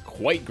looks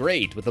quite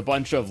great, with a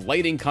bunch of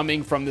lighting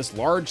coming from this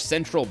large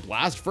central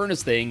blast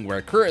furnace thing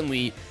where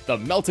currently the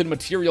melted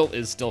material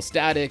is still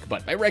static,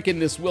 but I reckon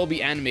this will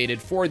be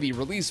animated for the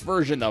release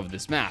version of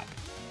this map.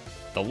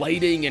 The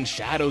lighting and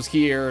shadows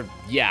here,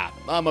 yeah,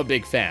 I'm a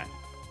big fan.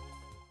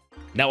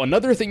 Now,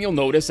 another thing you'll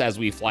notice as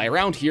we fly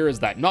around here is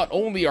that not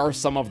only are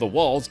some of the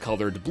walls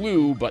colored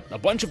blue, but a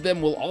bunch of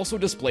them will also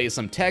display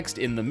some text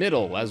in the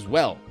middle as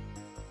well.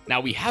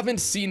 Now, we haven't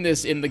seen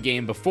this in the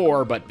game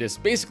before, but this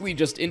basically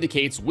just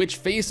indicates which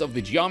face of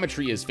the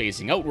geometry is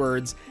facing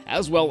outwards,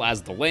 as well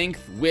as the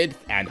length,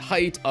 width, and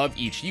height of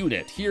each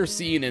unit, here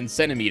seen in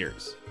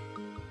centimeters.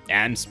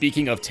 And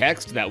speaking of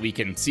text that we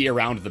can see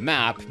around the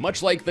map,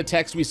 much like the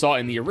text we saw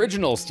in the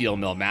original Steel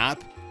Mill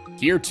map,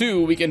 Here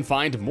too, we can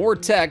find more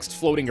text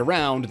floating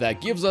around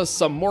that gives us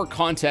some more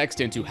context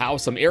into how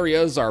some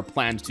areas are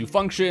planned to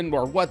function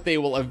or what they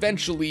will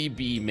eventually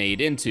be made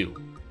into.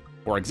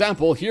 For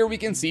example, here we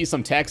can see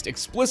some text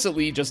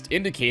explicitly just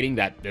indicating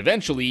that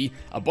eventually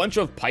a bunch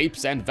of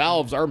pipes and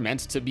valves are meant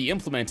to be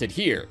implemented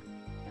here.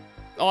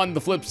 On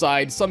the flip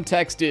side, some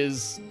text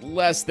is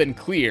less than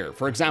clear.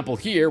 For example,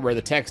 here, where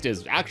the text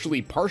is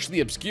actually partially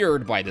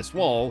obscured by this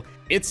wall,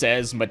 it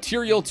says,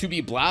 "Material to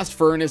be blast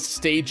furnace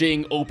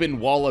staging open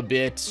wall a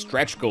bit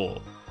stretch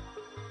goal."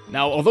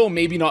 Now, although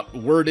maybe not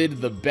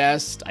worded the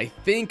best, I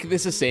think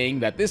this is saying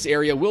that this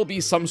area will be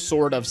some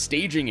sort of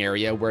staging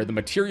area where the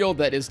material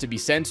that is to be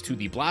sent to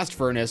the blast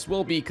furnace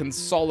will be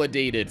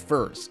consolidated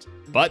first.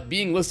 But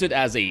being listed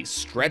as a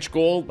stretch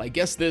goal, I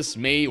guess this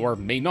may or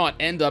may not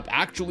end up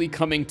actually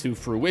coming to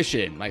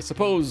fruition. I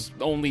suppose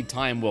only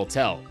time will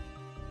tell.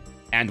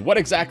 And what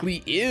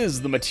exactly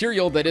is the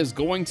material that is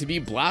going to be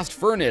blast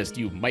furnace,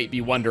 you might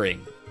be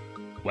wondering?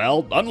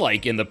 Well,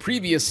 unlike in the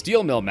previous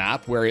steel mill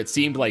map, where it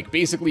seemed like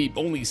basically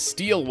only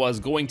steel was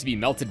going to be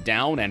melted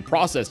down and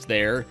processed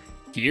there,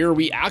 here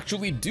we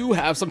actually do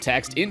have some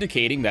text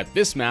indicating that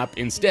this map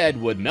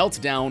instead would melt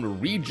down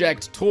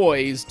reject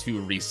toys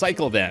to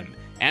recycle them,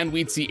 and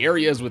we'd see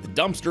areas with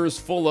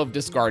dumpsters full of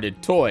discarded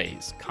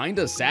toys.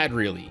 Kinda sad,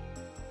 really.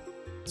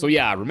 So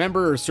yeah,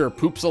 remember Sir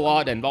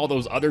Poops-a-Lot and all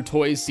those other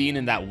toys seen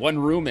in that one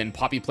room in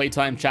Poppy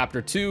Playtime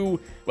Chapter 2?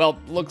 Well,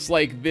 looks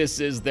like this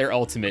is their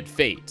ultimate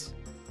fate.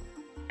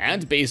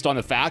 And based on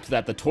the fact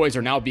that the toys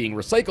are now being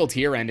recycled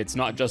here and it's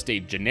not just a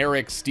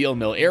generic steel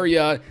mill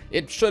area,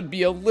 it should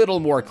be a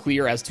little more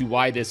clear as to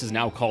why this is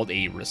now called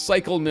a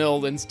recycle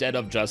mill instead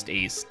of just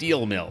a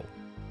steel mill.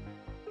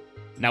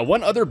 Now,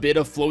 one other bit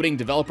of floating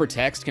developer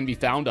text can be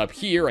found up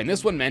here, and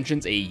this one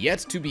mentions a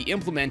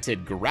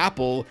yet-to-be-implemented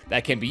grapple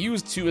that can be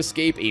used to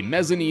escape a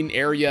mezzanine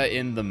area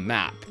in the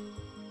map.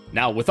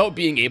 Now, without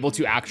being able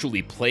to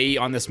actually play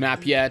on this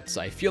map yet,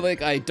 I feel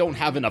like I don't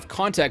have enough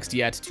context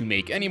yet to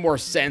make any more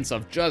sense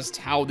of just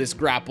how this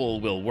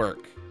grapple will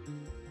work.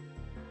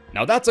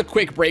 Now, that's a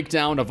quick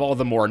breakdown of all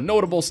the more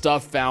notable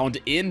stuff found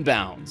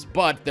inbounds,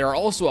 but there are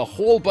also a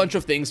whole bunch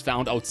of things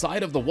found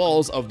outside of the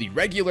walls of the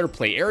regular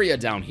play area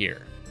down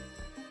here.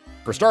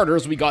 For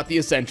starters, we got the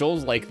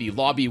essentials like the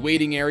lobby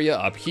waiting area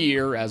up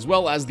here, as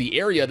well as the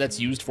area that's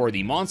used for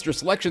the monster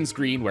selection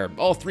screen where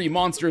all 3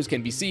 monsters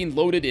can be seen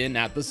loaded in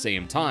at the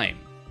same time.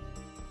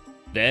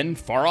 Then,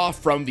 far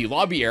off from the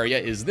lobby area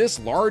is this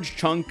large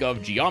chunk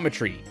of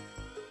geometry.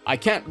 I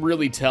can't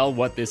really tell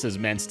what this is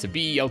meant to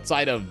be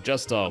outside of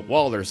just a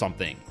wall or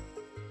something.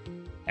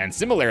 And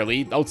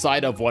similarly,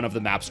 outside of one of the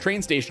map's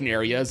train station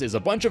areas is a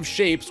bunch of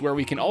shapes where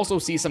we can also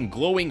see some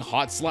glowing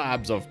hot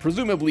slabs of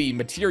presumably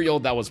material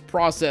that was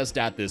processed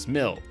at this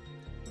mill.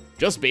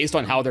 Just based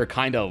on how they're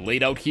kinda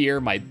laid out here,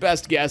 my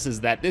best guess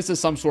is that this is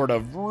some sort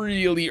of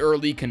really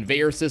early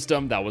conveyor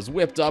system that was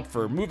whipped up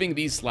for moving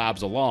these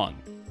slabs along.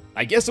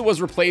 I guess it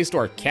was replaced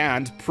or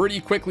canned pretty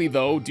quickly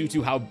though, due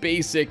to how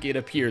basic it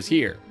appears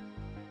here.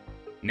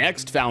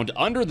 Next, found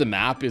under the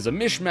map is a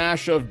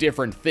mishmash of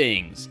different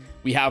things.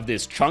 We have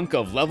this chunk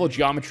of level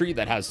geometry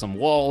that has some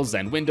walls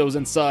and windows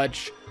and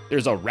such.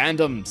 There's a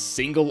random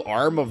single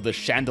arm of the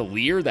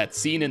chandelier that's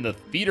seen in the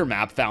theater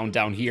map found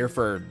down here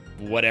for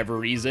whatever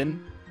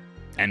reason.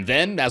 And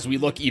then, as we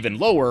look even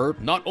lower,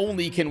 not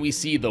only can we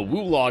see the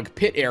Woolog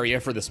pit area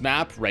for this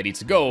map ready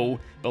to go,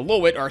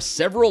 below it are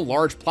several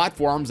large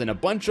platforms in a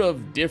bunch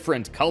of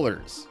different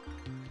colors.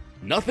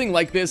 Nothing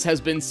like this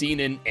has been seen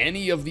in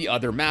any of the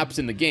other maps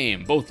in the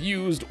game, both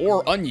used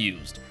or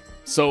unused.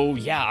 So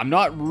yeah, I'm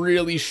not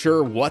really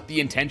sure what the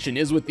intention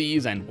is with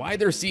these and why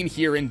they're seen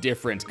here in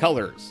different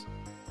colors.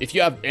 If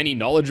you have any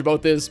knowledge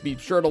about this, be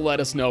sure to let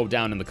us know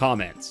down in the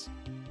comments.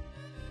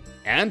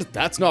 And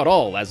that's not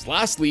all, as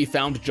lastly,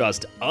 found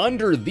just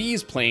under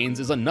these planes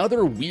is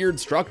another weird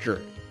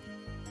structure.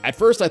 At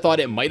first I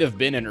thought it might have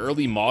been an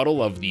early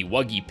model of the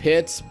Wuggy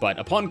Pit, but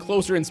upon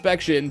closer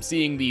inspection,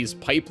 seeing these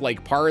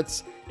pipe-like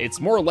parts, it's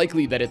more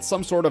likely that it's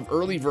some sort of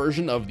early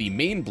version of the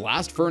main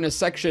blast furnace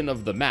section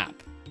of the map.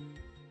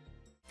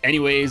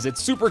 Anyways,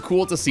 it's super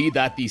cool to see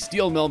that the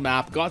steel mill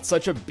map got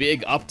such a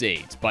big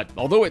update, but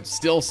although it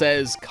still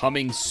says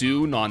coming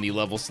soon on the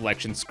level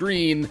selection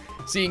screen,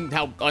 seeing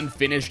how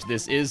unfinished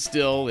this is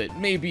still, it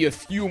may be a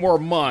few more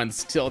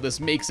months till this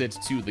makes it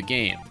to the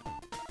game.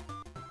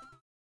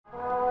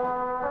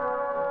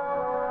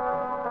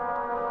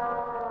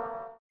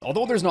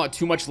 Although there's not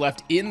too much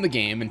left in the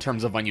game in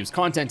terms of unused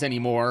content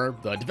anymore,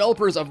 the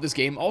developers of this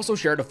game also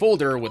shared a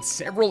folder with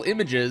several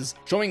images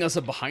showing us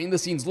a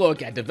behind-the-scenes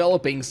look at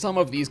developing some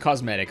of these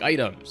cosmetic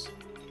items.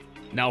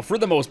 Now, for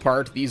the most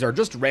part, these are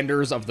just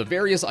renders of the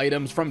various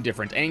items from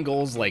different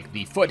angles, like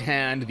the foot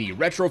hand, the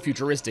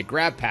retro-futuristic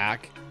grab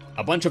pack,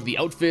 a bunch of the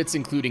outfits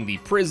including the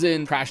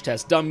prison, crash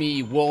test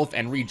dummy, wolf,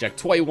 and reject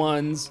toy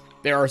ones.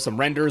 There are some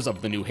renders of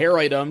the new hair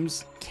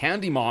items,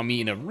 Candy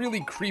Mommy in a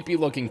really creepy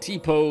looking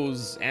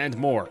T-pose, and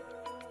more.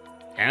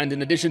 And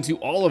in addition to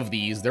all of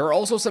these, there are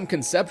also some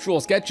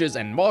conceptual sketches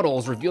and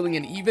models revealing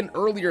an even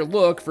earlier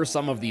look for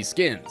some of these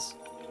skins.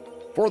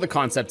 For the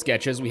concept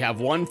sketches, we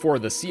have one for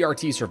the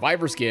CRT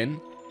Survivor skin,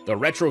 the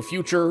Retro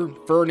Future,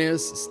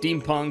 Furnace,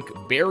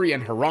 Steampunk, Berry,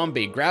 and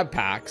Harambe grab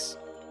packs,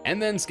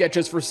 and then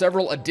sketches for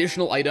several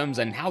additional items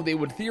and how they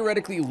would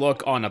theoretically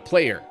look on a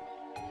player.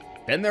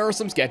 Then there are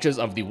some sketches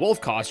of the wolf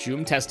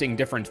costume testing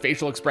different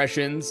facial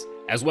expressions,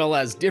 as well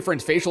as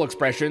different facial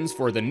expressions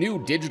for the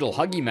new digital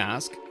Huggy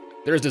mask.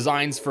 There's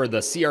designs for the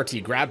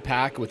CRT grab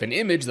pack with an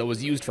image that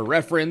was used for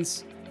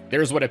reference.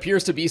 There's what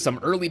appears to be some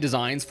early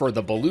designs for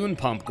the balloon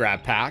pump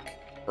grab pack,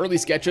 early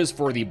sketches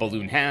for the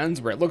balloon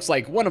hands, where it looks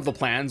like one of the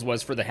plans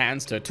was for the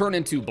hands to turn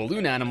into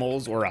balloon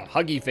animals or a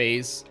Huggy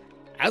face,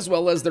 as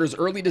well as there's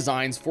early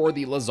designs for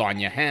the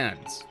lasagna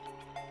hands.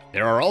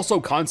 There are also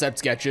concept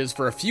sketches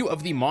for a few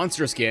of the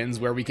monster skins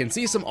where we can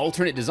see some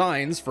alternate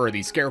designs for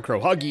the Scarecrow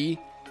Huggy,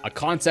 a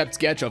concept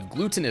sketch of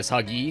Glutinous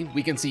Huggy,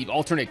 we can see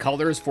alternate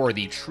colors for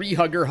the Tree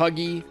Hugger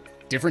Huggy,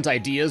 different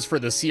ideas for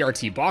the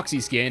CRT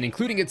Boxy skin,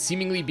 including it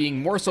seemingly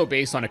being more so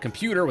based on a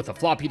computer with a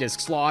floppy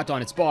disk slot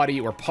on its body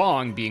or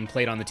Pong being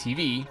played on the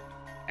TV,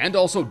 and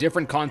also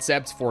different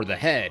concepts for the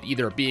head,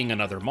 either being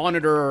another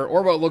monitor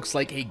or what looks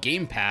like a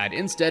gamepad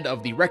instead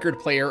of the record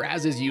player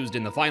as is used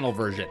in the final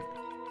version.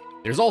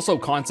 There's also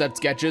concept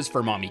sketches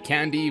for Mommy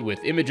Candy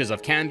with images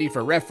of Candy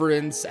for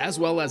reference, as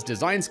well as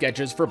design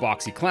sketches for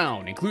Boxy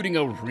Clown, including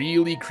a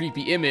really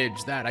creepy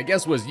image that I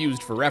guess was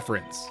used for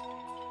reference.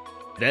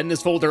 Then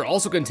this folder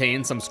also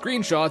contains some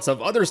screenshots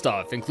of other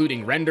stuff,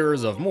 including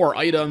renders of more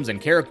items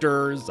and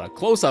characters, a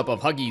close-up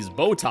of Huggy's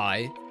bow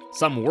tie,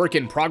 some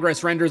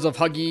work-in-progress renders of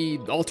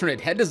Huggy,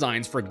 alternate head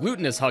designs for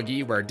Glutinous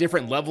Huggy where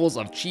different levels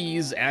of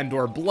cheese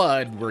and/or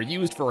blood were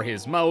used for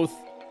his mouth,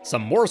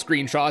 some more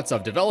screenshots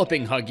of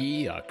developing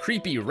Huggy, a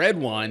creepy red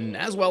one,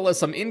 as well as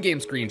some in-game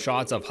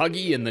screenshots of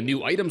Huggy in the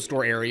new item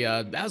store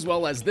area, as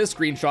well as this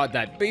screenshot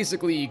that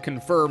basically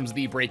confirms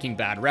the Breaking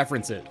Bad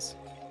references.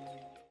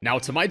 Now,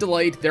 to my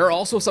delight, there are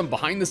also some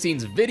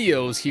behind-the-scenes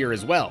videos here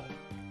as well.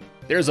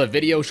 There's a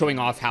video showing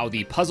off how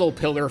the Puzzle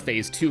Pillar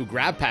Phase 2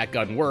 grab pack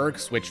gun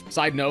works, which,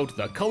 side note,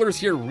 the colors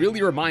here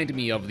really remind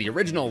me of the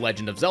original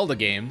Legend of Zelda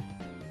game.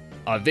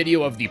 A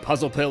video of the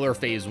Puzzle Pillar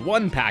Phase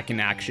 1 pack in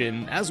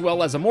action, as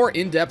well as a more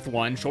in-depth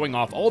one showing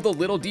off all the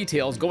little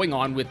details going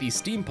on with the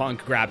Steampunk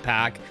grab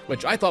pack,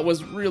 which I thought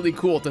was really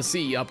cool to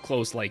see up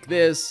close like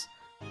this.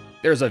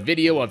 There's a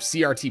video of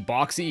CRT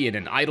Boxy in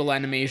an idle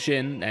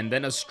animation, and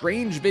then a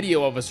strange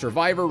video of a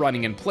survivor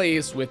running in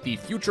place with the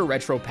Future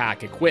Retro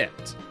pack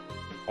equipped.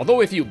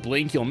 Although if you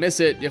blink you'll miss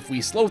it, if we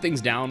slow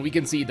things down we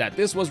can see that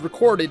this was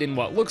recorded in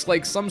what looks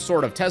like some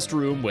sort of test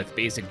room with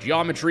basic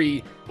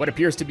geometry, what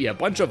appears to be a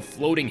bunch of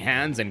floating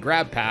hands and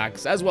grab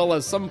packs, as well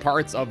as some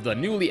parts of the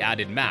newly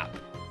added map.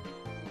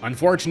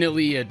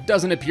 Unfortunately, it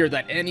doesn't appear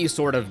that any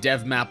sort of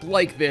dev map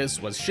like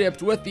this was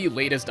shipped with the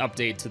latest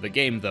update to the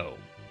game though.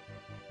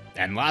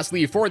 And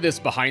lastly, for this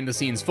behind the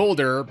scenes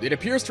folder, it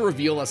appears to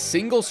reveal a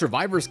single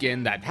survivor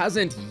skin that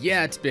hasn't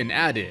yet been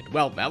added,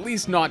 well, at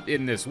least not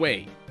in this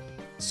way.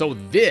 So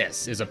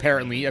this is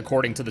apparently,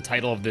 according to the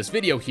title of this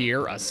video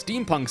here, a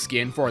steampunk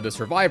skin for the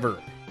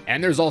survivor,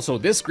 and there's also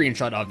this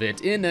screenshot of it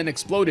in an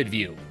exploded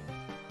view.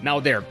 Now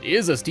there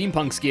is a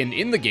steampunk skin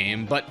in the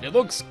game, but it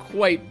looks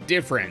quite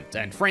different,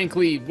 and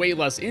frankly way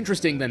less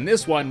interesting than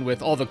this one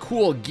with all the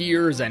cool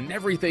gears and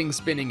everything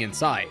spinning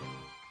inside.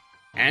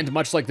 And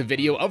much like the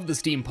video of the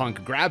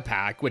steampunk grab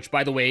pack, which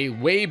by the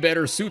way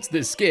better suits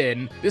this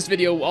skin, this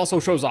video also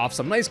shows off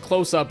some nice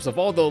close-ups of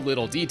all the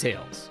little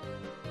details.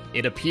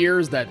 It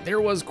appears that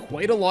there was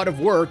quite a lot of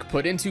work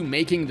put into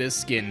making this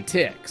skin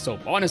tick, so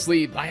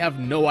honestly, I have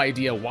no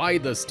idea why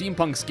the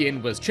steampunk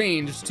skin was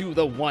changed to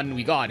the one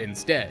we got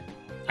instead.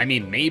 I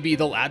mean, maybe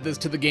they'll add this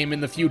to the game in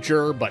the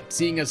future, but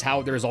seeing as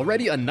how there's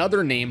already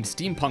another named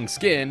steampunk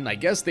skin, I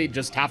guess they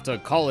just have to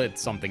call it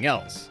something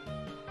else.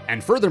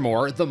 And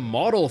furthermore, the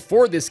model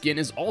for this skin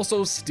is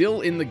also still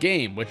in the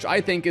game, which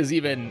I think is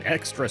even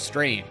extra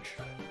strange.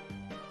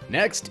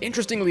 Next,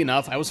 interestingly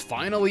enough, I was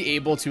finally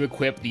able to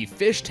equip the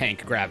fish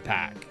tank grab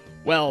pack.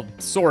 Well,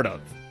 sort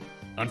of.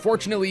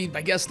 Unfortunately,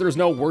 I guess there's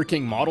no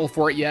working model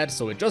for it yet,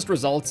 so it just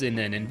results in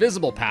an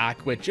invisible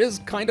pack, which is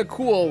kinda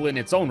cool in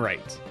its own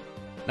right.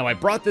 Now, I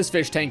brought this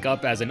fish tank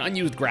up as an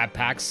unused grab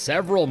pack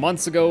several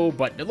months ago,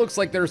 but it looks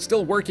like they're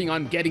still working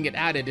on getting it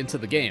added into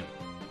the game.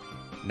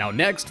 Now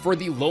next, for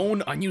the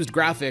lone unused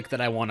graphic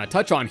that I want to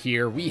touch on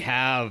here, we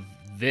have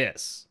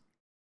this.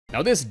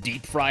 Now this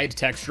deep-fried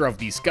texture of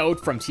the Scout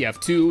from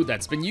TF2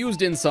 that's been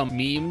used in some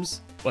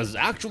memes was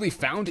actually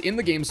found in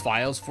the game's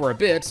files for a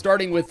bit,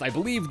 starting with, I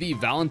believe, the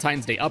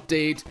Valentine's Day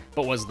update,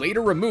 but was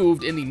later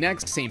removed in the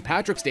next St.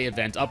 Patrick's Day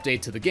event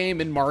update to the game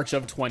in March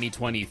of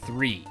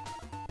 2023.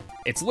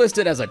 It's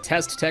listed as a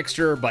test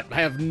texture, but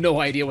I have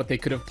no idea what they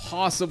could have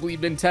possibly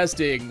been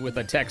testing with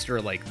a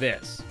texture like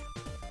this.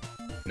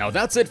 Now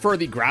that's it for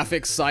the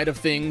graphics side of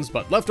things,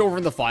 but left over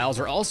in the files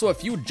are also a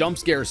few jump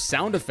scare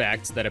sound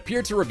effects that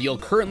appear to reveal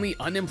currently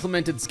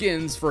unimplemented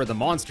skins for the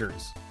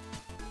monsters.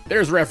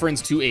 There's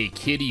reference to a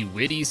Kitty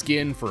Witty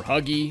skin for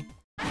Huggy,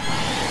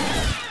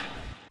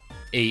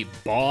 a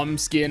bomb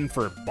skin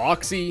for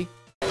Boxy,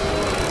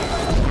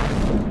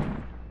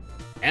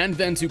 And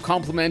then to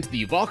complement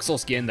the voxel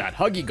skin that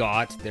Huggy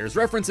got, there's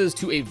references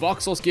to a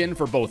voxel skin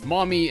for both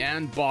Mommy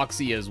and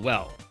Boxy as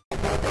well.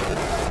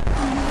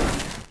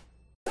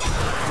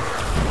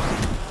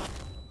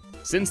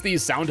 Since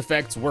these sound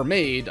effects were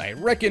made, I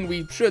reckon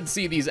we should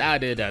see these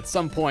added at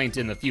some point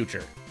in the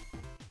future.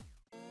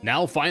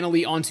 Now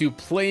finally onto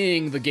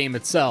playing the game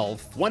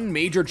itself. One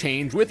major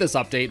change with this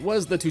update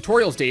was the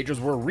tutorial stages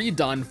were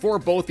redone for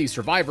both the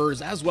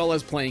survivors as well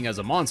as playing as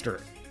a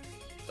monster.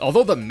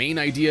 Although the main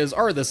ideas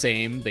are the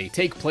same, they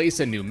take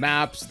place in new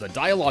maps, the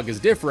dialogue is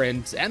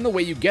different, and the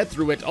way you get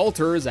through it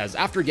alters, as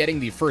after getting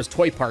the first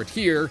toy part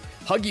here,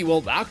 Huggy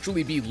will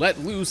actually be let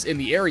loose in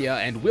the area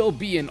and will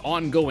be an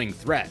ongoing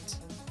threat.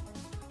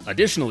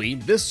 Additionally,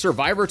 this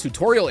survivor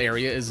tutorial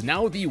area is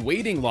now the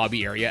waiting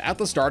lobby area at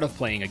the start of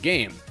playing a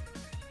game.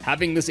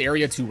 Having this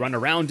area to run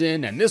around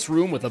in and this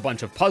room with a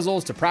bunch of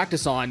puzzles to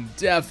practice on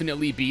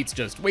definitely beats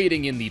just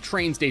waiting in the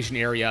train station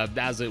area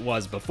as it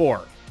was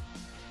before.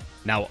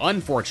 Now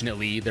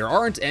unfortunately, there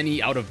aren't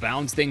any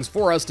out-of-bounds things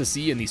for us to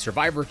see in the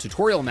survivor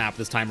tutorial map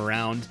this time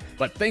around,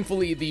 but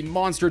thankfully the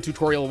monster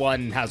tutorial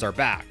one has our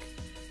back.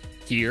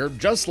 Here,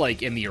 just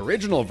like in the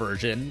original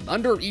version,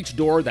 under each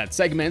door that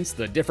segments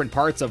the different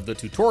parts of the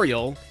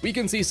tutorial, we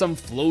can see some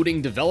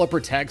floating developer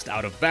text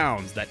out of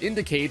bounds that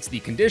indicates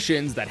the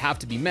conditions that have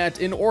to be met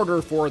in order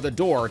for the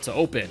door to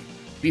open.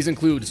 These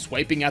include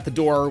swiping at the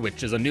door,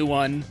 which is a new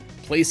one,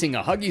 placing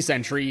a Huggy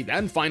sentry,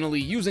 and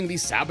finally using the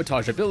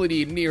sabotage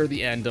ability near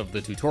the end of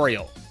the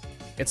tutorial.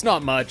 It's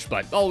not much,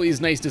 but always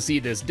nice to see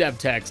this dev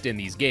text in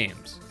these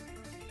games.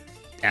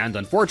 And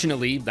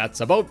unfortunately,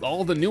 that's about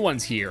all the new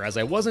ones here, as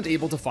I wasn't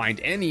able to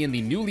find any in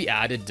the newly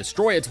added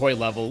Destroy a Toy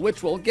level,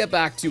 which we'll get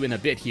back to in a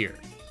bit here.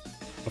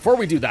 Before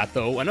we do that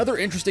though, another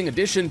interesting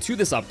addition to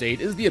this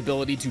update is the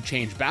ability to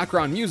change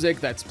background music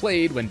that's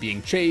played when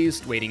being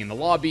chased, waiting in the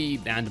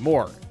lobby, and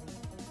more.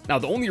 Now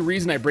the only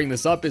reason I bring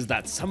this up is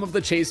that some of the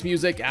chase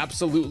music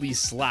absolutely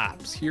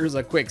slaps. Here's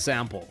a quick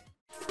sample.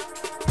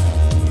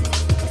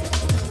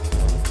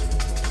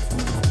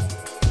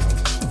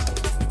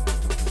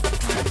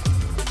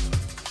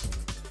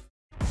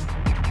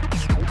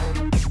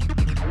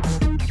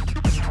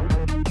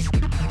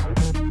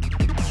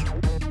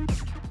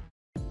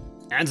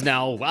 And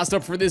now, last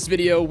up for this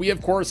video, we of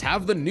course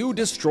have the new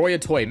Destroy a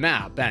Toy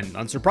map, and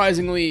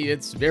unsurprisingly,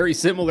 it's very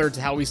similar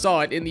to how we saw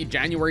it in the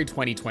January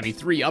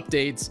 2023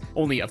 updates,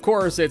 only of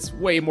course it's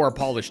way more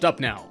polished up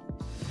now.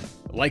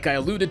 Like I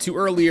alluded to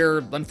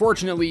earlier,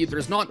 unfortunately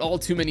there's not all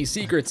too many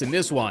secrets in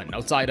this one,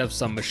 outside of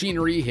some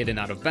machinery hidden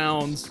out of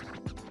bounds,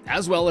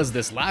 as well as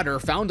this ladder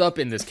found up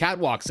in this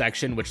catwalk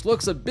section, which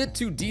looks a bit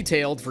too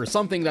detailed for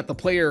something that the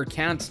player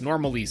can't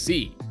normally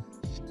see.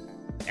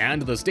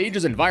 And the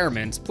stage's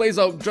environment plays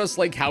out just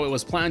like how it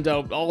was planned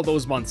out all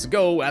those months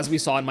ago, as we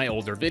saw in my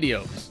older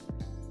videos.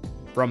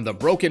 From the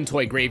broken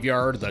toy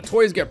graveyard, the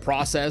toys get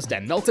processed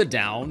and melted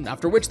down,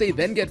 after which they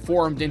then get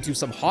formed into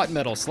some hot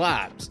metal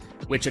slabs,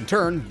 which in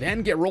turn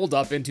then get rolled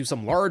up into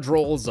some large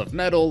rolls of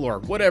metal or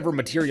whatever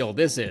material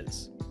this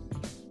is.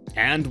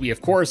 And we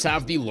of course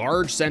have the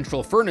large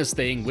central furnace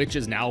thing, which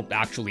is now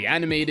actually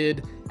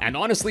animated, and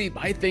honestly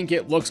I think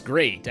it looks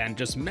great and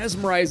just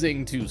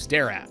mesmerizing to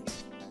stare at.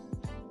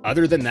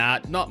 Other than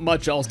that, not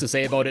much else to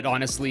say about it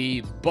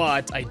honestly,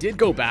 but I did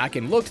go back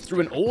and looked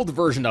through an old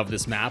version of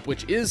this map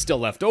which is still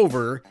left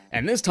over,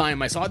 and this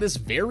time I saw this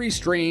very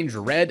strange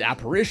red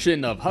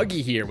apparition of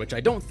Huggy here, which I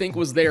don't think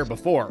was there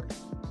before.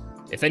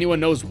 If anyone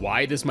knows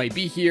why this might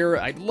be here,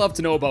 I'd love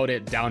to know about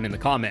it down in the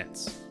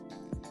comments.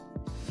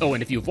 Oh,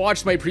 and if you've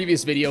watched my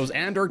previous videos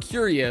and are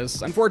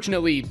curious,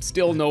 unfortunately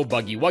still no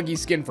Buggy Wuggy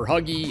skin for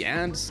Huggy,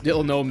 and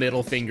still no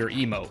middle finger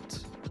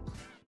emote.